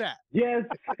 Remember that. Yes,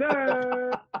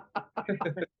 sir.